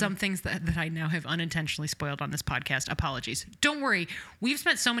 Some things that I now have unintentionally spoiled on this podcast. Apologies. Don't worry. We've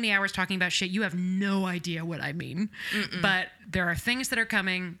spent so many hours talking about shit. You have no idea what I mean. But there are things that are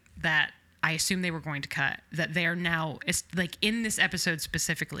coming that I assume they were going to cut, that they are now, like in this episode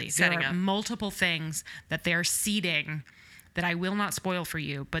specifically, Setting there are up. multiple things that they're seeding that I will not spoil for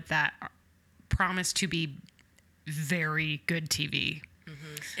you, but that promise to be very good TV.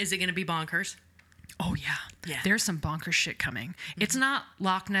 Is it going to be bonkers? Oh, yeah. Yeah. There's some bonkers shit coming. It's not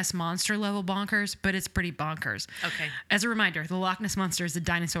Loch Ness Monster level bonkers, but it's pretty bonkers. Okay. As a reminder, the Loch Ness Monster is a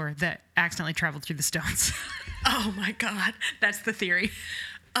dinosaur that accidentally traveled through the stones. Oh, my God. That's the theory.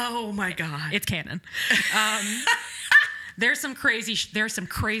 Oh, my God. It's canon. There's some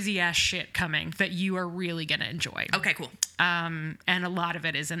crazy ass shit coming that you are really gonna enjoy. Okay, cool. And a lot of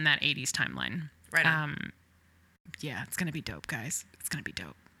it is in that 80s timeline. Right on. Yeah, it's gonna be dope, guys. It's gonna be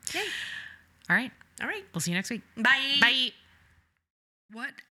dope. Yay. All right. All right. We'll see you next week. Bye. Bye.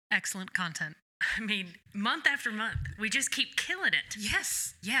 What excellent content. I mean, month after month, we just keep killing it.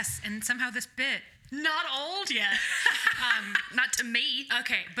 Yes. And somehow this bit, not old yet. Not to me.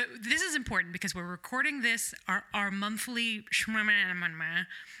 Okay, but this is important because we're recording this, our monthly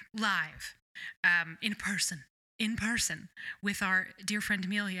live, in person with our dear friend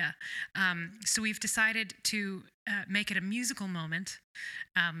Amelia. So we've decided to make it a musical moment,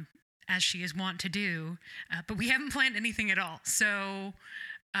 as she is wont to do, but we haven't planned anything at all. So,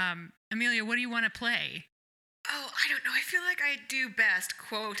 Amelia, what do you want to play? Oh, I don't know. I feel like I do best,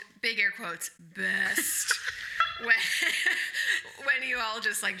 quote, big air quotes, best, when you all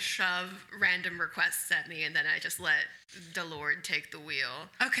just like shove random requests at me and then I just let the Lord take the wheel.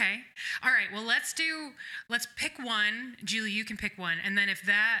 Okay. All right. Well, let's pick one. Julie, you can pick one. And then if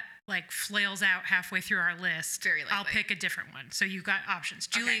that like flails out halfway through our list, Very likely. I'll pick a different one. So you've got options.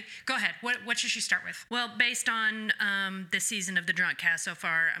 Julie, Okay. Go ahead. What should she start with? Well, based on this season of the Drunk Cast so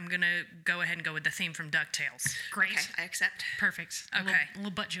far, I'm going to go ahead and go with the theme from DuckTales. Great. Okay, I accept. Perfect. Okay. A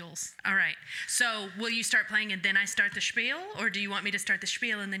little butt jewels. All right. So will you start playing and then I start the spiel? Or do you want me to start the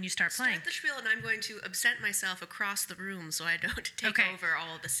spiel and then you start playing? Start the spiel and I'm going to absent myself across the room so I don't take Okay. over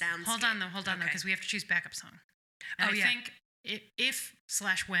all of the sounds. Hold on though, Okay. because we have to choose backup song. And Oh, I yeah. think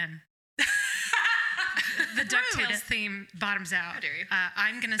if/when the DuckTales theme bottoms out, How dare you.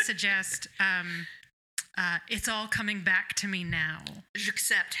 I'm going to suggest It's All Coming Back to Me Now.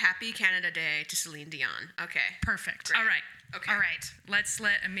 J'accept Happy Canada Day to Celine Dion. Okay. Perfect. Great. All right. Okay. All right. Let's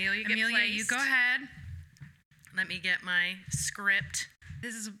let Amelia get Amelia, placed. you go ahead. Let me get my script.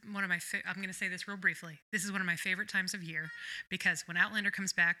 This is one of my I'm going to say this real briefly. This is one of my favorite times of year because when Outlander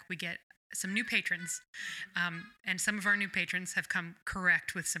comes back, we get some new patrons, and some of our new patrons have come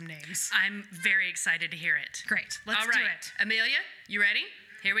correct with some names. I'm very excited to hear it. Great. Let's All right. do it. Amelia, you ready?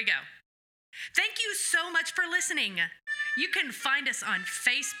 Here we go. Thank you so much for listening. You can find us on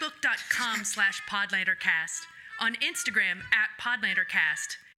Facebook.com/PodlanderCast, on Instagram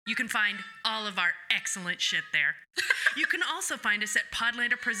 @PodlanderCast. You can find all of our excellent shit there. You can also find us at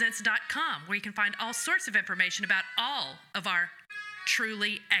PodlanderPresents.com, where you can find all sorts of information about all of our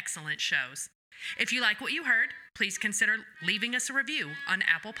truly excellent shows. If you like what you heard, please consider leaving us a review on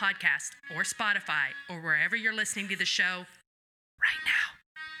Apple Podcasts or Spotify or wherever you're listening to the show right now.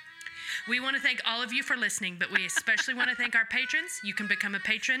 We want to thank all of you for listening, but we especially want to thank our patrons. You can become a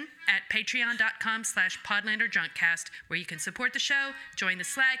patron at patreon.com/PodlanderDrunkcast, where you can support the show, join the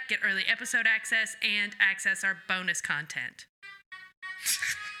Slack, get early episode access, and access our bonus content.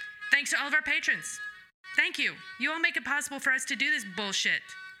 Thanks to all of our patrons. Thank you. You all make it possible for us to do this bullshit.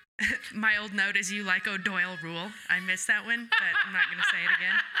 My old note is you like O'Doyle rule. I missed that one, but I'm not going to say it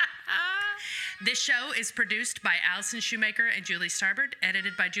again. This show is produced by Allison Shoemaker and Julie Starbird,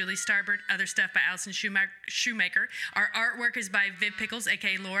 edited by Julie Starbird, other stuff by Allison Shoemaker. Our artwork is by Viv Pickles,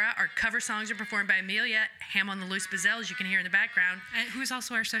 aka Laura. Our cover songs are performed by Amelia, Ham on the Loose Bazelle, as you can hear in the background. Who's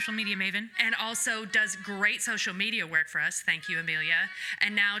also our social media maven. And also does great social media work for us. Thank you, Amelia.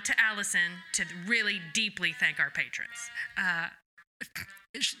 And now to Allison to really deeply thank our patrons.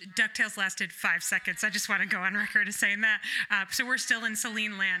 DuckTales lasted 5 seconds. I just want to go on record as saying that. So we're still in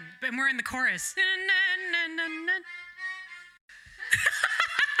Celine land, but we're in the chorus. Keep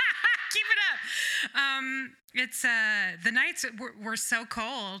it up. It's the nights were so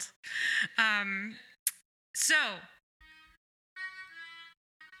cold. So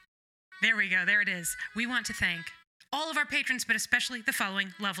there we go. There it is. We want to thank all of our patrons, but especially the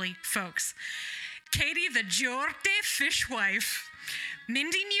following lovely folks: Katie the Jorte Fishwife,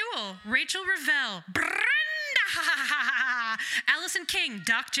 Mindy Newell, Rachel Revelle, Brenda, Allison King,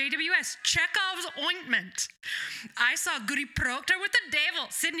 Doc JWS, Chekhov's Ointment. I saw Goody Proctor with the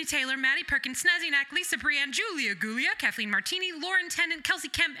Devil, Sydney Taylor, Maddie Perkins, Snazzy Knack, Lisa Brienne, Julia Gulia, Kathleen Martini, Lauren Tennant, Kelsey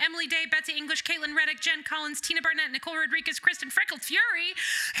Kemp, Emily Day, Betsy English, Caitlin Reddick, Jen Collins, Tina Barnett, Nicole Rodriguez, Kristen Freckled Fury,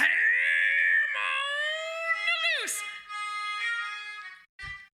 Ham on the Loose.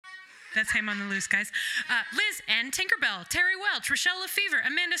 That's Ham on the Loose, guys. Liz and Tinkerbell, Terry Welch, Rochelle Lefevre,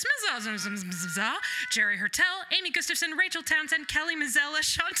 Amanda Smizza, Jerry Hertel, Amy Gustafson, Rachel Townsend, Kelly Mazzella,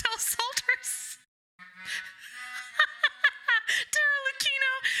 Chantel Salters, Tara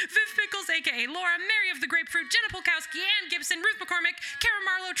Lucchino, Viv Pickles, a.k.a. Laura, Mary of the Grapefruit, Jenna Polkowski, Ann Gibson, Ruth McCormick, Kara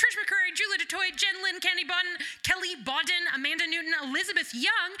Marlowe, Trish McCurry, Julie DeToy, Jen Lynn, Kelly Bodden, Amanda Newton, Elizabeth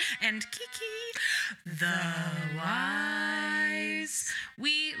Young, and Kiki the Wise.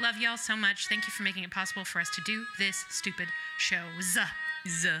 We love y'all so much. Thank you for making it possible for us to do this stupid show.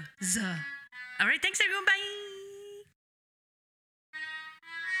 All right, thanks everyone. Bye.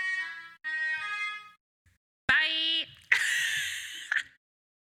 Bye.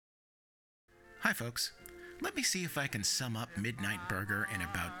 Hi, folks. Let me see if I can sum up Midnight Burger in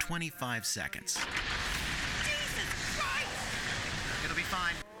about 25 seconds. Jesus Christ! It'll be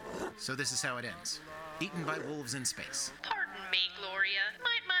fine. So this is how it ends. Eaten by wolves in space. Pardon me, Gloria.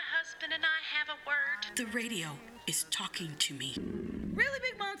 Might my husband and I have a word? The radio is talking to me. Really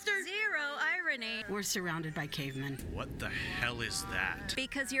big monster? Zero irony. We're surrounded by cavemen. What the hell is that?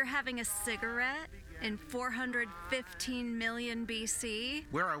 Because you're having a cigarette in 415 million BC.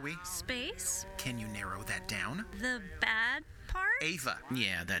 Where are we? Space? Can you narrow that down? The bad part? Ava.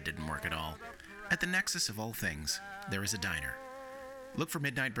 Yeah, that didn't work at all. At the nexus of all things, there is a diner. Look for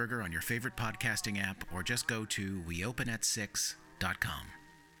Midnight Burger on your favorite podcasting app or just go to weopenat6.com.